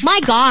my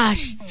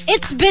gosh,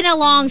 it's been a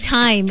long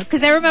time.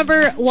 Because I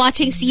remember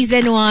watching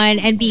Season 1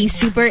 and being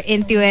super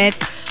into it.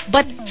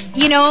 But,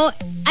 you know,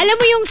 alam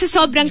mo yung sa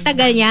sobrang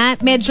tagal niya,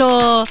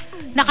 medyo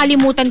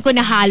nakalimutan ko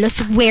na halos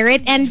where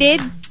it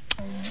ended.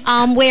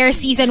 Where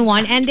Season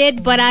 1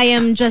 ended, but I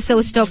am just so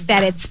stoked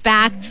that it's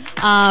back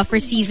for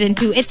Season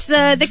 2. It's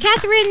the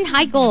Katherine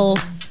Heigl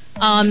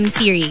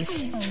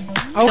series.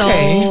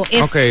 Okay.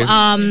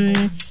 So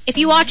if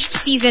you watched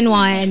Season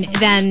 1,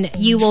 then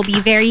you will be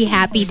very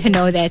happy to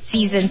know that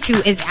Season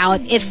 2 is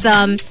out. It's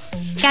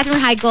Katherine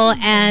Heigl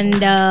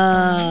and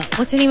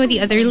what's the name of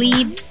the other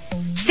lead?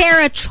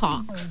 Sarah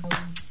Chalk.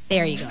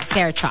 There you go,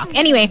 Sarah Chalk.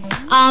 Anyway,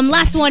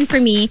 last one for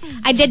me.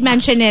 I did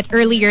mention it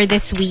earlier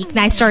this week, and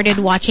I started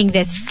watching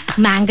this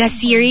manga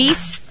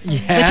series.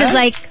 Yes? Which is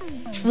like,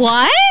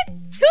 what?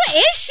 Who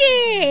is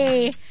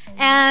she?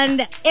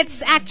 And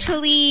it's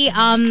actually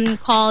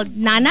called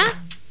Nana.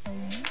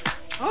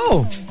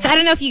 Oh. So I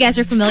don't know if you guys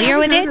are familiar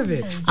with it. Of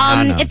it.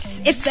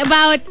 It's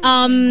about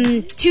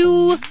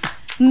 2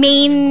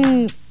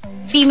 main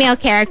female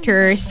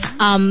characters,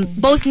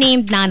 both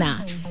named Nana.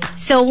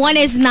 So one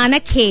is Nana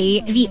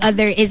K, the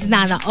other is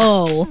Nana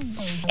O.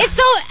 It's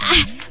so...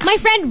 my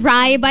friend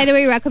Rai, by the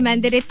way,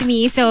 recommended it to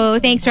me. So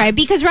thanks, Rai.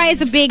 Because Rai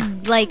is a big,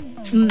 like,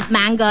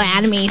 manga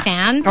anime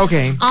fan.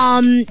 Okay.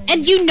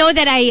 And you know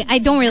that I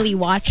don't really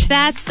watch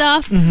that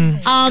stuff.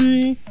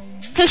 Mm-hmm.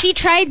 So she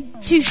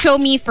tried to show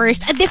me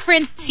first a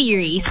different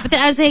series. But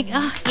then I was like,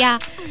 yeah,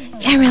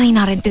 I'm really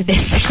not into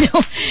this. You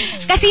know?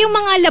 Kasi yung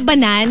mga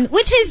labanan,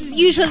 which is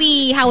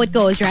usually how it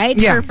goes, right?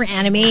 Yeah. For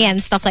anime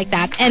and stuff like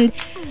that. And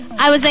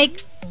I was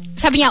like,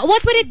 sabi niya, what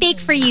would it take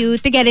for you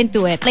to get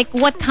into it? Like,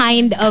 what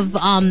kind of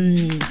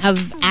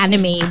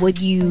anime would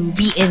you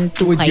be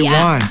into? Would you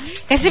want?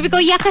 Kasi sabi ko,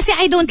 yeah, kasi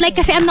I don't like,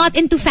 kasi I'm not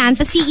into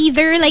fantasy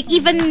either. Like,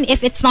 even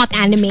if it's not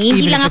anime,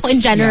 hindi lang ako in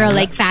general,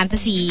 like,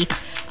 fantasy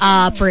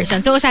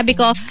person. So, sabi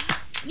ko,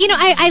 you know,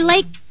 I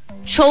like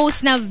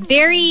shows na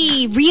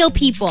very real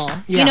people.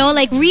 Yeah. You know,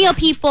 like, real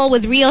people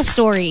with real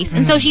stories.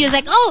 And so she was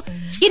like, oh,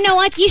 you know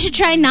what? You should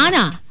try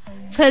Nana.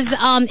 Because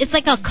it's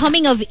like a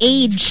coming of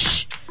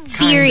age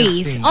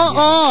series. Kind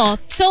of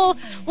thing, So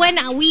when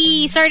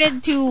we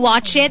started to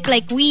watch it,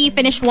 like we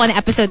finished one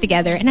episode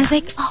together and I was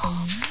like,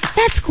 oh,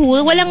 that's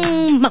cool.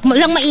 Walang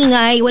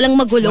maingay, walang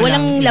magulo,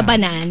 walang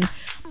labanan.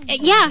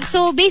 Yeah,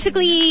 so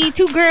basically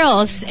 2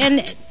 girls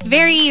and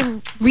very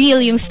real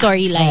yung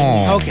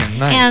storyline. Okay,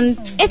 nice. And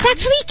it's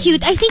actually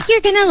cute. I think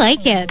you're gonna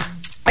like it.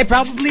 I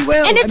probably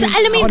will. And it's,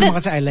 alam mo, ako naman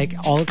kasi I like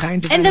all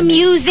kinds of and the anime.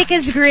 music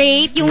is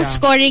great. Yung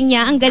scoring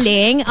niya, ang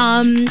galing.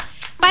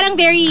 Parang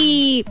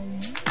very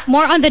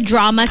more on the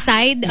drama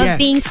side of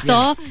things to.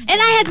 Yes. And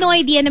I had no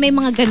idea na may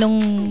mga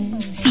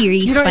ganong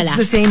series You know, pala. it's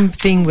the same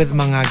thing with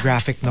mga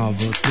graphic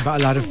novels. Diba?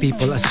 A lot of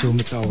people assume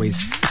it's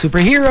always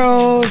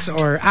superheroes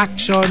or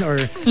action or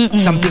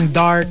something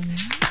dark.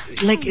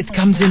 Like, it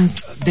comes in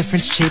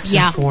different shapes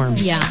and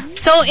forms. Yeah.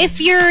 So, if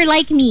you're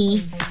like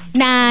me,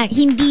 na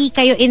hindi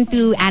kayo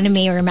into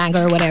anime or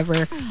manga or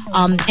whatever,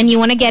 and you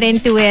want to get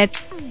into it,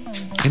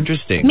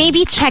 Interesting.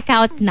 maybe check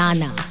out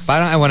Nana.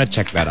 Parang I want to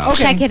check that out.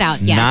 Okay. Check it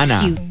out. Yeah, Nana.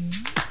 it's cute.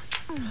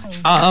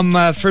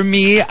 For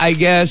me, I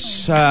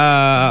guess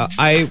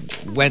I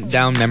went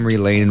down memory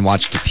lane and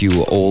watched a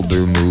few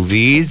older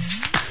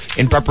movies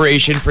in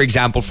preparation, for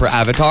example, for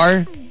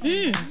Avatar.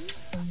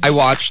 I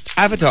watched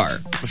Avatar,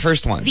 the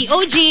first one. The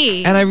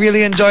OG. And I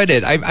really enjoyed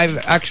it. I've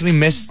actually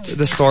missed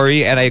the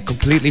story and I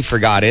completely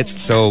forgot it.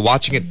 So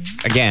watching it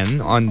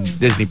again on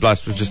Disney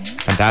Plus was just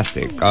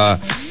fantastic.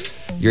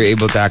 You're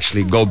able to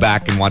actually go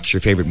back and watch your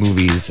favorite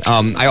movies.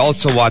 I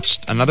also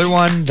watched another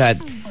one that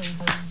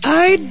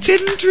I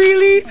didn't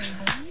really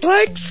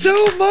like so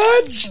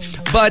much,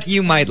 but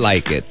you might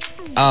like it.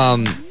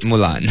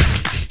 Mulan.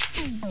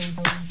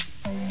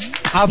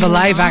 The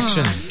live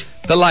action.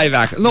 The live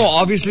action. No,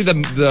 obviously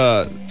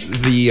the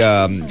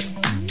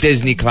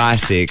Disney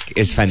classic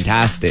is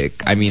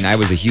fantastic. I mean, I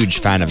was a huge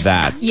fan of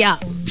that. Yeah.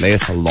 Lea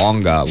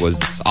Salonga was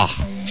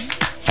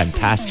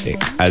fantastic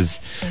as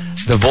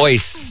the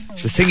voice,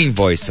 the singing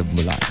voice of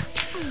Mulan.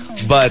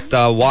 But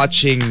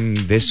watching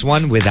this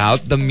one without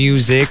the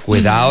music,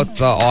 without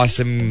the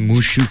awesome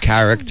Mushu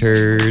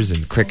characters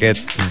and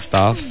crickets and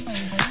stuff,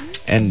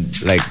 and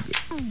like,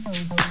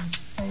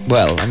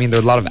 well, I mean, there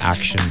are a lot of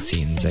action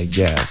scenes, I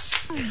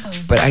guess.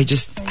 But I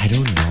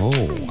don't know.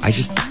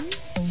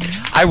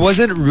 I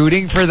wasn't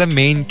rooting for the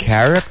main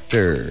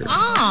character.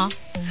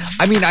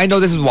 I mean, I know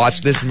this is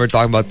watch list and we're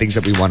talking about things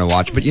that we want to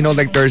watch, but you know,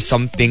 like, there's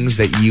some things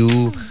that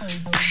you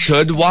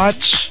should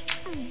watch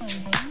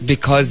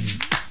because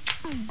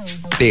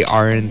they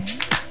aren't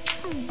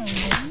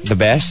the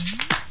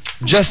best.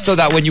 Just so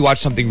that when you watch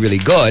something really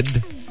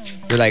good,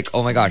 you're like,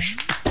 oh my gosh.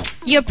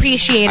 You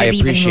appreciate it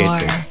even more.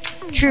 This.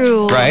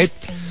 True. Right?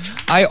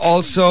 I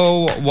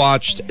also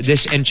watched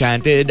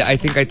Disenchanted. I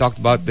think I talked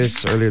about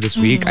this earlier this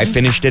week. I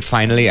finished it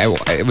finally.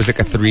 It was like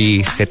a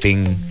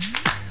 3-sitting.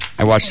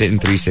 I watched it in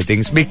 3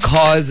 sittings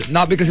because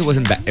not because it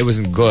wasn't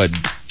good,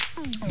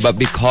 but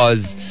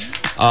because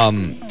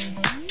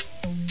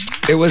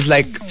it was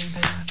like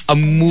a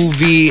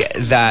movie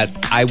that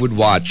I would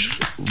watch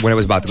when I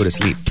was about to go to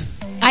sleep.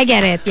 I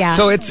get it. Yeah.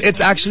 So it's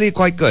actually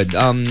quite good.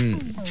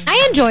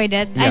 I enjoyed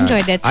it. Yeah, I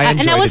enjoyed it.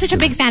 And I was such a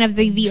big fan of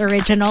the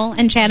original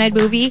Enchanted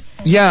movie.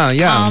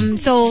 Yeah.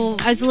 So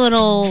I was a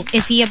little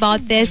iffy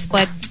about this,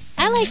 but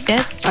I liked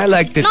it. I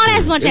liked it. Not too.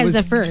 as much as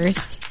the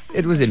first.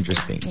 It was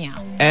interesting. Yeah.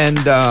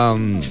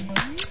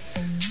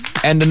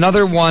 And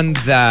another one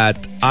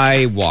that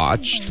I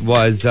watched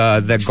was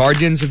the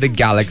Guardians of the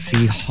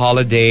Galaxy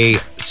Holiday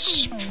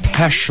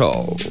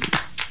Special.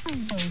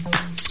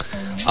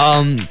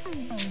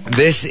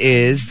 This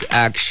is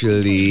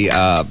actually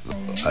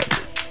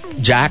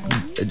Drax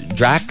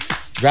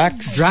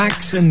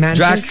and Mantis.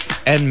 Drax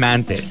and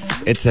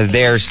Mantis. It's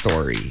their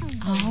story.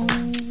 Oh.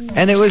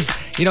 And it was,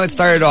 it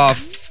started off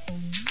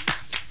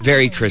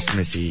very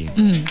Christmassy,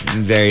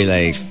 very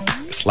like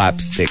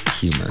slapstick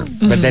humor.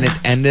 But then it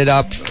ended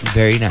up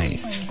very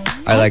nice.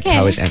 I liked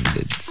how it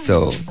ended.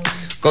 So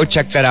go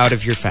check that out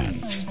if you're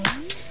fans.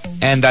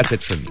 And that's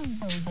it for me.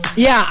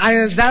 Yeah,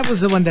 that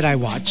was the one that I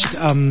watched.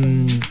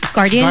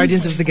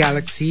 Guardians of the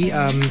Galaxy.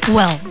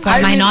 Well,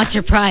 am I not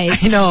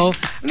surprised? I know.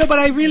 No, but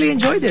I really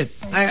enjoyed it.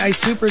 I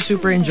super,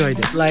 super enjoyed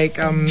it. Like,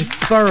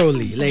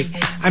 thoroughly. Like,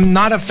 I'm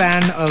not a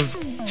fan of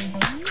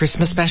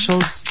Christmas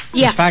specials.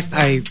 Yeah. In fact,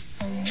 I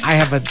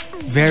have a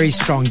very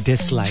strong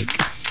dislike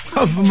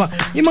of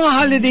yung mga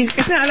holidays.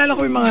 Kasi naalala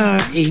ko yung mga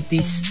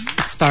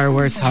 80s Star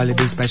Wars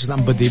holiday specials.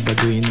 Ang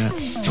baduy-baduy na.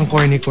 Ang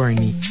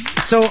corny-corny.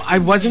 So, I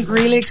wasn't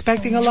really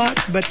expecting a lot,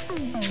 but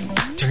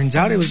turns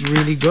out it was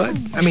really good.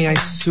 I mean, I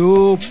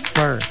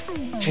super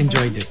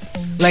enjoyed it.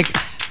 Like,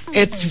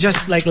 it's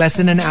just like less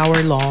than an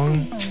hour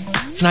long.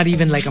 It's not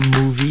even like a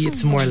movie.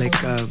 It's more like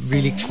a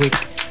really quick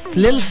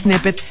little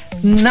snippet.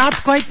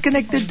 Not quite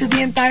connected to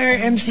the entire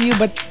MCU,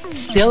 but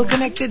still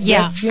connected.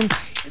 Yeah. That's yung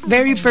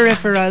very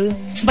peripheral.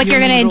 But you're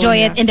gonna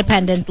enjoy it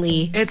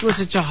independently. It was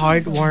such a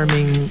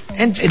heartwarming...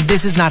 And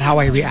this is not how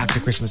I react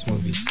to Christmas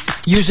movies.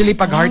 Usually,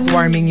 pag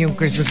heartwarming yung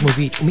Christmas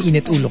movie,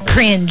 umiinit ulo ko.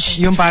 Cringe.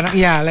 Yung parang,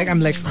 yeah, like, I'm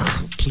like,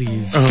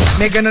 please.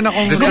 May ganun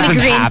akong... This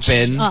doesn't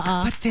happen.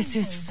 But this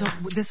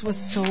was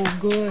so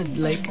good.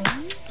 Like,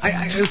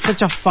 it's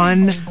such a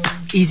fun,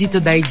 easy to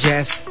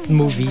digest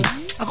movie.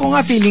 Ako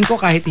nga feeling ko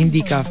kahit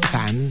hindi ka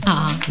fan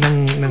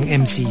ng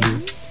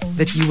MCU,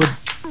 that you would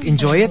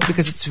enjoy it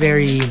because it's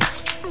very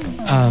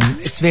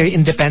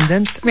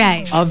independent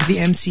of the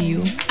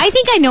MCU. I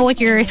think I know what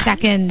your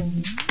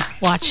second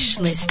watch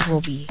list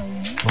will be.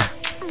 What?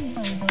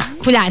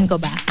 Hulaan ko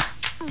ba?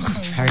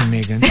 Harry and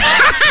Meghan.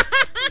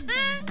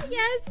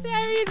 Yes,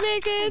 Harry and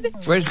Meghan.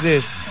 Where's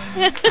this?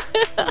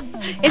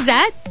 Is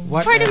that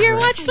Whatever. part of your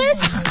watch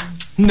list?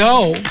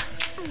 No.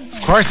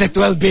 Of course it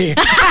will be.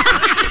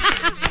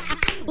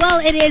 Well,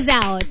 it is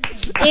out.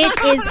 It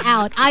is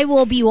out. I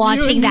will be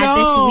watching that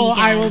this weekend.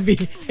 I will be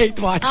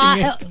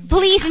watching it.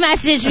 Please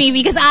message me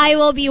because I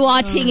will be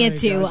watching it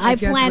too. God, I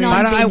plan on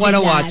wait. Parang I want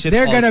to watch it.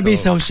 They're also. gonna be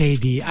so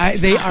shady.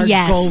 They are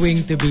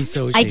going to be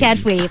so shady. I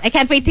can't wait. I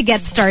can't wait to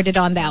get started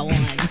on that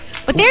one.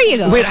 But there you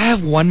go. Wait, I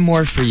have one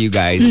more for you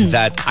guys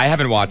that I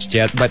haven't watched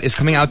yet, but is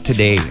coming out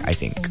today, I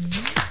think.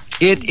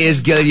 It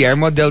is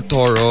Guillermo del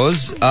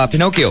Toro's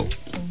Pinocchio.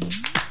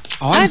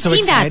 Oh, I'm I've so seen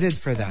excited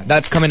for that.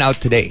 That's coming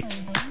out today.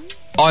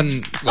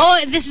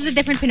 This is a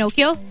different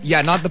Pinocchio?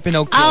 Yeah, not the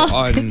Pinocchio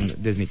on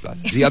Disney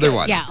Plus. The other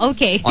one. Yeah,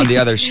 okay. On the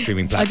other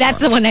streaming platform.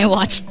 That's the one I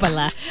watched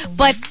pala.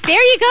 But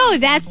there you go.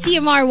 That's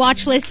TMR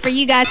watch list for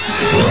you guys.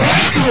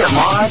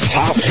 TMR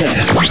Top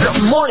 10.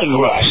 The Morning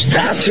Rush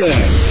Top 10.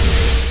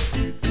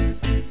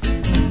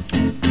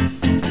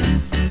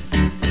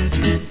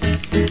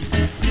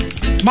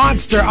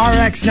 Monster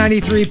RX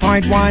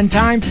 93.1.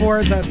 Time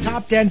for the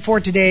top 10 for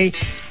today.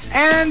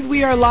 And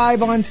we are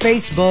live on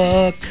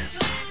Facebook.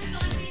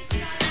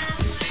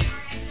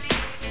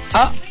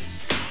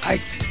 I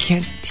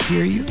can't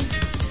hear you.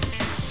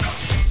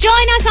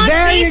 Join us on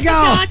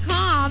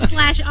Facebook.com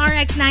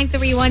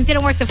facebook.com/RX931.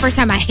 Didn't work the first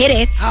time I hit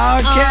it.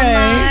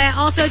 Okay.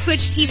 Also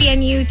Twitch TV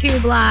and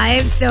YouTube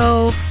Live.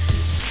 So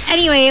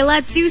anyway,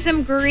 let's do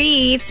some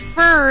greets.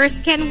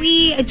 First, can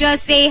we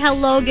just say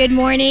hello, good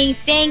morning,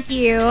 thank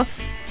you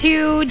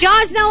to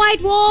John Snow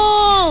White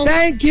Wolf.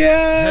 Thank you.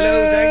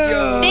 Hello, thank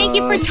you. Thank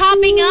you for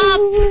topping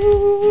up.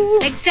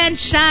 Nag-send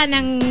siya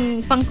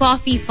ng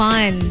pang-coffee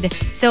fund.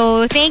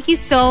 So, thank you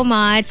so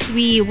much.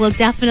 We will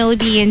definitely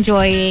be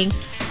enjoying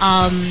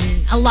a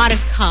lot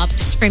of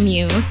cups from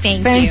you.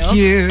 Thank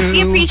you.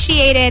 We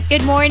appreciate it.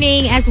 Good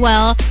morning as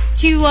well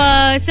to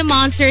some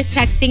monsters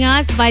texting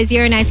us by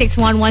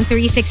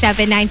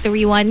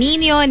 0961-1367931.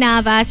 Nino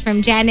Navas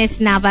from Janice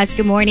Navas.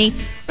 Good morning.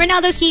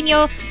 Ronaldo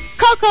Quino.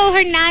 Coco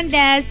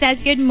Hernandez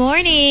says, good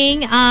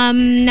morning.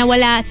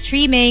 Nawala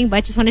streaming,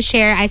 but just want to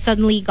share, I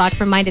suddenly got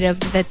reminded of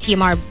the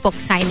TMR book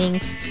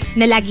signing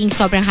na laging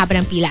sobrang haba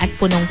ng pila at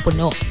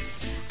punong-puno.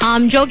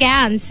 Joe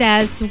Gann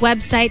says,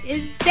 website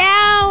is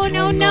down.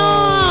 Oh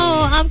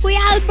no.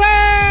 Kuya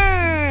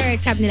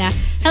Albert. Sabi nila,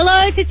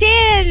 hello to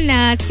Tin.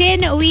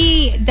 Tin,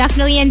 we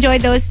definitely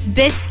enjoyed those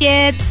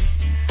biscuits.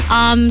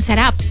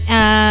 Sarap.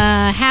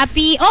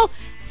 Happy.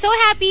 So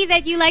happy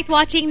that you liked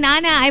watching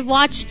Nana. I've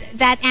watched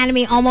that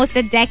anime almost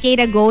a decade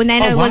ago.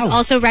 Nana was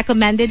also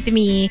recommended to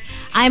me.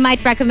 I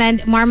might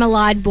recommend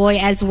Marmalade Boy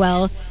as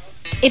well.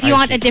 If you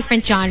want a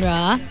different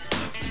genre,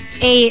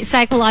 a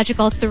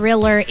psychological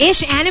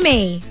thriller-ish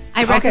anime,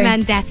 I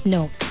recommend Death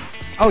Note.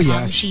 Oh,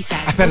 yes. She says.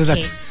 I bet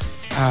that's...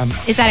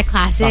 is that a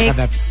classic? Baka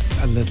that's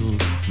a little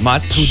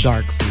much too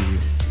dark for you.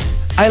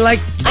 I like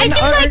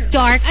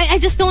dark. I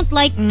just don't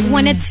like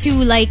when it's too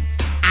like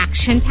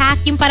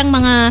action-packed. Yung parang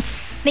mga...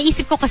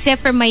 Naisip ko kasi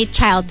from my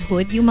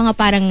childhood, yung mga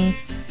parang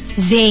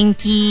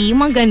Zenki,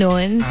 yung mga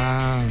ganun.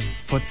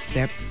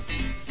 Footstep.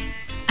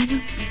 Ano?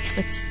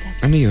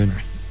 Footstep? Ano yun?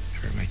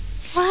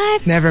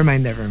 What? Never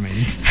mind.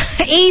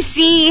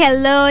 AC,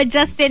 hello.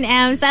 Justin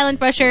M.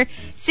 Silent Pressure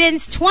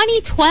since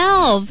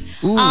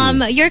 2012.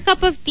 Your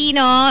Cup of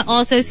Tino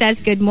also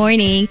says good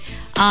morning.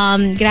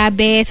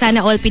 Grabe,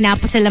 sana all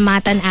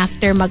pinapasalamatan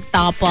after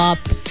mag-top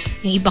up.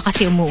 Yung iba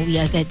kasi umuwi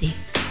agad eh.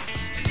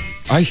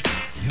 Ay.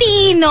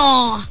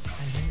 Tino!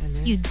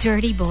 You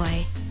dirty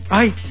boy.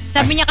 Ay,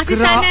 Sabi niya kasi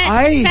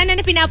sana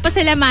na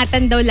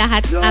pinapasalamatan daw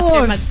lahat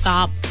after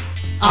mag-top.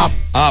 Up.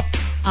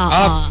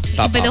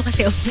 Top Iba daw up.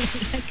 kasi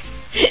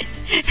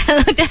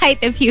hello to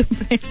height of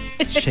hubris.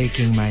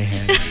 Shaking my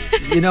head.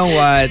 You know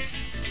what?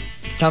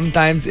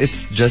 Sometimes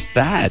it's just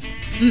that.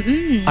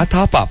 A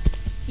top up.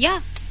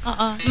 Yeah.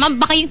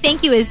 Ma'am, baka yung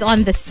thank you is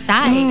on the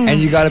side.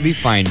 And you gotta be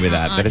fine with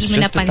that. But it's di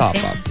mo just a top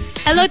napansin. up.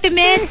 Hello to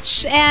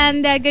Mitch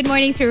and good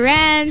morning to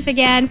Renz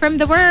again from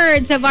the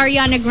words of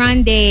Ariana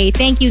Grande.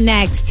 Thank you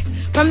next.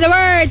 From the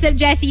words of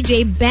Jessie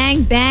J,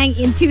 bang bang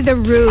into the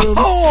room.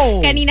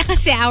 Oh! Kanina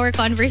kasi our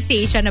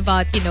conversation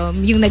about,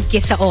 yung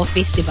nag-kiss sa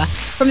office, di ba?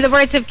 From the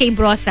words of Kay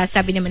Brosa,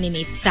 sabi naman ni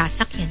Nate,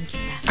 sasakyan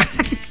kita.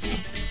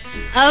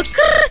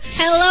 Okay.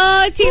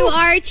 Hello to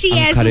Archie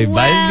Ang as karibal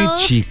ni well.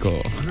 Chico.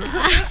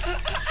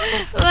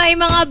 May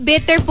mga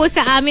bitter po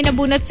sa amin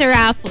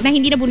na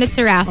hindi nabunot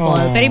sa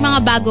raffle. Pero yung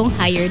mga bagong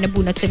hire na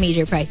bunot sa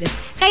major prizes.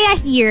 Kaya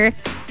here,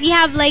 we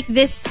have like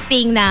this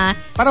thing na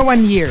Para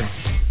 1 year.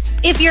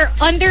 if you're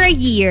under a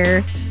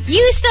year,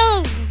 you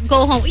still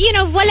go home.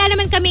 Wala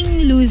naman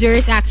kaming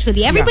losers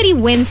actually. Everybody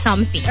wins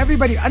something.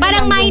 Everybody,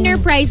 Parang minor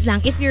prize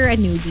lang if you're a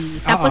newbie.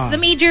 Tapos the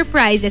major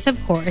prizes, of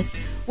course,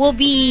 will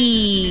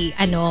be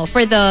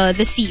for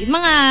the seat.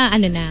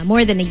 Mga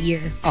more than a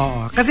year.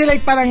 Oo. Kasi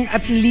like parang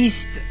at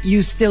least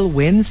you still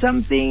win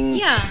something.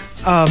 Yeah.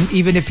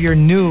 Even if you're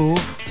new.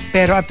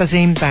 Pero at the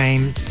same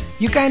time,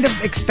 you kind of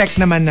expect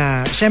naman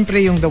na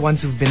syempre yung the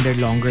ones who've been there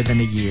longer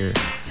than a year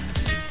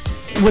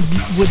would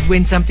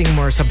win something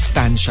more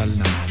substantial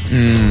naman.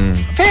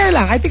 Fair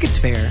lang. I think it's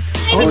fair.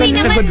 Hindi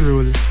It's a good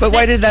rule. But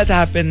why did that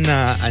happen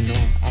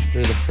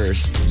after the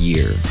first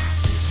year?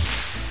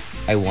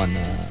 I won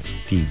a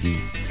TV.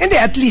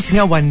 Hindi, at least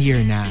nga 1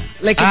 year na.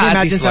 Like, can you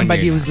at imagine least 1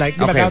 somebody year who's na. like,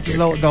 diba, Okay, that's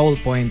okay. the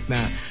whole point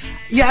na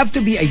you have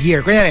to be a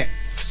year. Kunyari,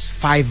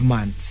 5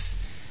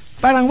 months.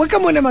 Parang wag ka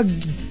muna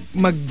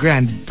mag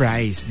grand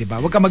prize, di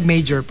ba? Wag ka mag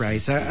major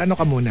prize. Ano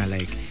ka muna,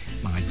 like,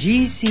 mga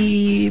GC,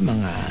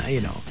 mga,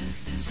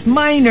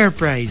 minor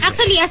prize.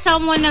 Actually, as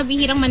someone na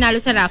bihirang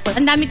manalo sa raffle,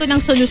 ang dami ko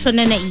ng solusyon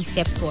na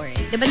naisip for it.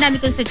 Diba, ang dami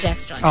kong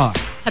suggestion. Oh.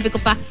 Sabi ko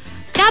pa,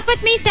 dapat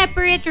may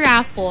separate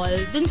raffle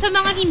dun sa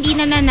mga hindi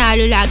na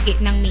nanalo lagi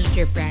ng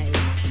major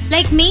prize.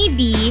 Like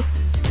maybe,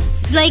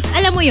 like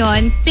alam mo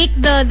yon, pick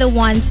the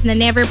ones na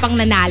never pang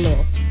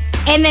nanalo.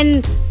 And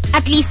then,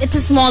 at least it's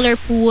a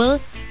smaller pool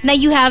na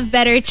you have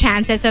better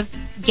chances of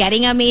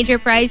getting a major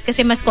prize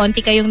kasi mas konti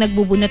kayong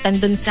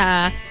nagbubunutan dun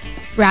sa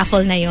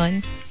raffle na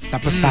yon.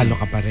 Tapos talo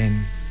ka pa rin.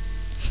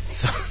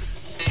 So,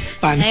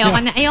 paano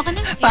Ayoko na.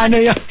 Paano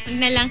yun?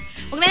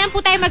 Huwag na lang po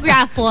tayo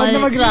mag-raffle. Huwag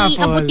na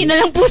mag-raffle. Iabot nyo na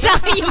lang po sa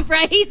akin yung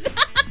prize.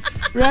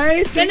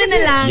 Right? Ganun na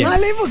lang. Yes.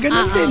 Malay mo,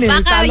 ganun din eh.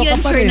 Baka Talo yun,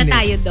 ka pa sure rin na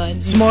tayo doon.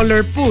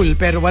 Smaller pool,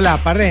 pero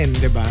wala pa rin,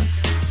 di ba?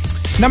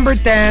 Number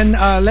 10,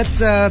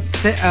 let's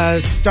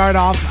start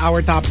off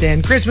our top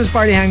 10. Christmas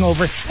party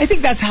hangover. I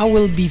think that's how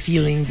we'll be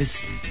feeling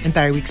this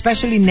entire week,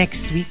 especially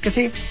next week.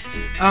 Kasi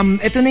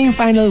ito na yung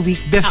final week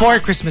before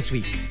Christmas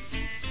week.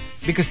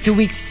 Because 2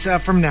 weeks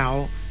from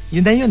now,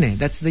 yun na yun eh.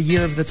 That's the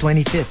year of the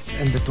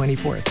 25th and the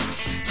 24th.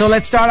 So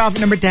let's start off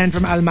number 10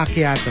 from Al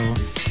Macchiato.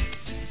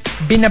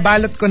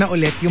 Binabalot ko na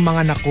ulit yung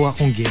mga nakuha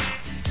kong gift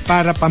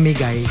para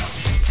pamigay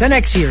sa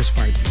next year's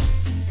party.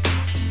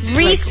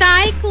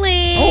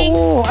 Recycling!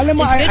 Oh, alam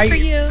mo, It's good for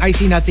you. I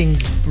see nothing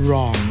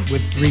wrong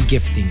with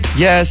regifting.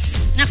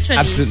 Yes. Actually.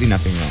 Absolutely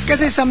nothing wrong.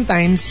 Kasi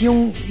sometimes,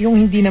 yung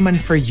hindi naman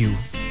for you,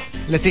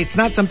 let's say it's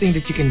not something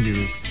that you can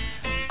use,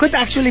 could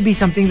actually be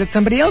something that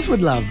somebody else would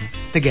love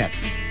to get.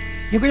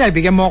 Yung kunyari,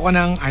 bigyan mo ako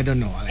ng, I don't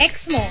know.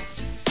 Ex mo.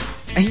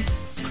 Ay,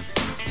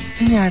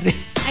 nangyari?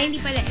 Ay,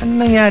 hindi pala.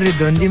 Ano nangyari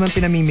doon? Hindi man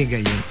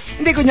pinamimigay yun.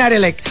 Hindi, kunyari,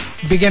 like,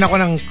 bigyan ako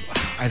ng,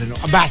 I don't know,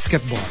 a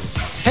basketball.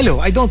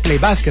 Hello, I don't play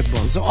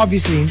basketball, so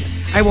obviously,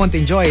 I won't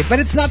enjoy it. But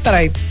it's not that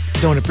I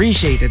don't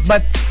appreciate it.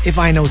 But if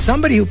I know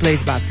somebody who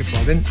plays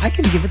basketball, then I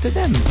can give it to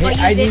them. What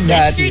you I did need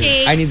that.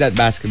 yesterday. I need that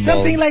basketball.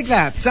 Something like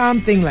that.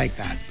 Something like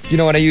that. You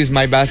know what I use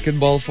my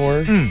basketball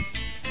for?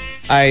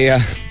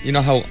 You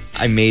know how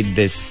I made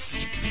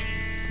this,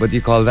 what do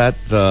you call that?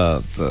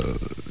 The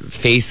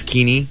face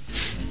kini?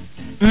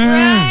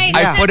 Right.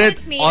 I put it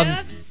That's made on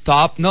of?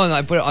 top. No,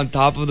 I put it on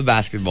top of the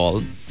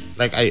basketball.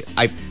 Like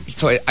I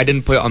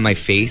didn't put it on my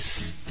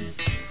face.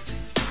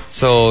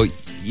 So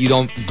you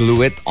don't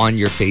glue it on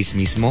your face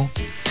mismo.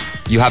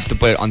 You have to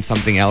put it on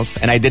something else.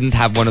 And I didn't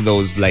have one of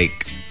those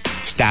like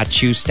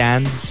statue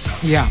stands.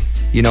 Yeah.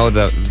 You know,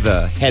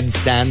 the head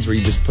stands where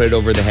you just put it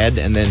over the head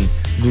and then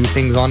glue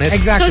things on it.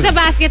 Exactly. So sa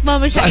basketball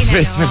mo siya So, I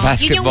put it in the Yun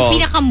basketball. yung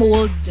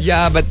pinaka-mold.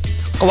 Yeah, but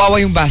kawawa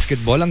yung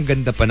basketball. Ang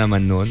ganda pa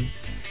naman nun.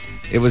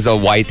 It was a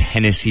white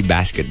Hennessy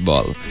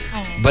basketball.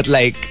 Oh. But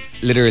like,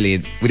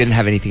 literally, we didn't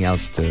have anything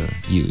else to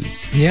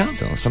use. Yeah.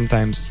 So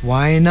sometimes,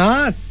 Why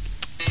not?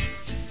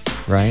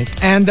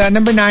 right? And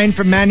number 9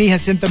 from Manny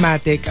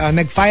Hasymptomatic,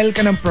 nag-file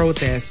ka ng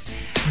protest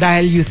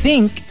dahil you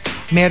think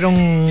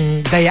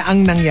merong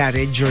dayaang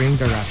nangyari during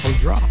the raffle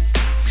draw.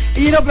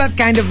 You know, that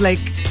kind of like,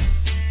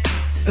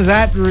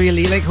 that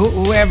really, like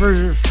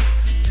wherever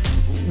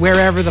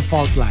the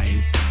fault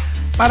lies.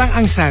 parang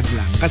ang sad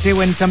lang. Kasi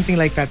when something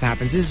like that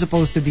happens, this is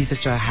supposed to be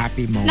such a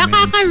happy moment.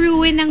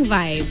 Nakaka-ruin ng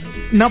vibe.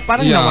 No,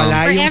 parang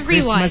nawala For yung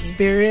everyone. Christmas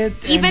spirit.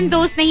 Even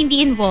those na hindi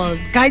involved.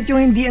 Kahit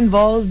yung hindi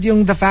involved,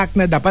 yung the fact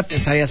na dapat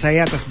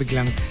saya-saya tapos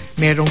biglang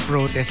merong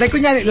protest. Like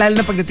kunyari, lalo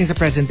na pagdating sa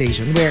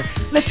presentation where,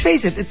 let's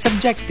face it, it's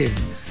subjective.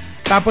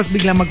 Tapos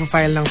biglang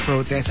mag-file ng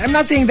protest. I'm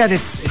not saying that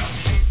it's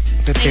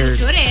that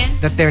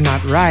they're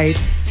not right,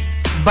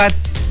 but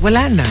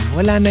wala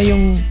na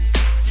yung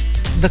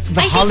the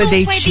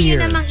holiday cheer.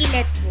 I think pwede nyo namang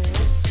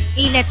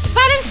i-let go.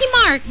 Parang si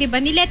Mark, di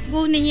ba? Ni-let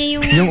go na niya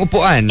yung... Yung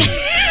upuan.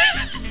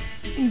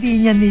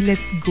 Hindi niya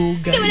ni-let go,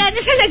 guys. Wala na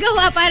siya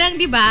nagawa, parang,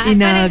 di ba?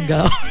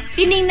 Inagaw.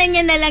 Tiningnan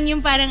niya na lang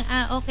yung parang,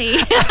 okay.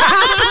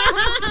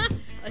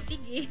 O,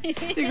 sige.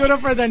 Siguro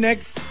for the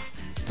next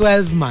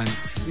 12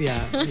 months. Yeah.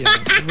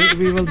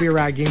 We will be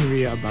ragging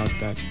Rhea about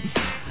that.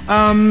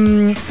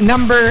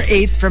 Number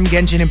 8 from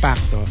Genshin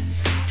Impacto.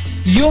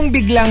 Yung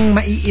biglang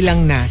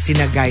maiilang na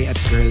sina guy at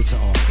girl sa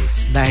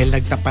office dahil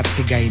nagtapat si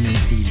guy ng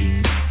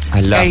feelings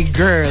kay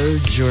girl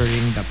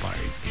during the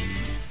party.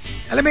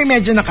 Alam mo,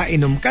 medyo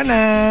nakainom ka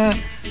na,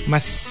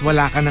 mas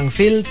wala ka ng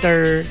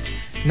filter,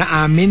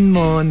 naamin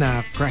mo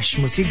na crush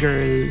mo si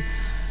girl.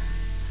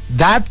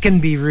 That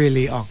can be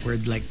really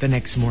awkward like the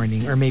next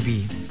morning or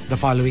maybe the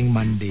following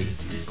Monday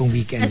kung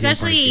weekend.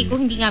 Especially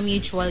kung hindi nga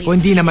mutual. Kung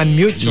hindi naman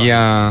mutual.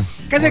 Yeah.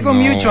 Kasi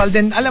kung mutual,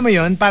 then alam mo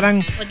yon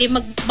parang... O di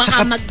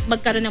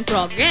magkaroon ng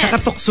progress.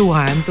 Tsaka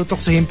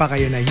tutuksuhin pa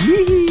kayo na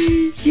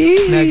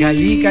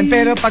naghalikan.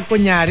 Pero pag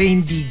kunyari,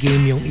 hindi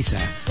game yung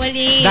isa.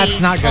 That's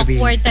not gonna be...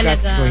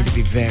 Talaga. That's going to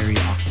be very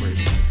awkward.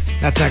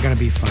 That's not gonna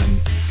be fun.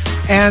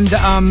 And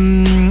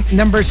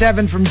number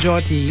 7 from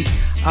Joti,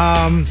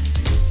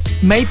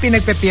 may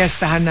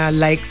pinagpepiestahan na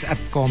likes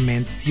at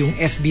comments yung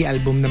FB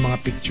album ng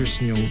mga pictures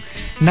nyong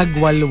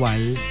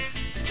nagwalwal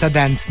sa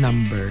dance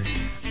number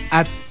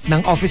at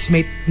ng office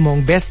mate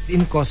mong best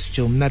in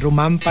costume na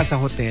rumampa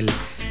sa hotel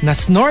na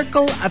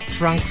snorkel at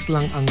trunks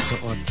lang ang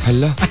suot.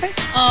 Hala.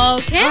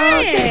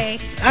 Okay.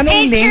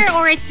 Anong picture link?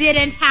 or it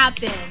didn't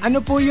happen?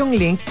 Ano po yung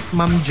link,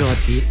 Ma'am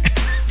Joti?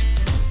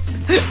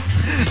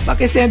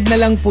 Pakisend na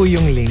lang po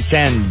yung link.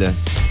 Send.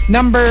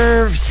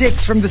 Number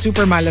 6 from the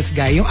Super Malas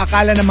Guy, yung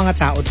akala ng mga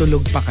tao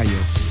tulog pa kayo.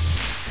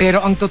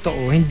 Pero ang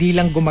totoo, hindi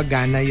lang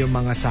gumagana yung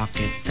mga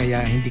socket, kaya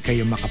hindi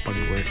kayo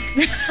makapag-work.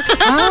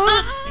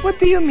 What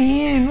do you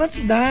mean? What's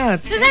that?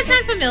 Does that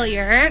sound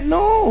familiar?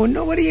 No,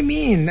 what do you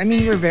mean? I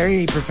mean, we're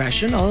very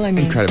professional. I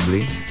mean,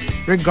 incredibly.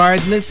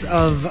 Regardless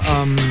of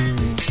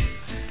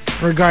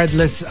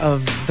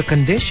the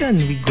condition,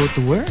 we go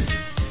to work.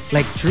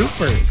 Like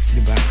troopers,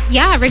 di ba?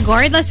 Yeah,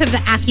 regardless of the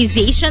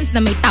accusations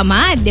na may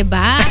tamad, di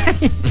ba?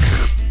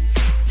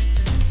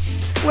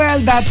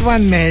 Well, that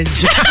one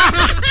medyo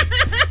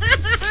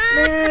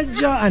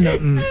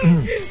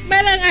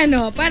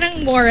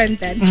parang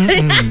warranted.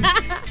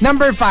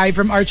 Number 5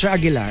 from Archer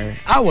Aguilar.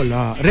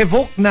 Wala.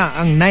 Revoke na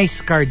ang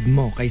nice card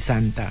mo kay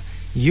Santa.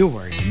 You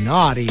were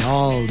naughty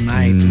all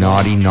night.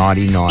 Naughty.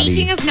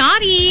 Speaking of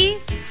naughty,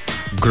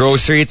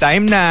 grocery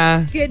time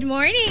na. good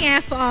morning,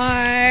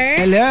 FR.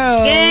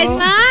 Hello. Good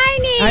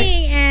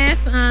morning,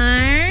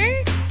 FR.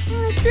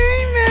 Okay,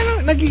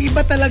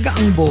 nag-iiba talaga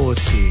ang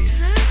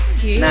boses.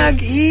 Okay.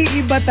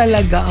 Nag-iiba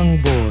talaga ang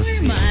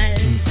boses.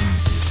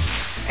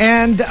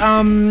 And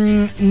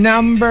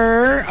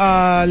number,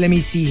 let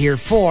me see here,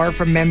 4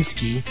 from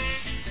Memski.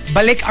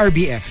 Balik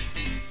RBF.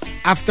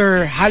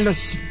 After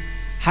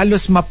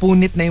halos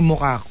mapunit na yung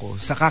mukha ko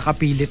sa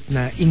kakapilit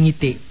na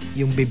ingiti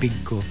yung bibig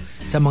ko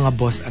sa mga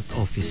boss at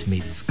office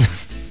mates ko.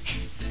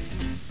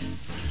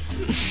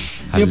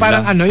 yung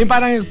parang yung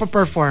parang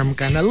nagpa-perform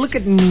ka na, look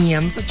at me,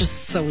 I'm such a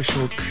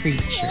social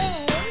creature.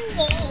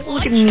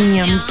 Look at me,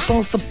 I'm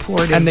so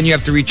supportive. And then you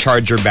have to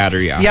recharge your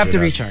battery after You have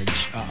to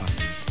recharge.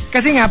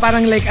 Kasi nga,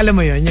 parang like, alam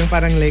mo yun, yung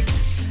parang like,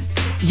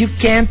 you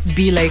can't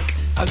be like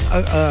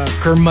a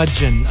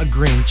curmudgeon, a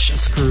Grinch, a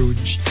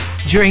Scrooge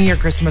during your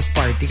Christmas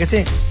party.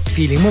 Kasi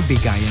feeling mo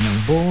bigayan ng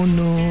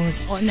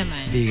bonus. Oo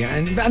naman.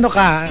 Ano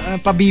ka,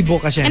 pabibo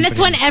ka syempre. And that's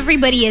when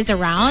everybody is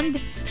around.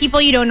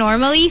 People you don't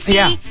normally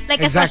see. Yeah, like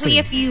exactly. especially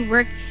if you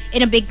work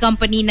in a big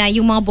company na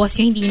yung mga boss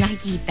yung hindi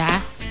nakikita.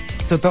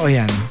 Totoo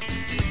yan.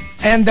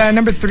 And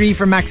number 3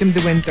 from Maxim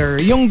De Winter,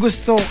 yung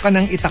gusto ka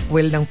nang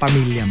itakwil ng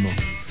pamilya mo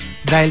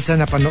dahil sa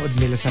napanood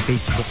nila sa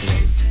Facebook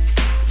Live.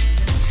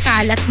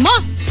 Kalat mo!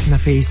 Na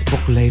Facebook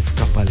Live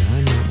ka pala.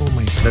 No? Oh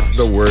my gosh. That's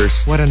the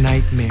worst. What a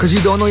nightmare. Because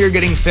you don't know you're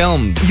getting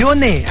filmed.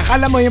 Yun eh.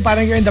 Akala mo yung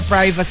parang you're in the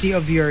privacy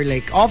of your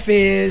like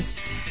office.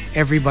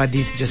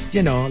 Everybody's just,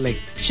 like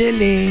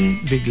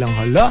chilling. Biglang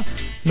hala,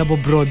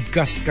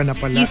 nabo-broadcast ka na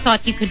pala. You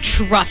thought you could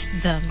trust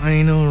them.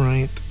 I know,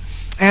 right?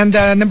 And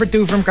number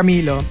 2 from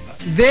Camilo.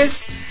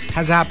 This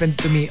has happened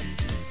to me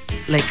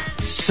like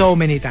so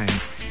many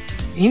times.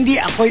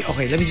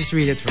 Okay, let me just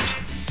read it first.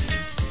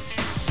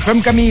 From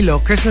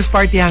Camilo, Christmas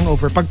party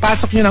hangover.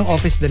 Pagpasok nyo ng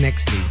office the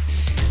next day,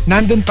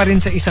 nandun pa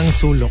rin sa isang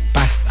sulok,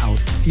 passed out,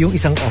 yung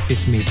isang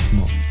office mate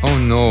mo. Oh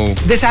no.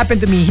 This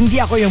happened to me. Hindi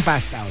ako yung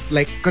passed out.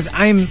 Like, cause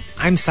I'm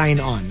sign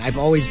on. I've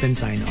always been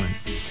sign on.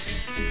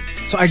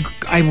 So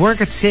I work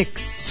at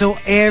 6. So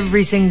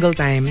every single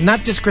time,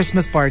 not just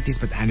Christmas parties,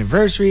 but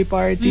anniversary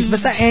parties,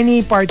 basta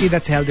any party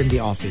that's held in the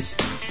office.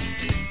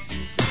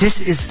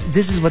 This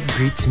is what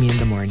greets me in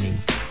the morning.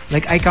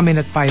 Like, I come in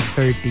at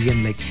 5:30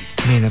 and like,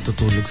 may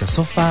natutulog sa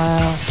sofa,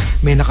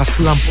 may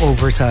nakaslump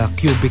over sa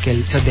cubicle,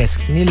 sa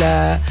desk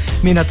nila,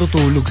 may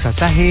natutulog sa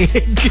sahig.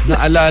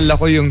 Naalala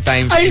ko yung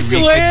times I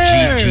you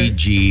swear! reached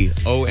GGG.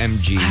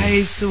 OMG.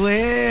 I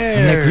swear.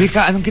 I'm like,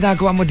 Rika, anong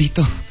ginagawa mo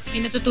dito?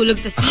 May natutulog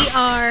sa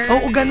CR.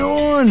 Oo,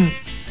 ganun.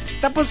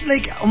 Tapos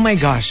like, oh my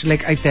gosh,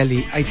 like I tell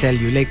you,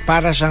 like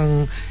para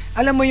siyang,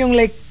 alam mo yung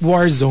like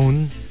war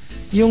zone,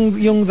 yung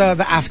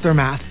the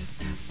aftermath.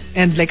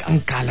 And like,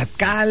 ang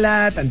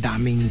kalat-kalat, ang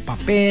daming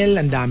papel,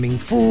 ang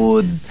daming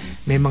food,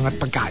 may mga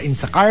pagkain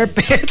sa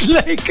carpet.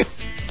 Like,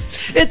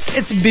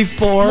 it's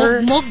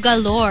before Mug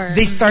galore.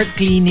 they start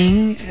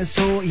cleaning.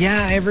 So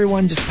yeah,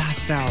 everyone just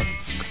passed out.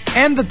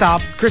 And the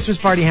top Christmas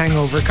party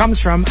hangover comes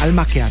from Al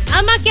Macchiato.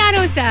 Al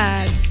Macchiato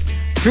says,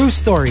 True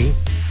story.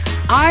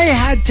 I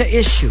had to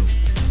issue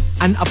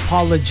an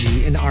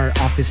apology in our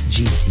office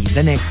GC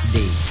the next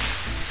day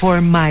for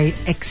my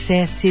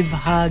excessive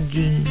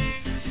hugging.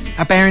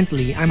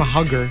 Apparently, I'm a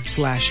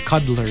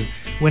hugger/cuddler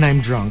when I'm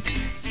drunk,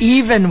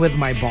 even with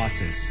my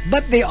bosses.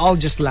 But they all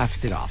just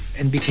laughed it off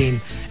and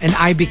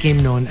I became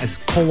known as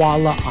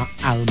Koala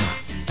Alma.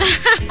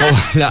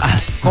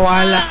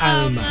 Koala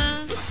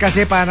Alma.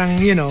 Kasi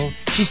parang, you know,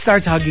 she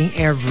starts hugging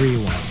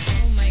everyone.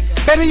 oh my God.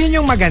 Pero yun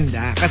yung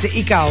maganda. Kasi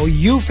ikaw,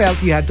 you felt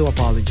you had to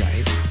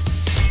apologize.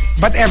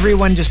 But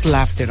everyone just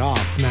laughed it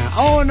off na,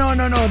 oh, no,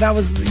 that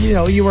was, you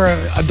know, you were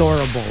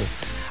adorable.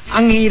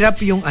 Ang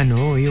hirap yung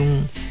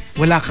yung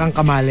wala kang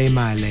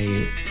kamalay-malay.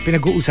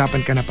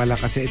 Pinag-uusapan ka na pala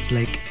kasi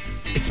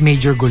it's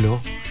major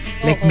gulo.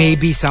 Like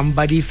maybe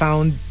somebody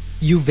found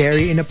you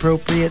very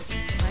inappropriate.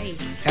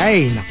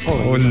 Ay, nako.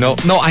 Oh, no.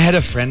 No, I had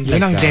a friend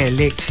like Yun ang that.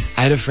 delix.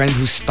 I had a friend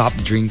who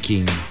stopped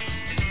drinking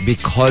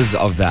because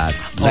of that.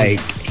 Like,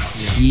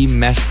 he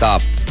messed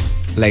up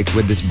like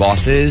with his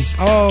bosses.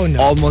 Oh, no.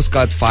 Almost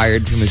got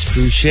fired from his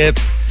cruise ship.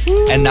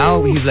 Ooh. And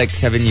now he's like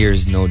 7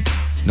 years no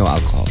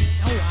alcohol.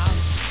 Oh, wow.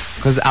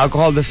 Because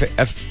alcohol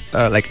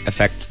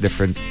affects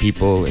different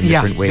people in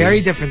different ways. Yeah,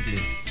 very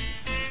differently.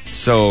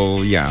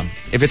 So, yeah.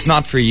 If it's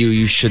not for you,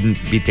 you shouldn't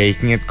be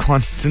taking it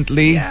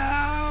constantly. Yeah.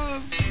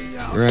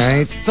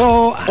 Right?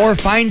 So, or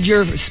find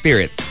your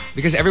spirit.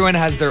 Because everyone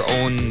has their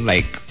own,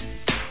 like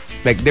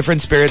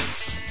different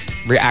spirits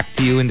react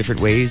to you in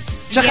different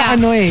ways. Tsaka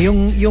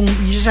yung you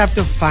just have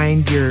to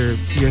find your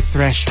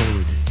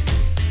threshold.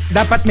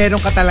 Dapat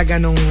meron ka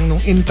talaga nung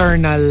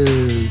internal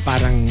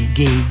parang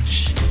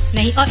gauge.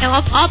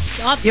 Ops.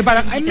 Yeah,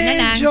 parang ay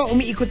medyo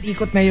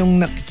umiikot-ikot na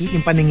yung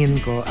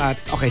paningin ko at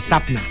okay,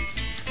 stop na.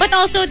 But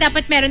also,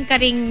 dapat meron ka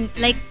ring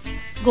like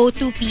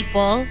go-to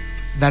people.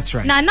 That's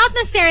right. Na not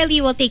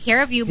necessarily will take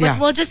care of you, but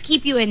Yeah. will just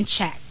keep you in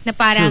check. Na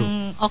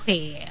parang,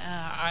 okay,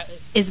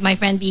 is my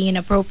friend being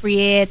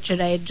inappropriate?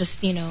 Should I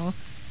just, And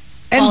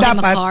call him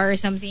a dapat, car or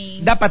something?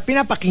 dapat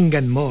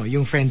pinapakinggan mo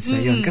yung friends na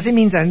yun. Kasi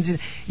minsan,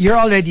 you're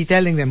already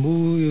telling them,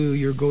 ooh,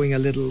 you're going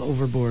a little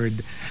overboard.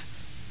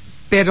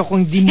 Pero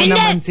kung di mo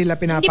naman sila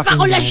pinapakinggan. Hindi pa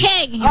ako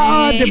lasing.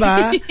 Oo,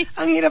 diba?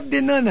 Ang hirap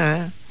din nun,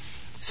 ha?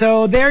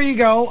 So, there you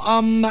go.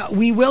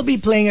 We will be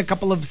playing a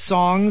couple of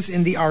songs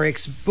in the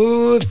RX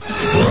booth.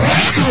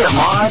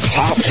 TMR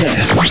Top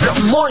 10.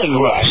 The Morning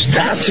Rush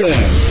Top 10.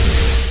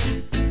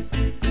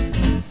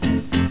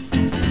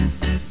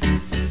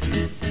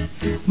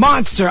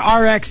 Monster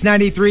RX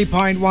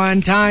 93.1.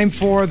 Time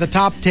for the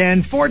top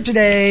 10 for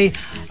today.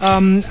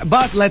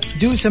 But let's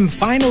do some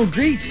final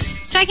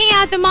greets. Checking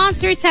out the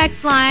Monster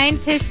text line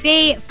to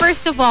say,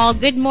 first of all,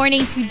 good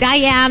morning to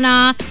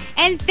Diana.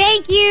 And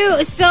thank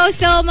you so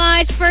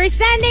much for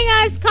sending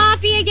us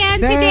coffee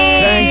again today.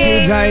 Thank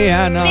you,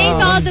 Diana.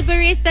 Thanks all the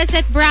baristas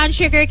at Brown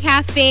Sugar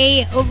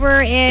Cafe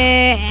over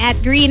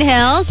at Green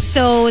Hills.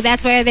 So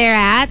that's where they're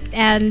at.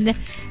 And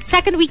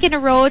second week in a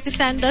row to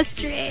send us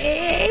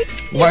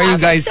drinks. Why are you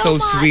love guys it so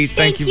much. sweet?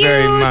 Thank you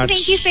very much.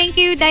 Thank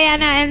you,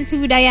 Diana, and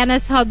to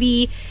Diana's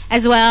hubby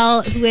as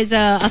well, who is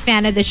a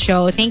fan of the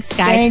show. Thanks,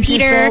 guys. Thank you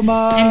Peter so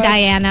much. and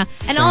Diana.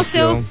 And Thank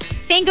also, you.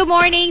 saying good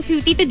morning to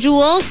Tito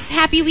Jules.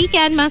 Happy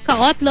weekend, mga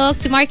ka-otlog.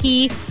 To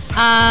Markki.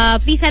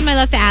 Please send my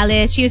love to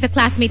Alice. She was a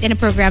classmate in a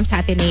program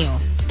sa Ateneo.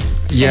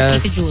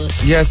 Yes, Tito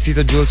Jules. Yes,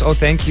 Tito Jules. Oh,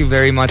 thank you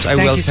very much. I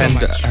Thank will you so send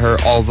much. her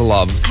all the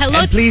love. Hello.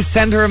 And please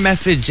send her a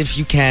message if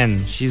you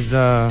can. She's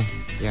not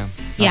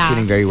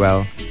feeling very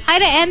well. Hi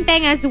to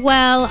Enteng as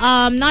well.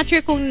 Not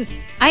sure kung...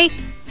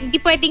 hindi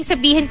pwedeng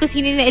sabihin kung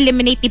sino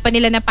na-eliminate. Di pa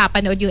nila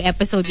napapanood yung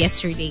episode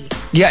yesterday.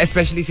 Yeah,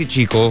 especially si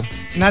Chico.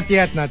 Not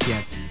yet.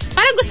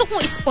 Parang gusto kong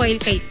i-spoil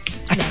kay...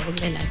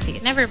 Huwag na lang. Sige,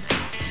 never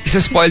mind.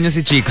 Isa-spoil niyo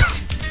si Chico.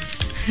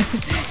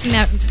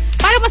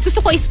 Parang mas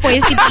gusto ko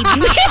i-spoil si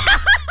Baby.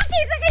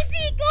 Kaysa kay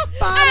Chico.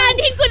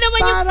 Aanhin ko naman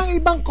yung... Parang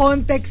ibang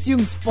context yung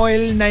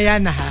spoil na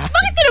yan, ha?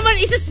 Bakit ko naman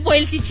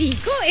isa-spoil si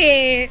Chico?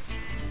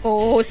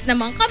 Co-host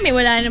naman kami.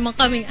 Wala naman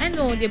kaming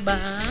di ba?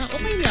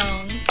 Okay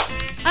lang.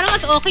 Parang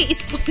mas okay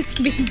i-spoil si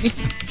Baby.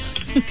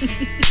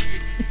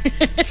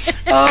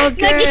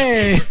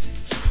 Okay.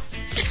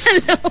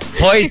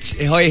 Hoy,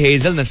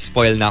 Hazel,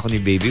 na-spoil na ako ni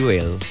Baby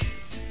Whale.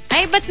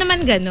 Ay, ba't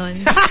naman ganun?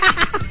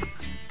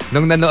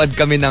 Nung nanood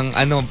kami ng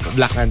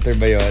Black Panther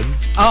ba yun?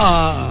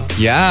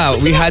 Yeah,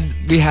 we had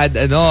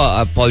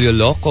Polio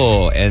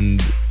Loco,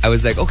 and I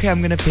was like, okay,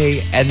 I'm gonna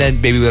pay. And then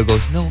Baby Whale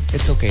goes, no,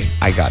 it's okay.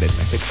 I got it. I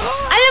was like,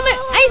 alam mo,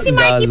 ay si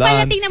Markki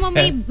pala, tingnan mo,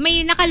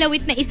 may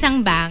nakalawit na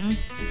isang bang.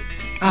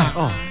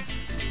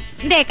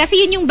 Hindi, kasi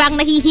yun yung bang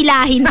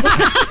nahihilahin ko.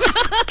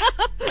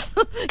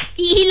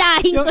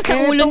 Hihilahin ko sa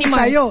ulo ni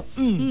Mark. Sa'yo.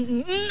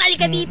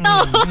 Halika dito.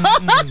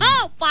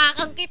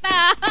 Pakang kita.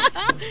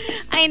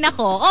 Ay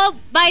nako. Oh,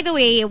 by the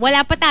way,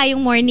 wala pa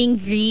tayong morning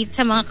greet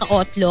sa mga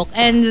ka-outlook,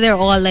 and they're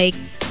all like,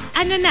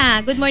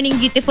 good morning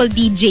beautiful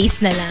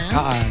DJs na lang.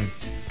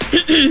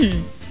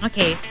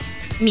 Okay.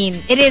 I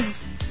mean, it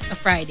is a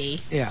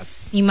Friday.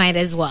 Yes. You might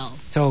as well.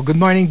 So, good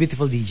morning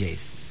beautiful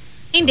DJs.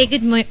 Hindi,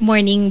 good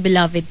morning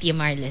beloved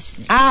TMR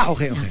listeners.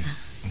 Okay.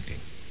 Okay.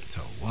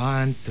 So,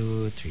 1,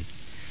 2, 3.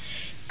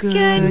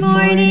 Good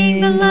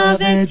morning,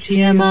 beloved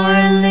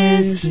TMR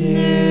listeners.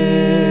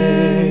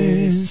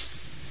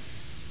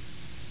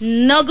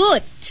 No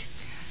good.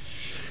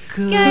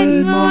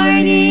 Good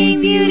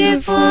morning,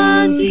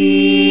 beautiful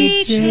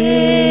DJs.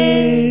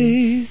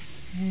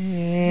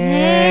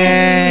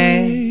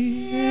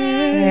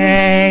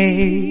 Hey.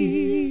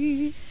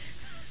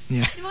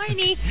 Yeah. Good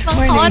morning,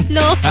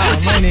 pang-outlook.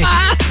 Morning.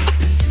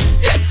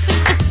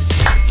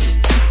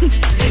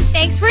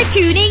 Thanks for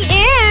tuning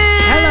in.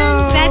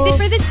 Hello. That's it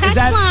for the text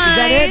line. Is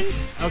that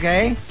it?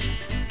 Okay.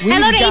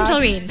 Hello to Angel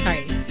Rain.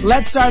 Sorry.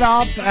 Let's start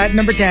off at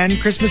number 10,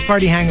 Christmas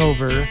Party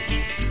Hangover.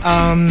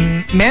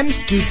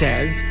 Memski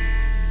says,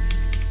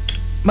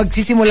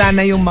 magsisimula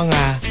na yung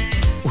mga,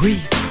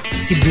 uy,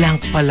 si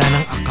blank pala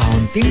ng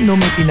accounting, no?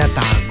 May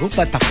tinatago,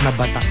 batak na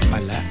batak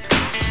pala.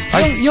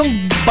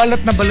 Yung balot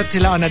na balot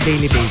sila on a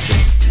daily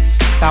basis.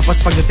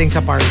 Tapos pagdating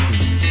sa party,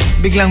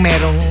 biglang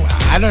merong,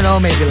 I don't know,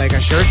 maybe like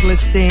a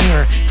shirtless thing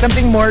or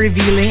something more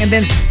revealing. And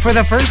then, for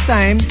the first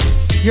time,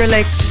 you're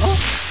like, oh,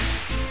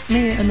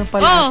 may ano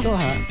pala to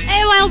ha?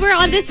 Eh, while we're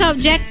on this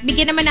subject,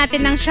 bigyan naman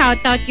natin ng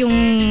shoutout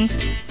yung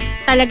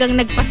talagang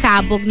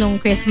nagpasabog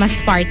nung Christmas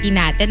party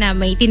natin na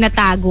may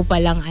tinatago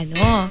palang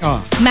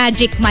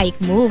Magic Mike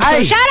move.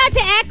 So, shout out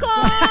to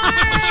Eckhart!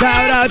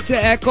 Shout out to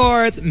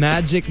Eckhart,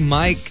 Magic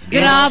Mike.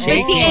 Grabe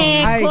si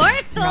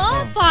Eckhart,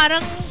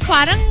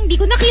 parang di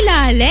ko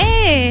nakilala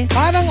eh.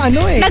 Parang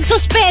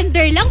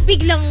nag-suspender lang,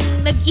 biglang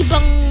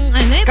nag-ibang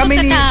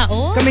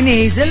pagkatao. Kami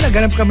ni Hazel,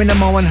 naganap kami ng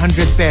mga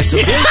 100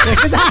 pesos.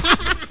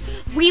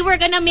 We were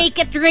gonna make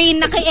it rain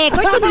na kay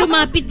Eckhart kung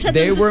lumapit siya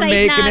They dun were sa side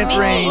making namin.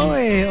 it rain.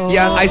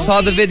 Yeah, I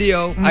saw the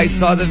video. I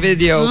saw the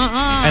video.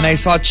 And I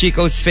saw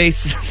Chico's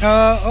face.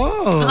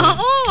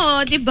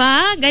 Oo,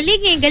 diba?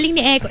 Galing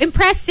ni Eckhart.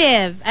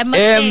 Impressive, I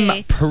must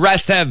say.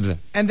 Impressive.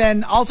 And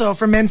then also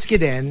from Memski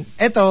din,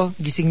 eto,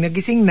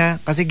 gising na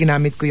kasi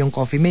ginamit ko yung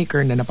coffee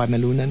maker na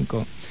napanalunan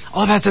ko.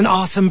 Oh, that's an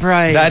awesome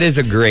prize. That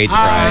is a great prize.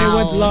 I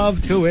would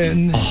love to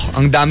win.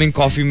 Ang daming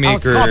coffee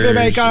makers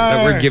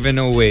that were given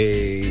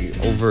away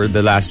over the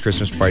last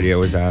Christmas party I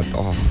was at.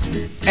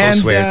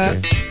 And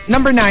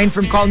number 9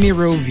 from Call Me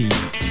Rovi.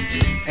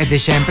 De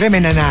syempre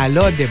may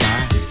nanalo, di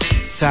ba?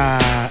 Sa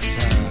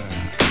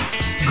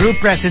group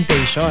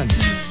presentation.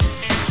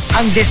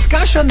 Ang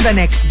discussion the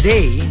next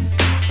day,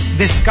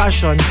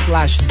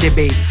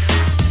 discussion/debate.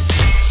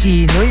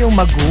 Sino yung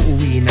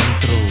mag-uuwi ng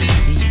trophy?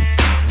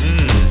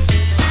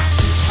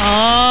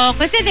 Oh,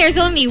 kasi there's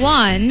only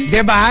one.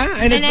 Diba?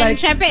 And it's then,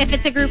 like, syempre, if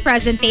it's a group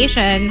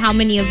presentation, how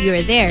many of you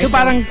are there? So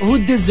parang,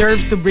 who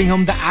deserves to bring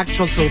home the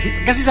actual trophy?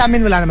 Kasi sa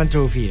amin, wala naman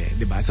trophy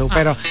diba? So,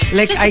 pero,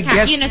 like, so I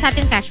guess, sa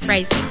ating cash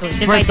prize. So,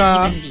 for divided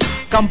the evenly.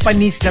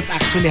 companies that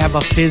actually have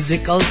a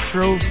physical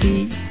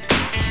trophy.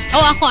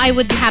 Ako, I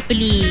would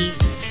happily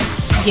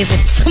give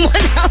it to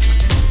someone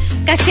else.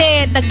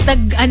 Kasi,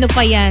 dagdag,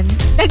 pa yan?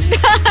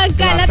 Dagdag,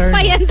 kalat pa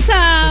yan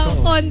sa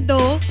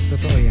condo.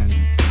 Totoo yan.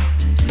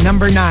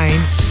 Number 9,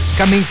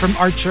 coming from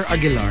Archer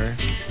Aguilar.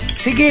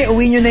 Sige,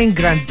 uwi nyo na yung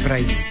grand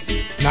prize.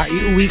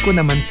 Naiuwi ko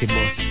naman si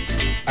boss.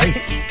 Ay.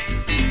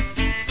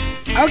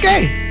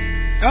 Okay.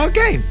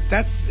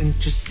 That's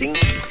interesting.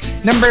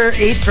 Number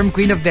 8 from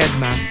Queen of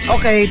Deadma.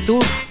 Okay,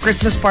 2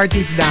 Christmas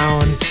parties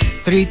down.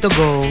 3 to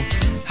go.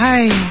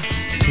 Ay,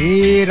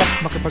 hirap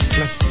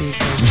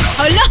makipag-plastikan.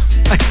 Hala!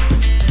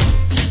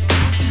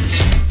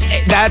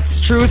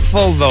 That's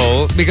truthful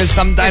though, because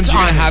sometimes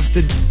you're gonna have to.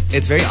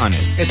 It's very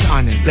honest. It's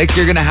honest. Like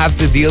you're gonna have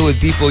to deal with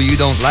people you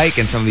don't like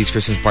in some of these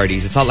Christmas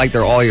parties. It's not like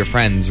they're all your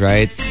friends,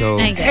 right? So.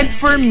 And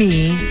for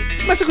me,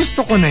 mas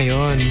gusto ko na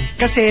yun.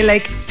 Kasi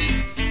like,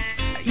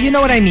 you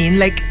know what I mean?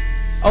 Like,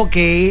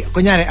 okay,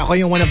 kunyari, ako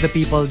yung one of the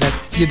people that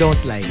you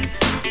don't like.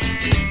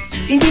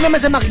 Hindi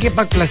naman sa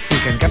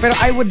makikipagplastikan ka, pero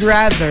I would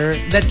rather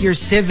that you're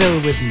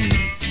civil with me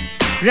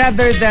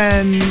rather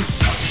than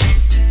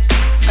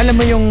alam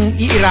mo yung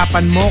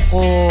iirapan mo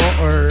ko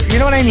or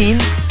you know what I mean?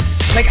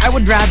 Like I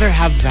would rather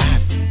have that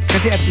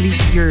kasi at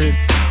least you're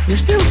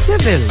still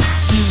civil.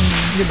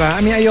 Diba? I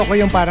mean ayoko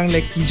yung parang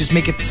like you just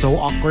make it so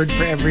awkward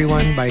for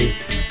everyone by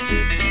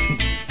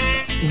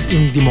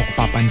hindi mo ko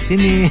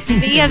papansinin.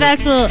 Yeah,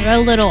 that's a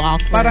little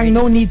awkward. Parang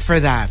no need for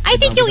that. I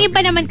think yung iba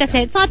naman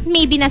kasi, it's not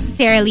maybe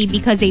necessarily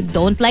because they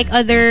don't like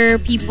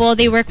other people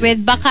they work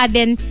with. Baka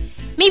din,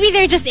 maybe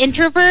they're just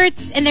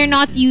introverts and they're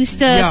not used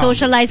to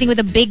socializing with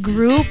a big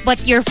group, but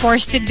you're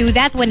forced to do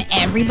that when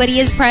everybody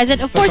is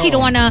present. Of course, you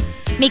don't wanna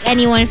make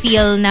anyone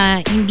feel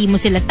na hindi mo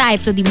sila type,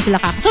 so hindi mo sila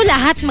So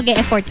lahat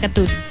mag-e-effort ka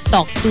to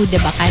talk to, di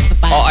ba? Kahit pa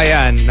paano. Oh,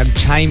 ayan.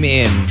 Nag-chime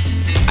in.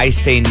 I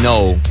say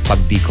no pag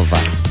di ko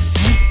vibe.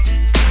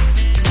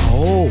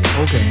 Oh,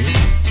 okay.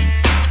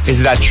 Is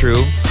that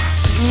true?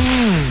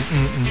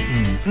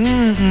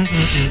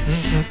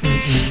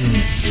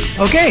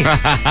 Okay.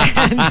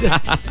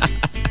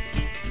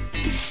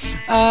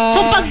 So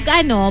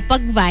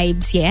pag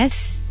vibes,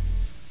 yes?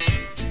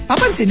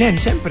 Papansinin,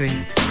 syempre.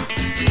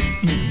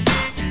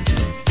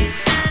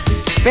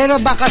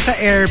 Pero baka sa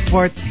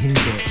airport,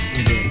 hindi.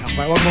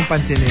 Huwag mong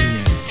pansinin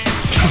yan.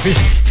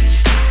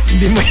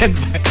 Hindi mo yan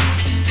vibes.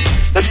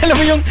 Tapos alam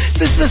mo yung,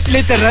 tas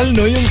literal,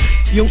 no?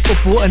 Yung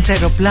upuan sa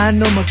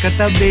aeroplano,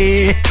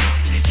 magkatabi.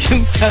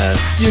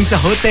 Yung sa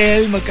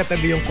hotel,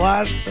 magkatabi yung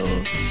kwarto.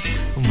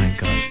 Oh my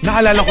gosh.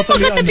 Naalala ko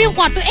tuloy magkatabi yung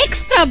kwarto?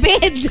 Extra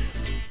bed!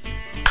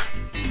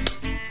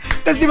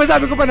 Tapos di ba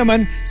sabi ko pa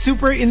naman,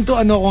 super into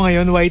ko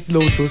ngayon, White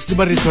Lotus. Di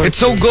ba resort?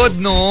 It's so good,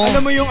 no?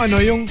 Alam mo yung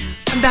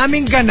ang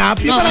daming ganap.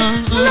 Yung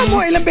parang, alam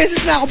mo, ilang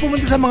beses na ako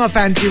pumunta sa mga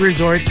fancy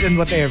resorts and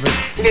whatever.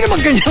 Hindi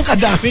naman ganyan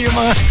kadami yung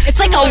mga... It's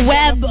like a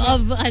web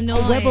of, a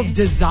web of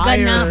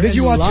desire. Ganap. Did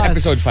you watch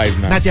episode 5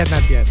 na? Not yet.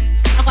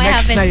 Ako, I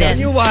Next haven't na yun. then.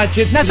 You watch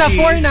it, Nasa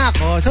please. 4 na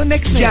ako. So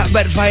next na Yeah, yun.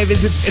 but 5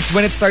 it's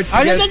when it starts to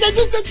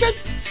get...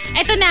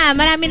 Ito na,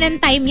 marami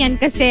ng time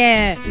yan kasi,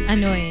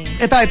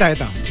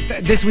 Ito.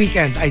 This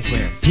weekend, I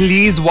swear.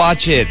 Please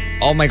watch it.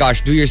 Oh my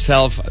gosh, do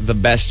yourself the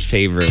best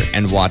favor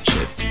and watch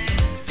it.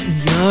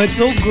 Yeah, it's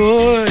so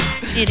good.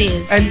 It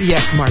is. And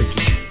yes,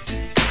 Markki.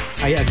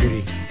 I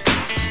agree.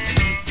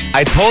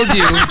 I told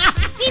you.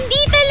 Hindi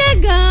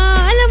talaga.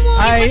 Alam mo,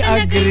 I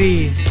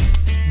agree.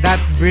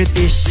 That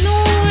British... No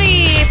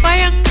eh.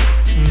 Parang...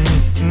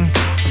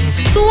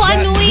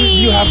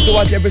 You have to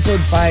watch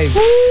episode 5.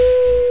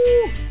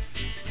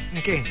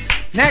 Okay.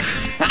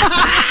 Next.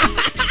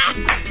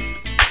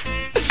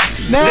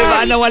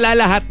 Diba nawala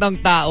lahat ng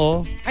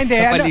tao Hindi,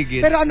 sa paligid?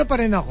 pero ano pa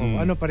rin ako?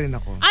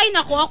 Ay,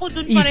 naku, ako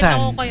dun pa rin Ethan.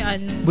 ako kay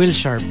Will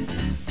Sharp.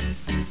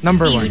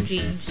 Number Theo 1.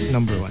 James.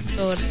 Number 1.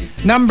 Sorry.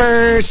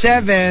 Number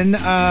 7,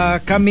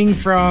 coming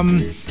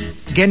from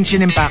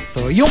Genshin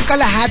Impacto, yung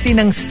kalahati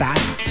ng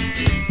staff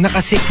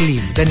naka-sick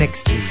leave the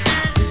next day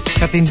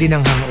sa tindi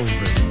ng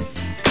hangover.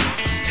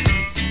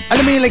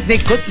 Alam mo yun, like they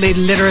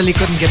literally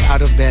couldn't get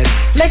out of bed.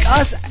 Like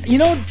us,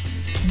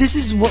 this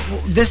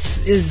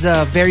is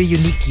a very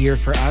unique year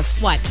for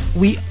us. What?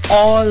 We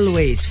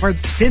always,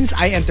 since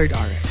I entered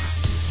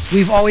RX,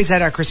 we've always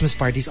had our Christmas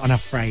parties on a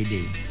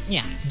Friday.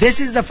 Yeah. This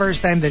is the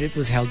first time that it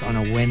was held on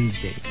a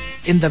Wednesday,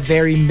 in the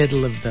very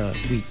middle of the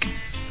week.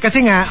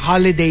 Kasi nga,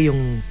 holiday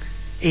yung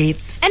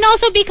 8. And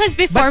also because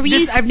before But we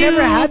used I've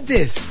never had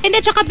this. And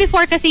tsaka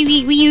before kasi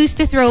we used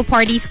to throw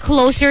parties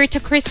closer to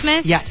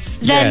Christmas.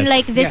 Yes. Than Yes.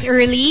 like this Yes.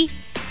 early.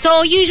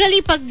 So usually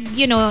pag,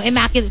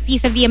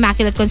 Feast of the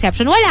Immaculate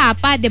Conception, wala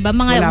pa, di ba?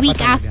 Mga Wala pa week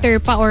talaga. after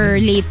pa or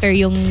later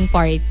yung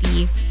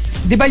party.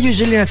 Di ba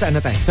usually nasa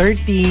tayo?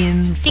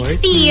 13,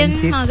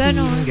 14, 16, 15, mga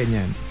ganon.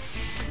 ganyan.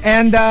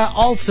 And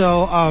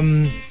also,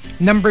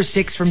 number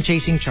 6 from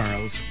Chasing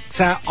Charles,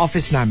 sa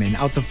office namin,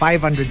 out of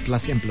 500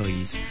 plus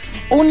employees,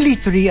 only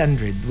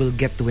 300 will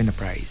get to win a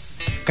prize.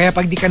 Kaya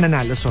pag di ka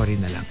nanalo, sorry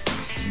na lang.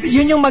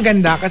 Yun yung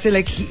maganda kasi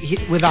like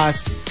with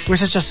us, we're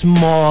such a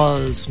small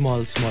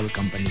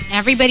company.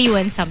 Everybody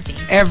wins something.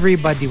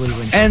 Everybody will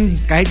win something. And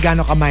kahit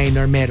gaano ka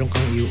minor, meron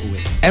kang iuuwi.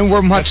 And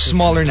we're much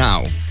smaller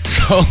now.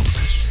 So,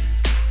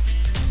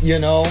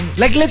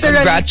 like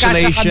literally,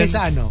 congratulations.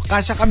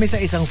 kasya kami sa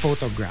isang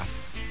photograph.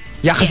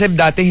 Yeah, kasi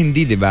dati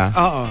hindi, di ba?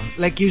 Oo.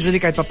 Like usually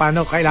kahit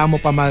papano, kailangan mo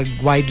pa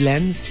mag-wide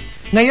lens.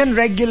 Ngayon,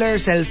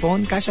 regular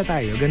cellphone, kasya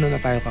tayo. Ganun na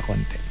tayo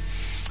kakonte.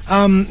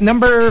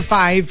 Number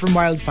 5 from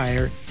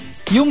Wildfire,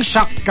 yung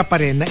shock ka pa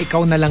rin na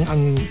ikaw na lang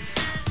ang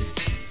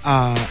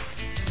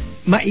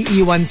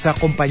maiiwan sa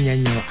kumpanya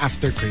nyo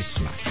after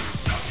Christmas.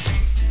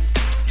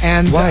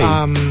 And, Why?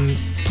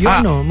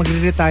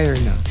 magre-retire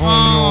na.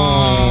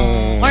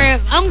 Or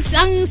ang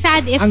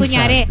sad if Ang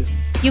kunyari, sad.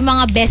 yung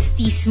mga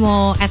besties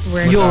mo at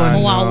work, Yun.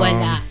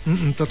 mawawala.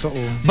 Totoo.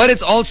 But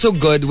it's also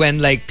good when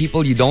like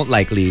people you don't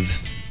like leave.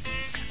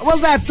 Well,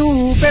 that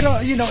too.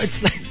 Pero, it's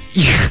like...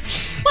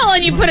 Well,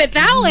 when you put it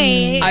that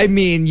way. I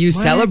mean, you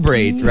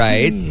celebrate,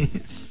 right?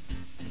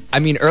 I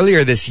mean,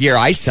 earlier this year,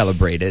 I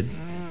celebrated.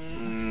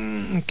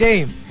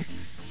 Okay.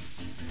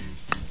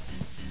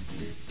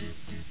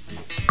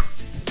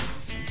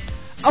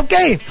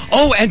 Okay.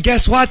 Oh, and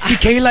guess what? Si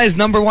Kayla is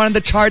number 1 on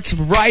the charts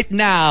right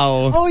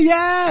now. Oh,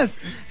 yes.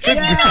 Can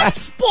you not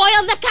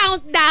spoil the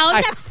countdown?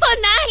 That's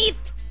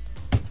tonight.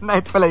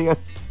 Night pala yun.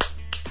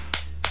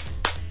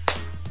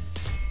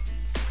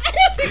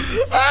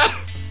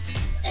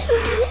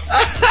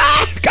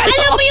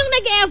 Alam mo yung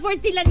nag-effort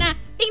sila na,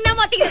 tingnan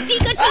mo,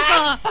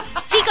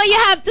 Chico, you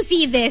have to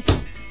see this.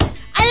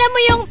 alam mo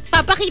yung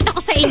papakita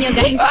ko sa inyo,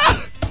 guys.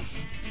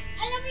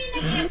 Alam mo yung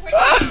nag-effort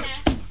na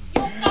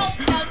yung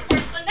countdown for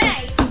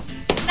tonight.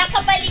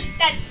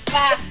 Nakabaliktad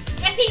pa.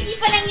 Kasi hindi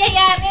pa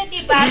nangyayari,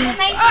 di ba?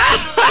 Tonight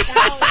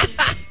countdown.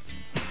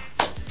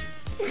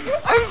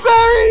 I'm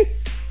sorry.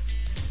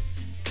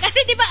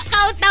 Kasi di ba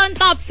countdown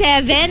top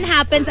 7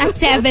 happens at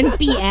 7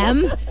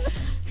 p.m.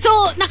 So,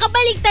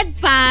 nakabaliktad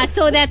pa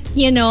so that,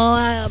 you know,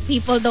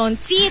 people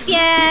don't see it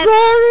yet.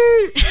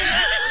 Sorry.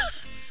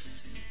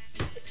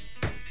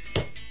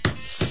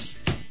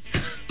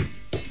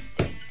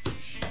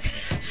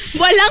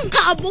 Walang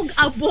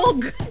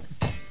kaabog-abog.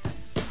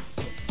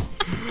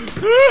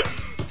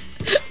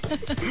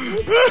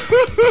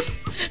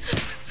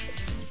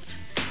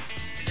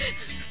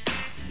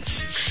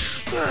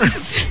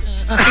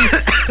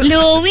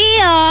 Louie,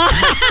 oh.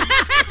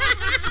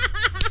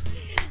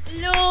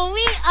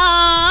 Louie,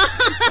 oh.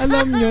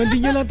 Alam nyo,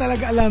 hindi nyo lang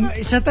talaga alam.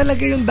 Siya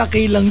talaga yung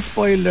dakilang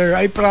spoiler.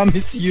 I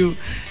promise you.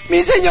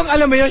 Minsan yung,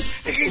 alam mo yun,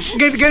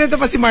 ganito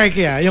pa si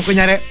Markki, yung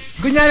kunyari,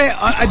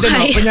 I don't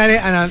know,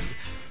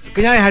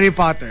 kunyari Harry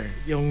Potter,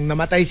 yung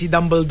namatay si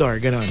Dumbledore,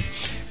 ganon.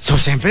 So,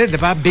 siyempre,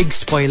 diba, big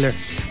spoiler.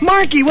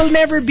 Markki will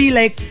never be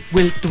like,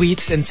 will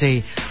tweet and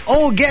say,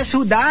 oh, guess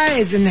who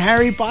dies in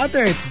Harry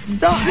Potter? It's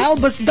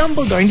Albus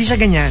Dumbledore. Hindi siya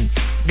ganyan.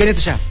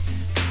 Ganito siya.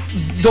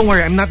 Don't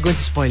worry, I'm not going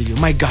to spoil you.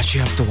 My gosh,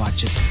 you have to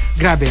watch it.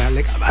 Grabe,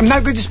 like, I'm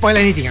not going to spoil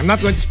anything.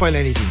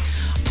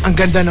 Ang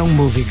ganda ng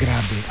movie,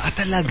 grabe.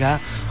 Talaga?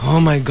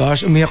 Oh my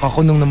gosh, umiyak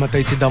ako nung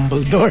namatay si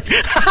Dumbledore.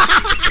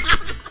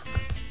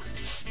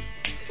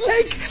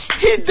 Like,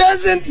 he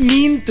doesn't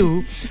mean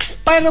to.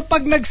 Pero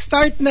pag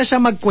nag-start na siya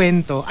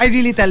magkwento, I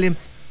really tell him,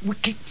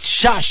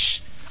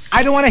 shush.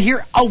 I don't want to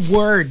hear a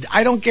word.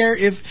 I don't care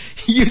if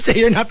you say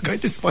you're not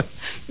going to spoil.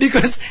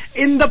 Because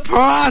in the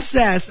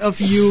process of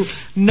you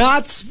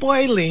not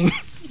spoiling,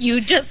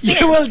 you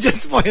will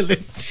just spoil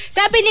it.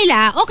 Sabi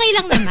nila, okay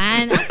lang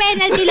naman. Ang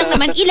penalty lang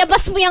naman,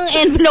 ilabas mo yung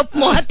envelope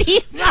mo at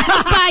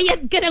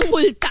magbayad ka ng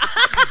multa.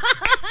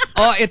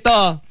 Oh,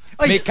 ito.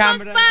 May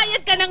camera.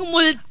 Magbayad ka ng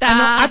multa.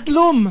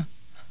 Atlum.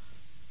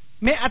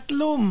 May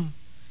atlum.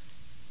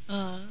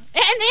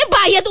 Ano yung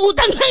bayad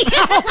utang lang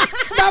yan?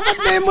 Dapat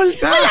may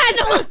multa. Wala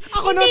naman.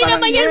 Hindi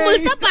naman yan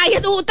multa,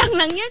 bayad utang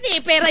lang yan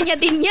eh. Pera niya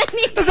din yan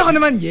eh. Tapos ako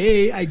naman,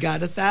 yay, I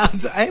got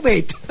 1,000. Ay,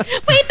 wait.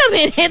 Wait a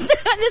minute.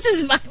 This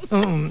is my...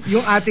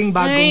 Yung ating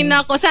bagong... Ay,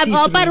 nako. Sabi,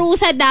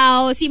 parusa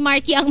daw. Si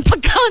Markki ang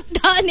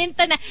pag-countdown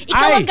nito na.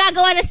 Ikaw ang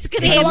gagawa ng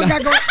script. Ikaw ang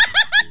gagawa.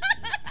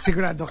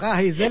 Sigurado ka,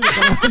 Hazel.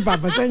 Ikaw ang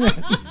magbabasa niya.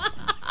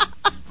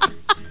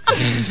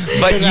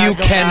 But you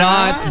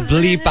cannot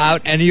bleep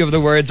out any of the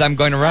words I'm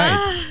going to write.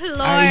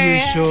 Lord. Are you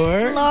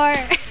sure? Lord.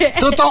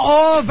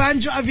 Totoo.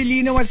 Vanjo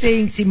Avellino was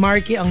saying si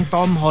Markki ang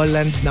Tom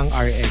Holland ng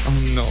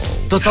RX. Oh, no.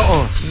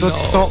 Totoo.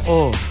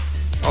 No.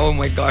 Oh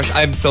my gosh,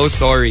 I'm so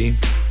sorry.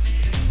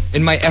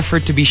 In my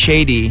effort to be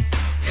shady,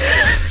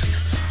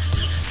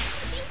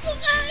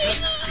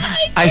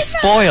 I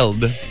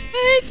spoiled.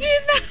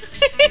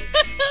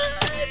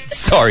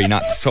 Sorry,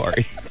 not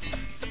sorry.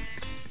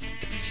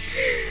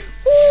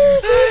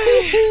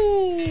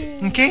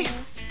 Okay?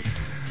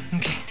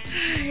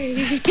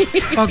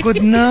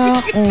 Pagod na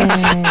ako.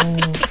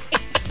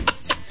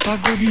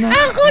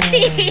 Ako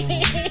din.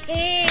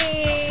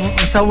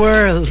 Sa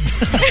world.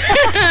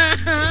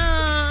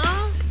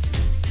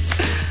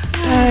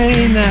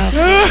 Ay,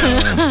 nako.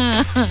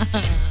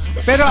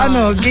 Pero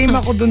game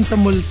ako dun sa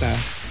multa.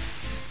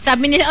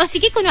 Sabi nila,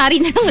 sige,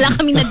 kunwari na lang, wala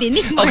kami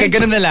nadinig. Okay,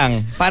 ganun na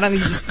lang. Parang you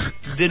just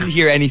didn't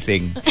hear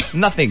anything.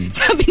 Nothing.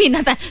 Sabi ni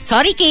Nathan,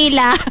 sorry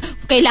Kayla,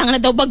 kailangan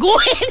na daw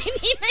baguhin.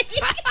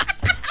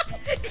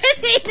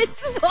 Kasi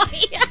it's boy.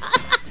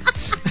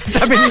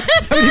 sabi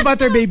ni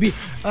Butter Baby,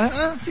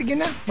 sige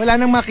na,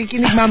 wala nang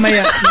makikinig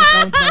mamaya.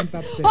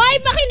 Hoy,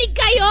 makinig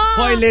kayo.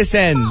 Hoy,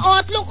 listen.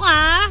 Otlo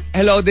ka.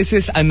 Hello, this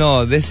is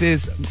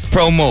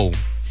promo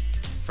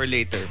for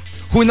later.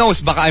 Who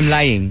knows, baka I'm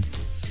lying.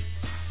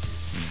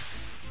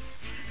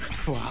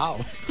 Wow.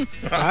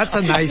 That's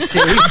a nice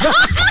save.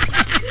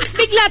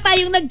 Bigla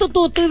tayong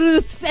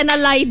nagtututus and a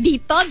lie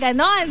dito,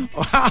 ganon.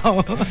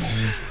 Wow.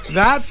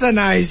 That's a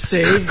nice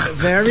save.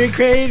 Very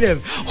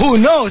creative. Who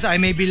knows?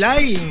 I may be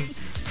lying.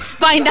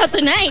 Find out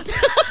tonight.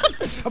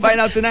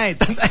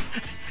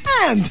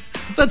 And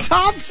the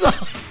top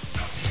song.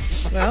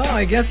 Well,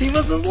 I guess he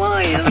wasn't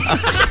lying.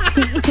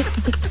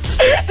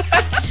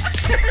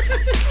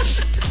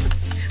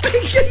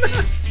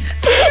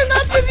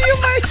 Not with you,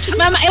 Markki.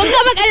 Mama, huwag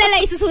ka mag-alala,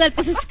 isusulat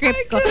ko sa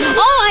script ko.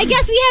 Oh, I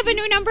guess we have a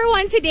new number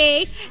one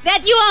today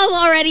that you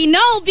all already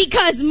know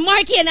because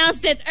Markki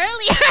announced it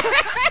earlier.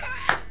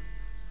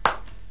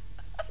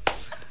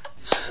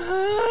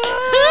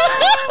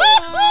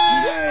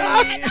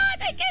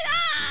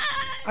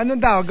 Ano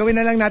daw, gawin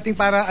na lang natin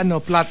para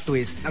plot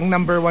twist. Ang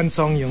number one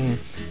song yung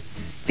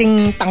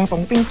ting tang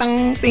tong ting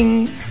tang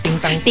ting ting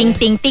tang ting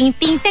ting ting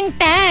ting ting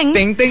tang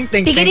ting ting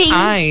ting ting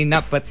ay na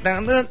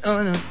patang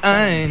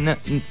ay na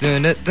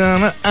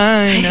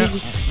ay na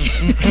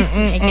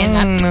I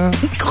cannot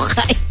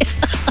kukay.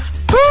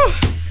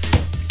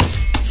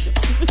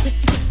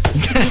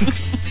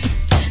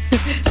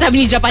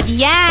 Sabi ni Japan,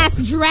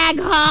 yes, drag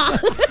her.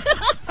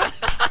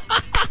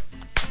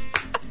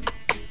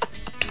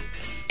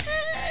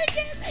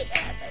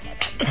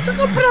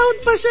 Proud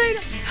pa siya.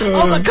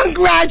 Oh,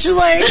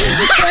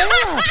 congratulations!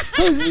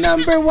 Who's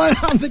number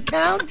 1 on the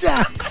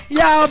countdown?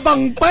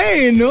 Yabang pa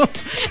no?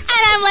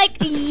 And I'm like,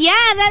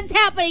 yeah, that's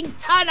happening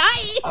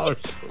tonight. Oh,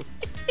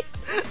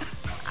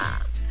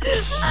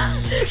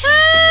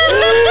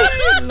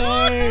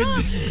 Lord.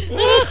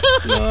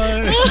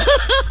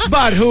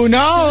 But who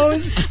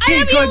knows?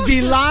 He could be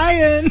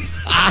lying.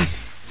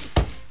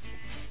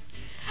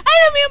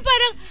 Alam mo yung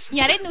parang,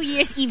 nyari New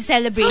Year's Eve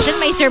celebration,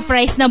 may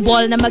surprise na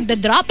ball na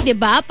magda-drop,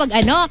 diba?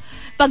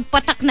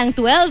 Pagpatak ng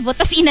 12,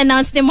 tapos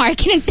in-announce ni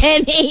Markki ng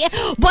 10 a.m.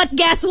 But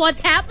guess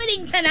what's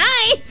happening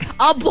tonight?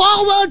 A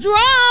ball will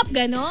drop!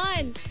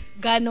 Ganon.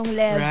 Ganong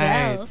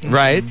level.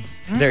 Right?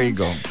 There you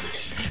go.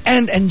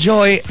 And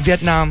enjoy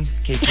Vietnam,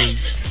 KK.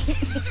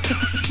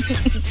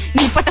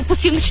 Hindi pa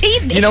tapos yung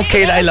shade. You know,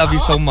 Kayla, I love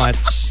you so much.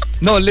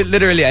 No,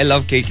 literally, I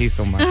love KK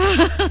so much.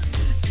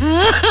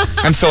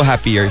 I'm so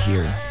happy you're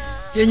here.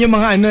 Yan yung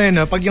mga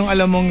pag yung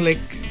alam mong like,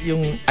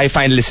 yung... I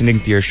find listening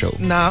to your show.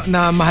 Na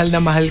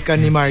mahal ka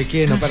ni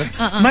Markki, Parang,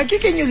 Markki,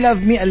 can you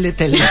love me a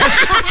little?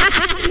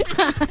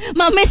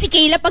 Mamaya si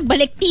Kayla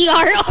pagbalik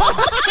TRO.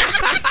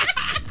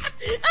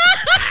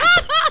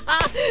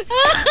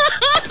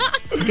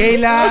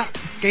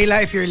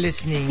 Kayla, if you're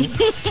listening,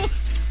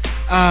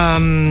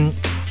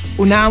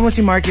 unahan mo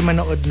si Markki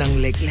manood ng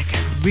like a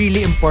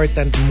really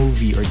important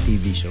movie or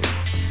TV show.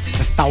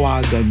 Tapos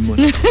tawagan mo.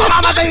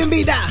 Mamamatay yung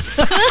bida!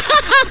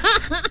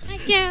 I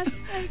can't.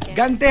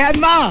 Gantihan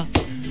mo!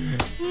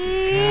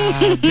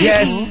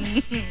 Yes.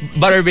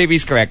 Butter Baby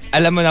is correct.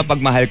 Alam mo na pag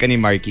mahal ka ni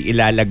Markki,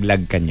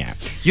 ilalaglag ka niya.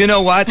 You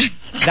know what?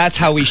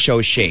 That's how we show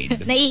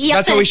shade.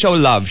 That's how we show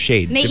love,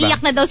 shade.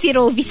 Naiiyak na daw si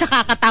Rovi sa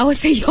kakatawa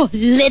sa'yo.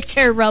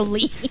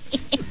 Literally.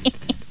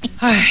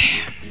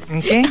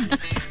 Okay.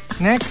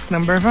 Next,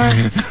 number 4.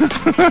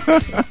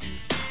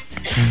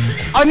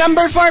 Oh,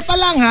 number 4 pa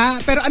lang ha.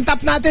 Pero ang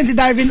top natin si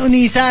Darwin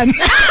Unisan.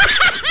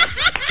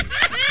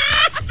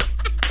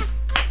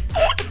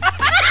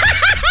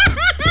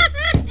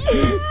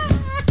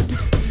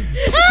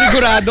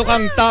 Sigurado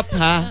kang top,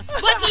 ha?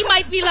 But he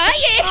might be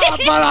lying.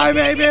 But I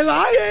may be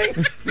lying.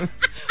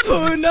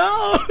 Who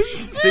knows?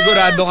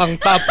 Sigurado kang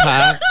top,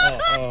 ha?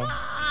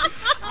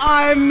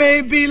 I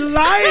may be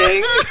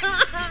lying.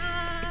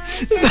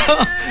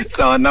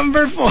 So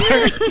number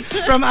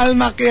 4 from Al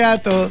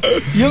Macchiato,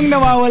 yung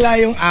nawawala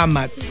yung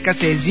amats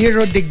kasi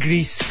 0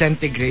 degrees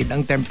centigrade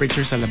ang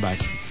temperature sa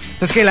labas.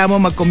 Tapos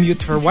kailangan mo mag-commute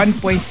for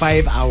 1.5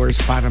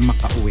 hours para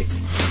makauwi.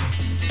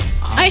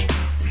 Ay,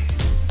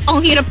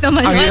 ang hirap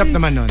naman Ang hirap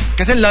naman nun.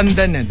 Kasi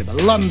London diba?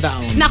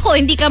 London. Nako,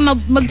 hindi ka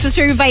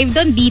mag-survive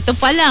doon. Dito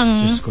pa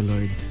lang. Diyos ko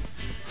Lord.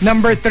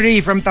 Number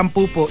 3 from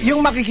Tampupo, yung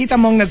makikita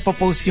mong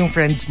nagpo-post yung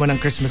friends mo ng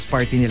Christmas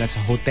party nila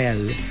sa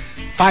hotel.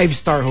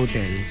 5-star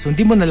hotel. So,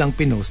 hindi mo na lang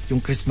pinost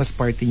yung Christmas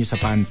party nyo sa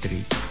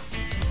pantry.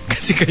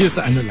 Kasi kayo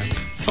sa lang.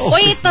 Sa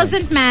It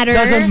doesn't matter.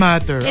 Doesn't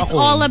matter. It's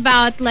all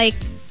about like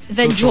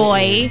the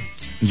joy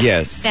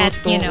Yes. that,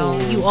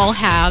 you all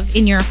have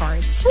in your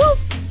hearts. Woo!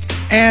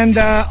 And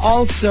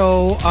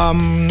also,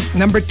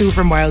 number 2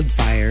 from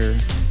Wildfire.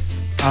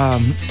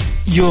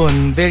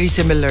 Yun, very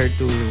similar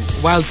to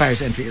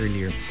Wildfire's entry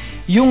earlier.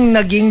 Yung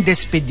naging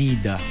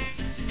despedida,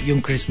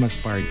 yung Christmas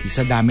party,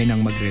 sa dami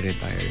ng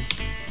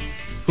magre-retire.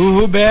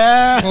 Hoo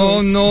bells! Oh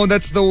no,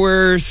 that's the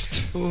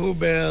worst. Hoo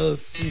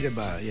bells.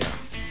 Diba? Yeah.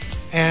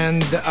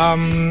 And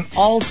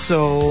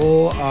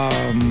also,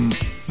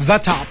 the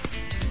top,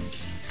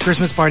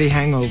 Christmas party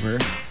hangover.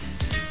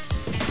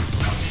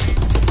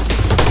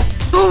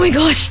 Oh my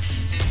gosh!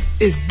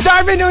 Is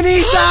Darwin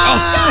Unisan!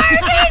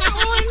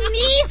 Darwin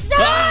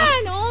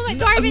Unisan! Oh my,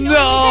 Darwin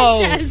Unisan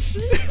says...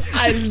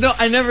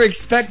 I never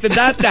expected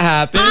that to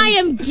happen. I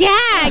am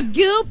gagged,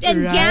 gooped,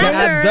 and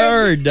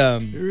gathered.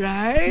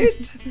 Right?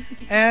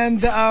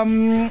 And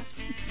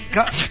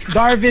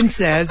Darwin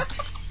says,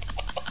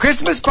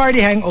 Christmas party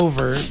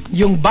hangover,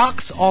 yung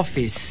box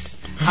office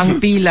ang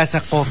pila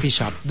sa coffee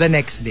shop the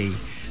next day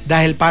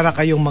dahil para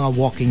kayong mga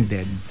Walking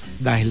Dead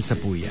dahil sa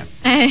puyat.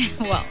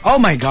 Wow. Oh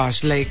my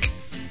gosh,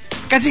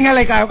 kasi nga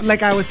like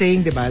I was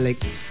saying, diba,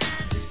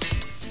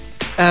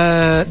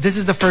 this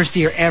is the first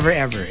year ever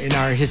in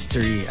our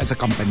history as a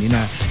company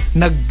na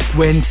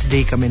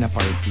nag-Wednesday kami na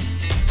party.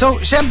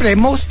 So, syempre,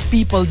 most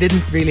people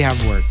didn't really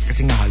have work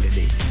kasi nga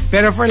holiday.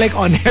 Pero for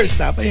on-air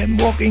staff, ayan,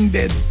 Walking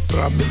Dead,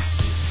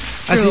 promise.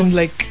 True. As in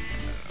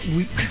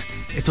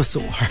it was so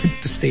hard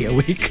to stay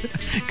awake.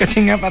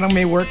 Kasi nga parang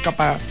may work ka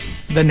pa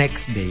the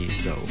next day.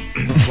 So,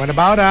 what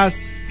about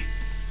us?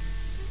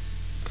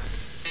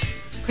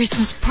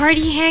 Christmas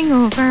party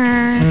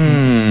hangover.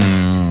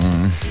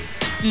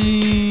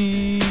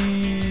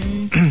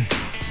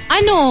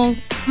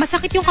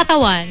 Masakit yung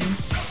katawan.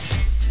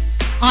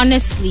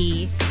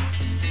 Honestly.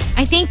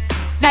 I think,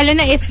 lalo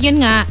na if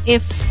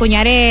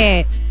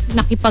kunyari,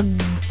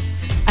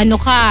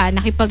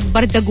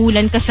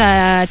 nakipagbardagulan ka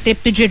sa trip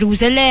to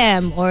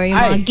Jerusalem or yung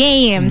mga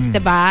games,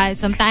 diba?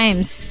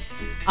 Sometimes,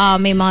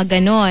 may mga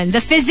ganon.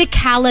 The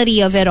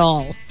physicality of it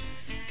all.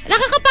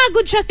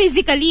 Nakakapagod siya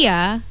physically,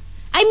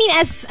 I mean,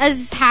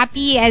 as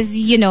happy as,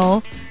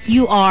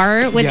 you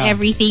are with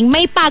everything,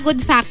 may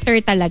pagod factor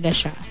talaga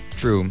siya.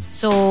 True.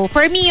 So,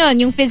 for me yun,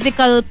 yung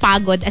physical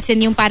pagod, as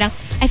in yung parang,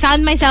 I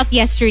found myself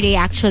yesterday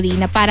actually,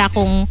 na para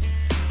kung,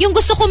 yung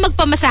gusto ko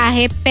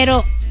magpamasahe,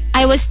 pero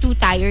I was too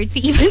tired to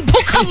even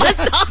book a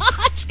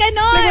massage.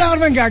 Ganon. Wala ka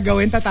naman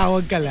gagawin,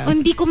 tatawag ka lang.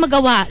 Hindi ko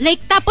magawa. Like,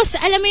 tapos,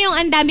 alam mo yung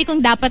ang dami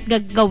kong dapat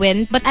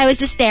gagawin, but I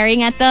was just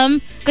staring at them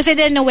because I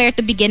didn't know where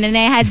to begin and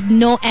I had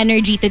no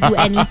energy to do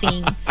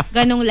anything.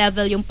 Ganong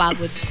level yung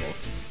pagod ko.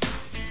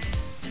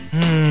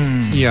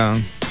 Yeah.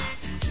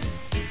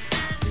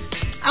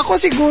 Ako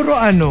siguro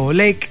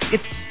like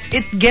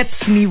it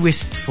gets me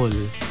wistful.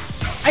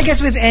 I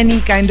guess with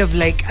any kind of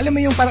like, alam mo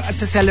yung parang at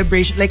sa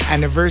celebration, like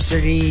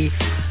anniversary,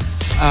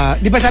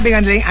 di ba sabi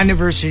nga nila yung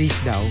anniversaries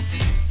daw,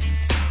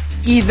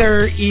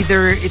 either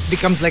it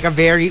becomes like a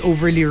very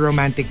overly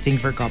romantic thing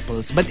for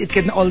couples, but it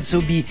can also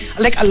be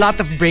like a lot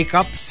of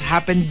breakups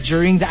happen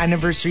during the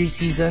anniversary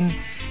season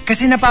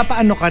kasi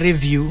napapaano ka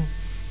review,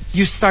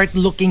 you start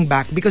looking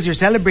back because you're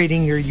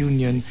celebrating your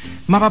union,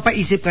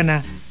 mapapaisip ka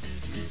na,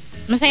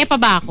 masaya pa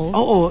ba ako?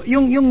 Oo,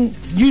 yung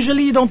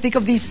usually you don't think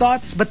of these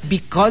thoughts, but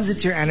because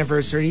it's your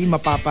anniversary,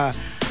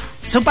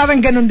 so parang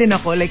ganun din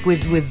ako like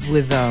with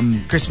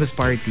Christmas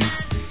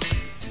parties.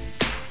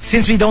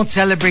 Since we don't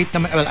celebrate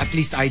naman, well, at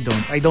least I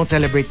don't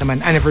celebrate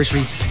naman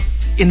anniversaries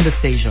in the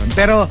station.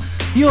 Pero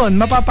yun,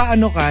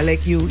 mapapaano ka,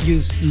 like you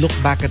look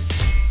back at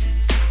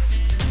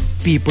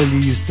people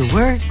you used to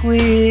work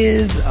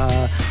with,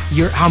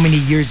 how many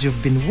years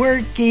you've been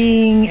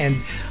working, and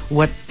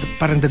what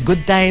parang the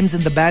good times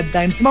and the bad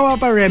times,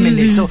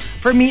 mapapa-reminisce. So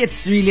for me,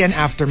 it's really an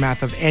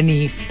aftermath of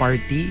any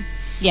party.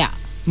 Yeah.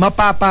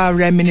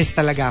 Mapapa-reminisce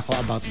talaga ako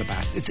about the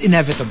past. It's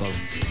inevitable.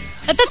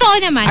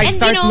 Totoo naman. I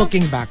start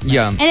looking back na.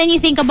 Yeah. And then you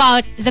think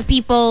about the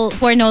people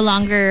who are no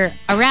longer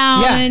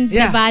around,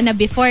 yeah. diba, na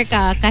before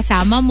ka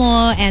kasama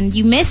mo, and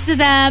you miss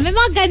them. May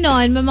mga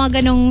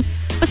ganong,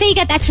 kasi you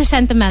get extra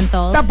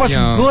sentimental. Tapos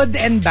good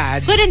and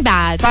bad. Good and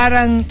bad.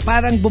 Parang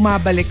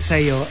bumabalik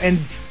sa'yo and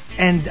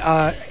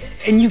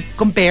you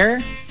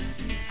compare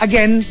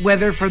again,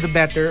 whether for the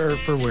better or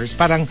for worse.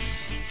 Parang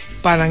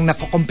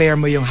nako-compare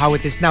mo yung how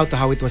it is now to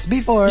how it was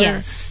before.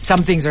 Yes. Some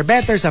things are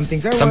better, some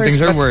things are worse. Some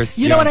things are worse.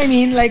 You know what I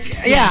mean? Like,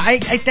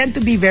 I tend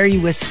to be very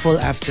wistful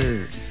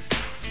after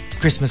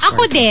Christmas parties.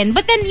 Ako din.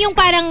 But then yung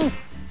parang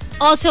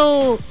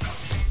also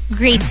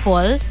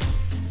grateful.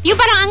 Yung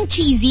parang ang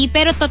cheesy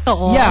pero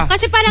totoo. Yeah.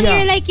 Kasi parang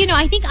you're like,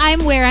 I think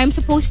I'm where I'm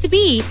supposed to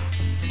be.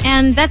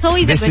 And that's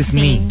always This a good is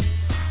me. thing.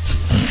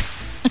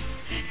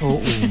 Oo.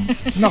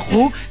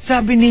 Naku,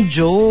 sabi ni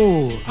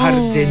Joe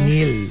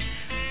Hardenil,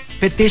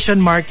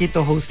 petition Markki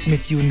to host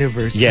Miss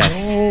Universe. Yes.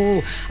 Oh.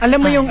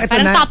 Alam mo yung ito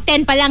parang na, top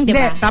 10 pa lang, di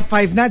ba? Top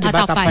 5 na, di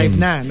ba? Top Top 5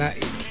 na.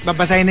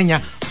 Babasahin na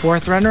niya,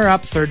 4th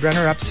runner-up, 3rd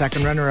runner-up,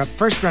 2nd runner-up,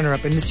 1st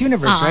runner-up in Miss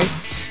Universe, right?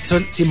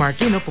 So, si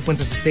Markki,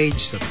 pupunta sa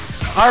stage. So,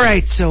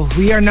 alright, so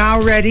we are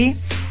now ready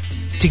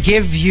to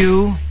give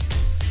you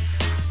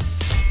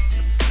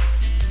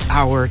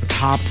our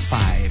top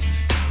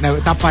 5. No,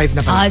 top 5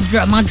 na pala.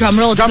 Mga drum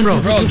roll. Drum roll.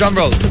 Drum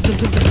roll.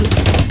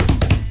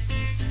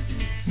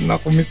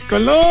 Naku, Miss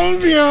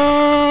Colombia!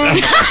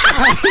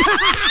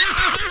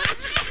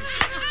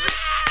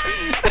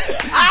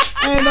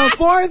 And the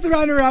 4th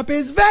runner-up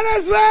is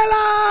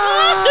Venezuela!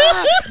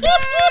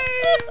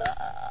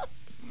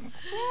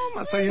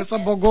 Masaya sa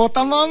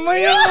Bogota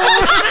mamaya!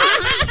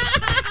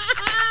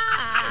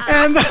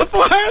 And the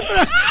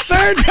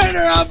 3rd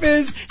runner-up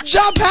is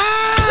Japan!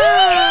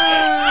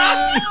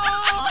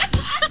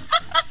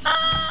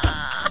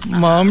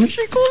 Mom,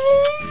 she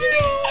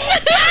Colombia!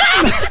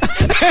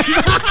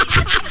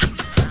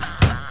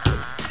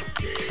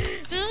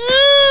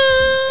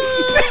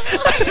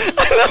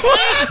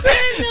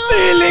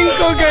 Feeling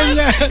ko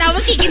ganyan.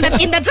 Tapos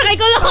kikindat-kindat siya kay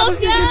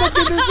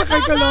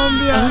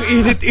Colombia. Ang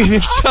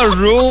init-init sa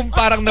room.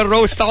 Parang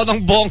na-roast ako ng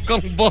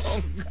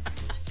bongkang-bong.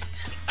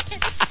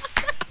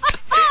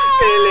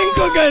 Feeling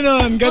ko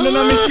ganon. Ganon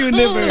ang Miss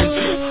Universe.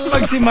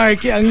 Pag si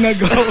Markki ang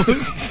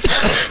nag-host.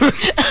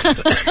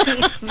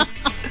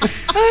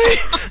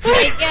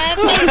 I can't.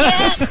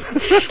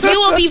 We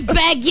will be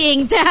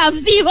begging to have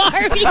Steve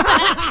Harvey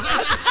back.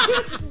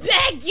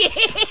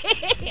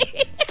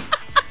 Begging.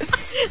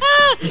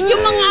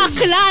 Yung mga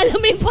akla, alam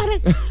mo yung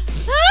parang...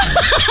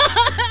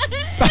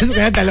 Tapos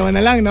kaya dalawa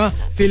na lang, no?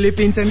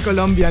 Philippines and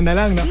Colombia na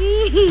lang, no?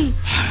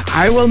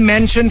 I will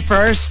mention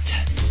first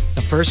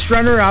the first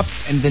runner-up,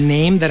 and the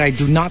name that I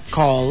do not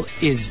call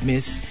is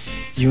Miss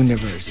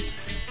Universe.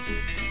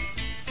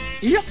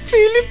 Yak,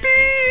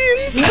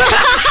 Philippines!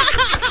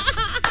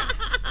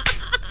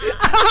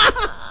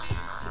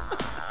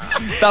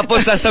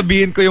 Tapos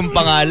sasabihin ko yung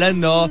pangalan,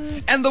 no?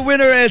 And the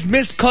winner is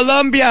Miss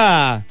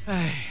Colombia!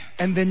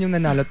 And then yung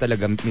nanalo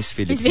talaga, Miss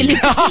Philippines.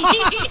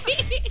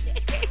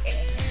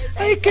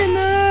 I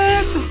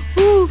cannot!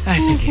 Ay,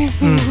 sige.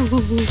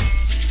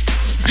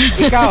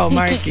 Ikaw,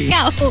 Markki.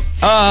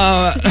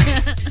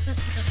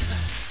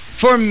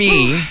 For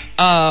me,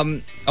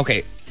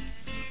 okay.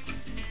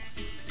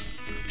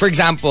 for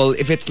example,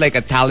 if it's like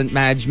a talent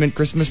management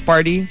Christmas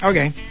party,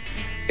 Okay.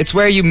 it's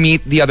where you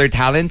meet the other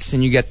talents and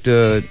you get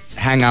to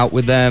hang out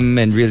with them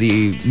and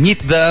really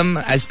meet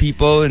them as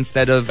people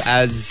instead of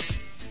as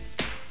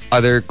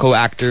other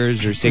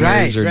co-actors or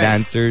singers or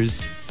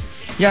dancers.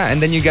 Yeah, and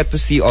then you get to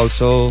see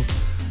also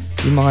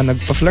yung mga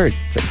nagpa-flirt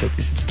sa isa't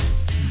isa.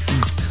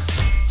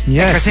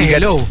 Yes. Kasi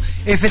hello,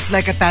 if it's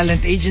like a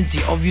talent agency,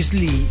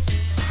 obviously,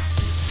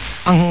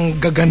 ang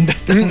gaganda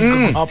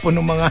ng kapo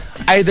ng mga...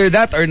 Either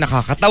that or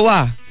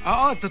nakakatawa.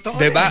 Oo, totoo.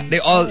 Diba?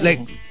 They all, like,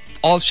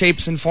 all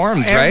shapes and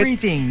forms, right?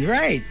 Everything,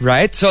 right.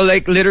 Right? So,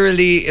 like,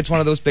 literally, it's one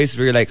of those places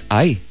where you're like,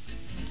 ay,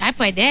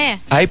 pwede.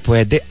 ay,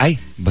 pwede. Ay,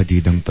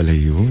 badidang pala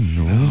yun,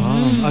 no?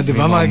 Oh,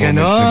 diba mga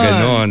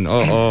ganon?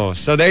 Oo.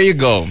 So, there you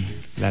go.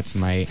 That's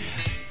my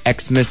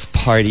Xmas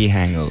party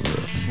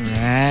hangover.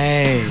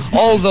 Right.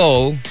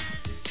 Although,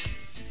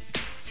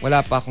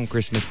 wala pa akong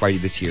Christmas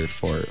party this year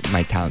for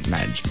my talent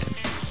management.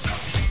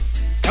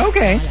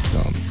 Okay.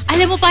 So,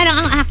 alam mo, parang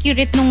ang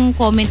accurate nung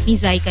comment ni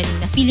Zai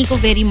kanina. Feeling ko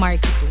very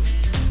Markki to.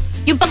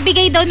 Yung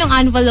pagbigay daw ng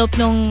envelope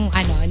nung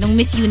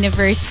Miss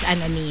Universe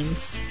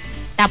names.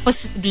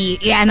 Tapos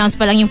i-announce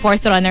pa lang yung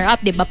fourth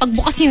runner-up, diba?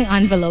 Pagbukas yung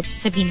envelope,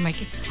 sabihin ni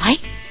Markki, ay,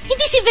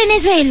 hindi si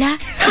Venezuela.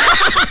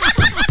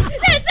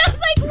 That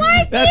sounds like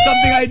Markki. that's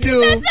something I do.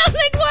 That sounds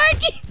like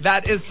Markki.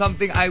 That is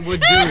something I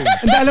would do.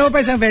 And alam mo pa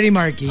isang very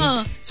Markki.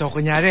 So,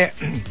 kunyari,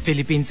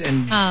 Philippines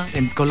and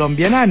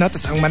Colombia na, no?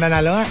 Tapos ang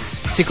mananalo nga,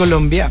 si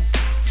Colombia.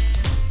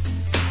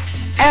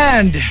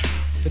 And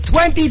the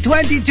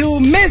 2022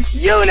 Miss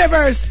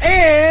Universe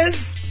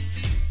is...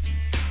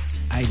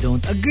 I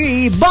don't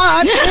agree,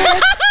 but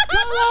it's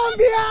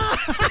Colombia!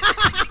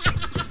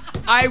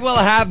 I will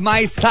have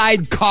my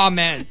side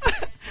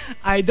comments.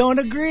 I don't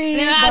agree,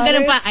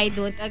 Ganun but pa, I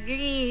don't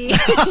agree.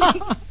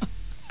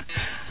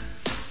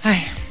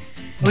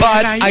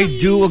 But I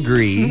do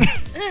agree.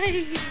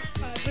 Ay,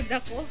 pagod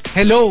ako.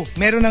 Hello,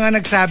 meron na nga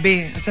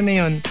nagsabi. Asan na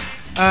yun?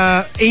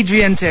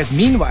 Adrian says,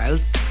 meanwhile,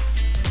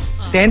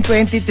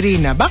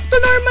 10:23 na. Back to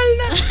normal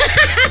na.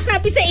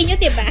 Sabi sa inyo,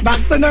 diba?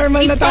 Back to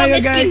normal na tayo,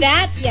 We promised guys. you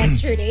that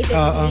yesterday,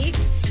 didn't we?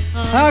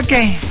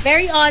 Okay.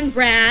 Very on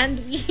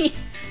brand. We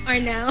are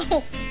now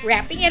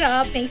wrapping it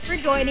up. Thanks for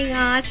joining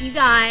us, you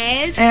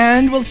guys.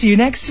 And we'll see you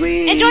next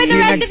week. Enjoy the See you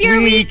rest next of your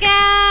week.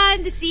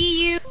 weekend.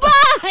 See you.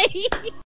 Bye!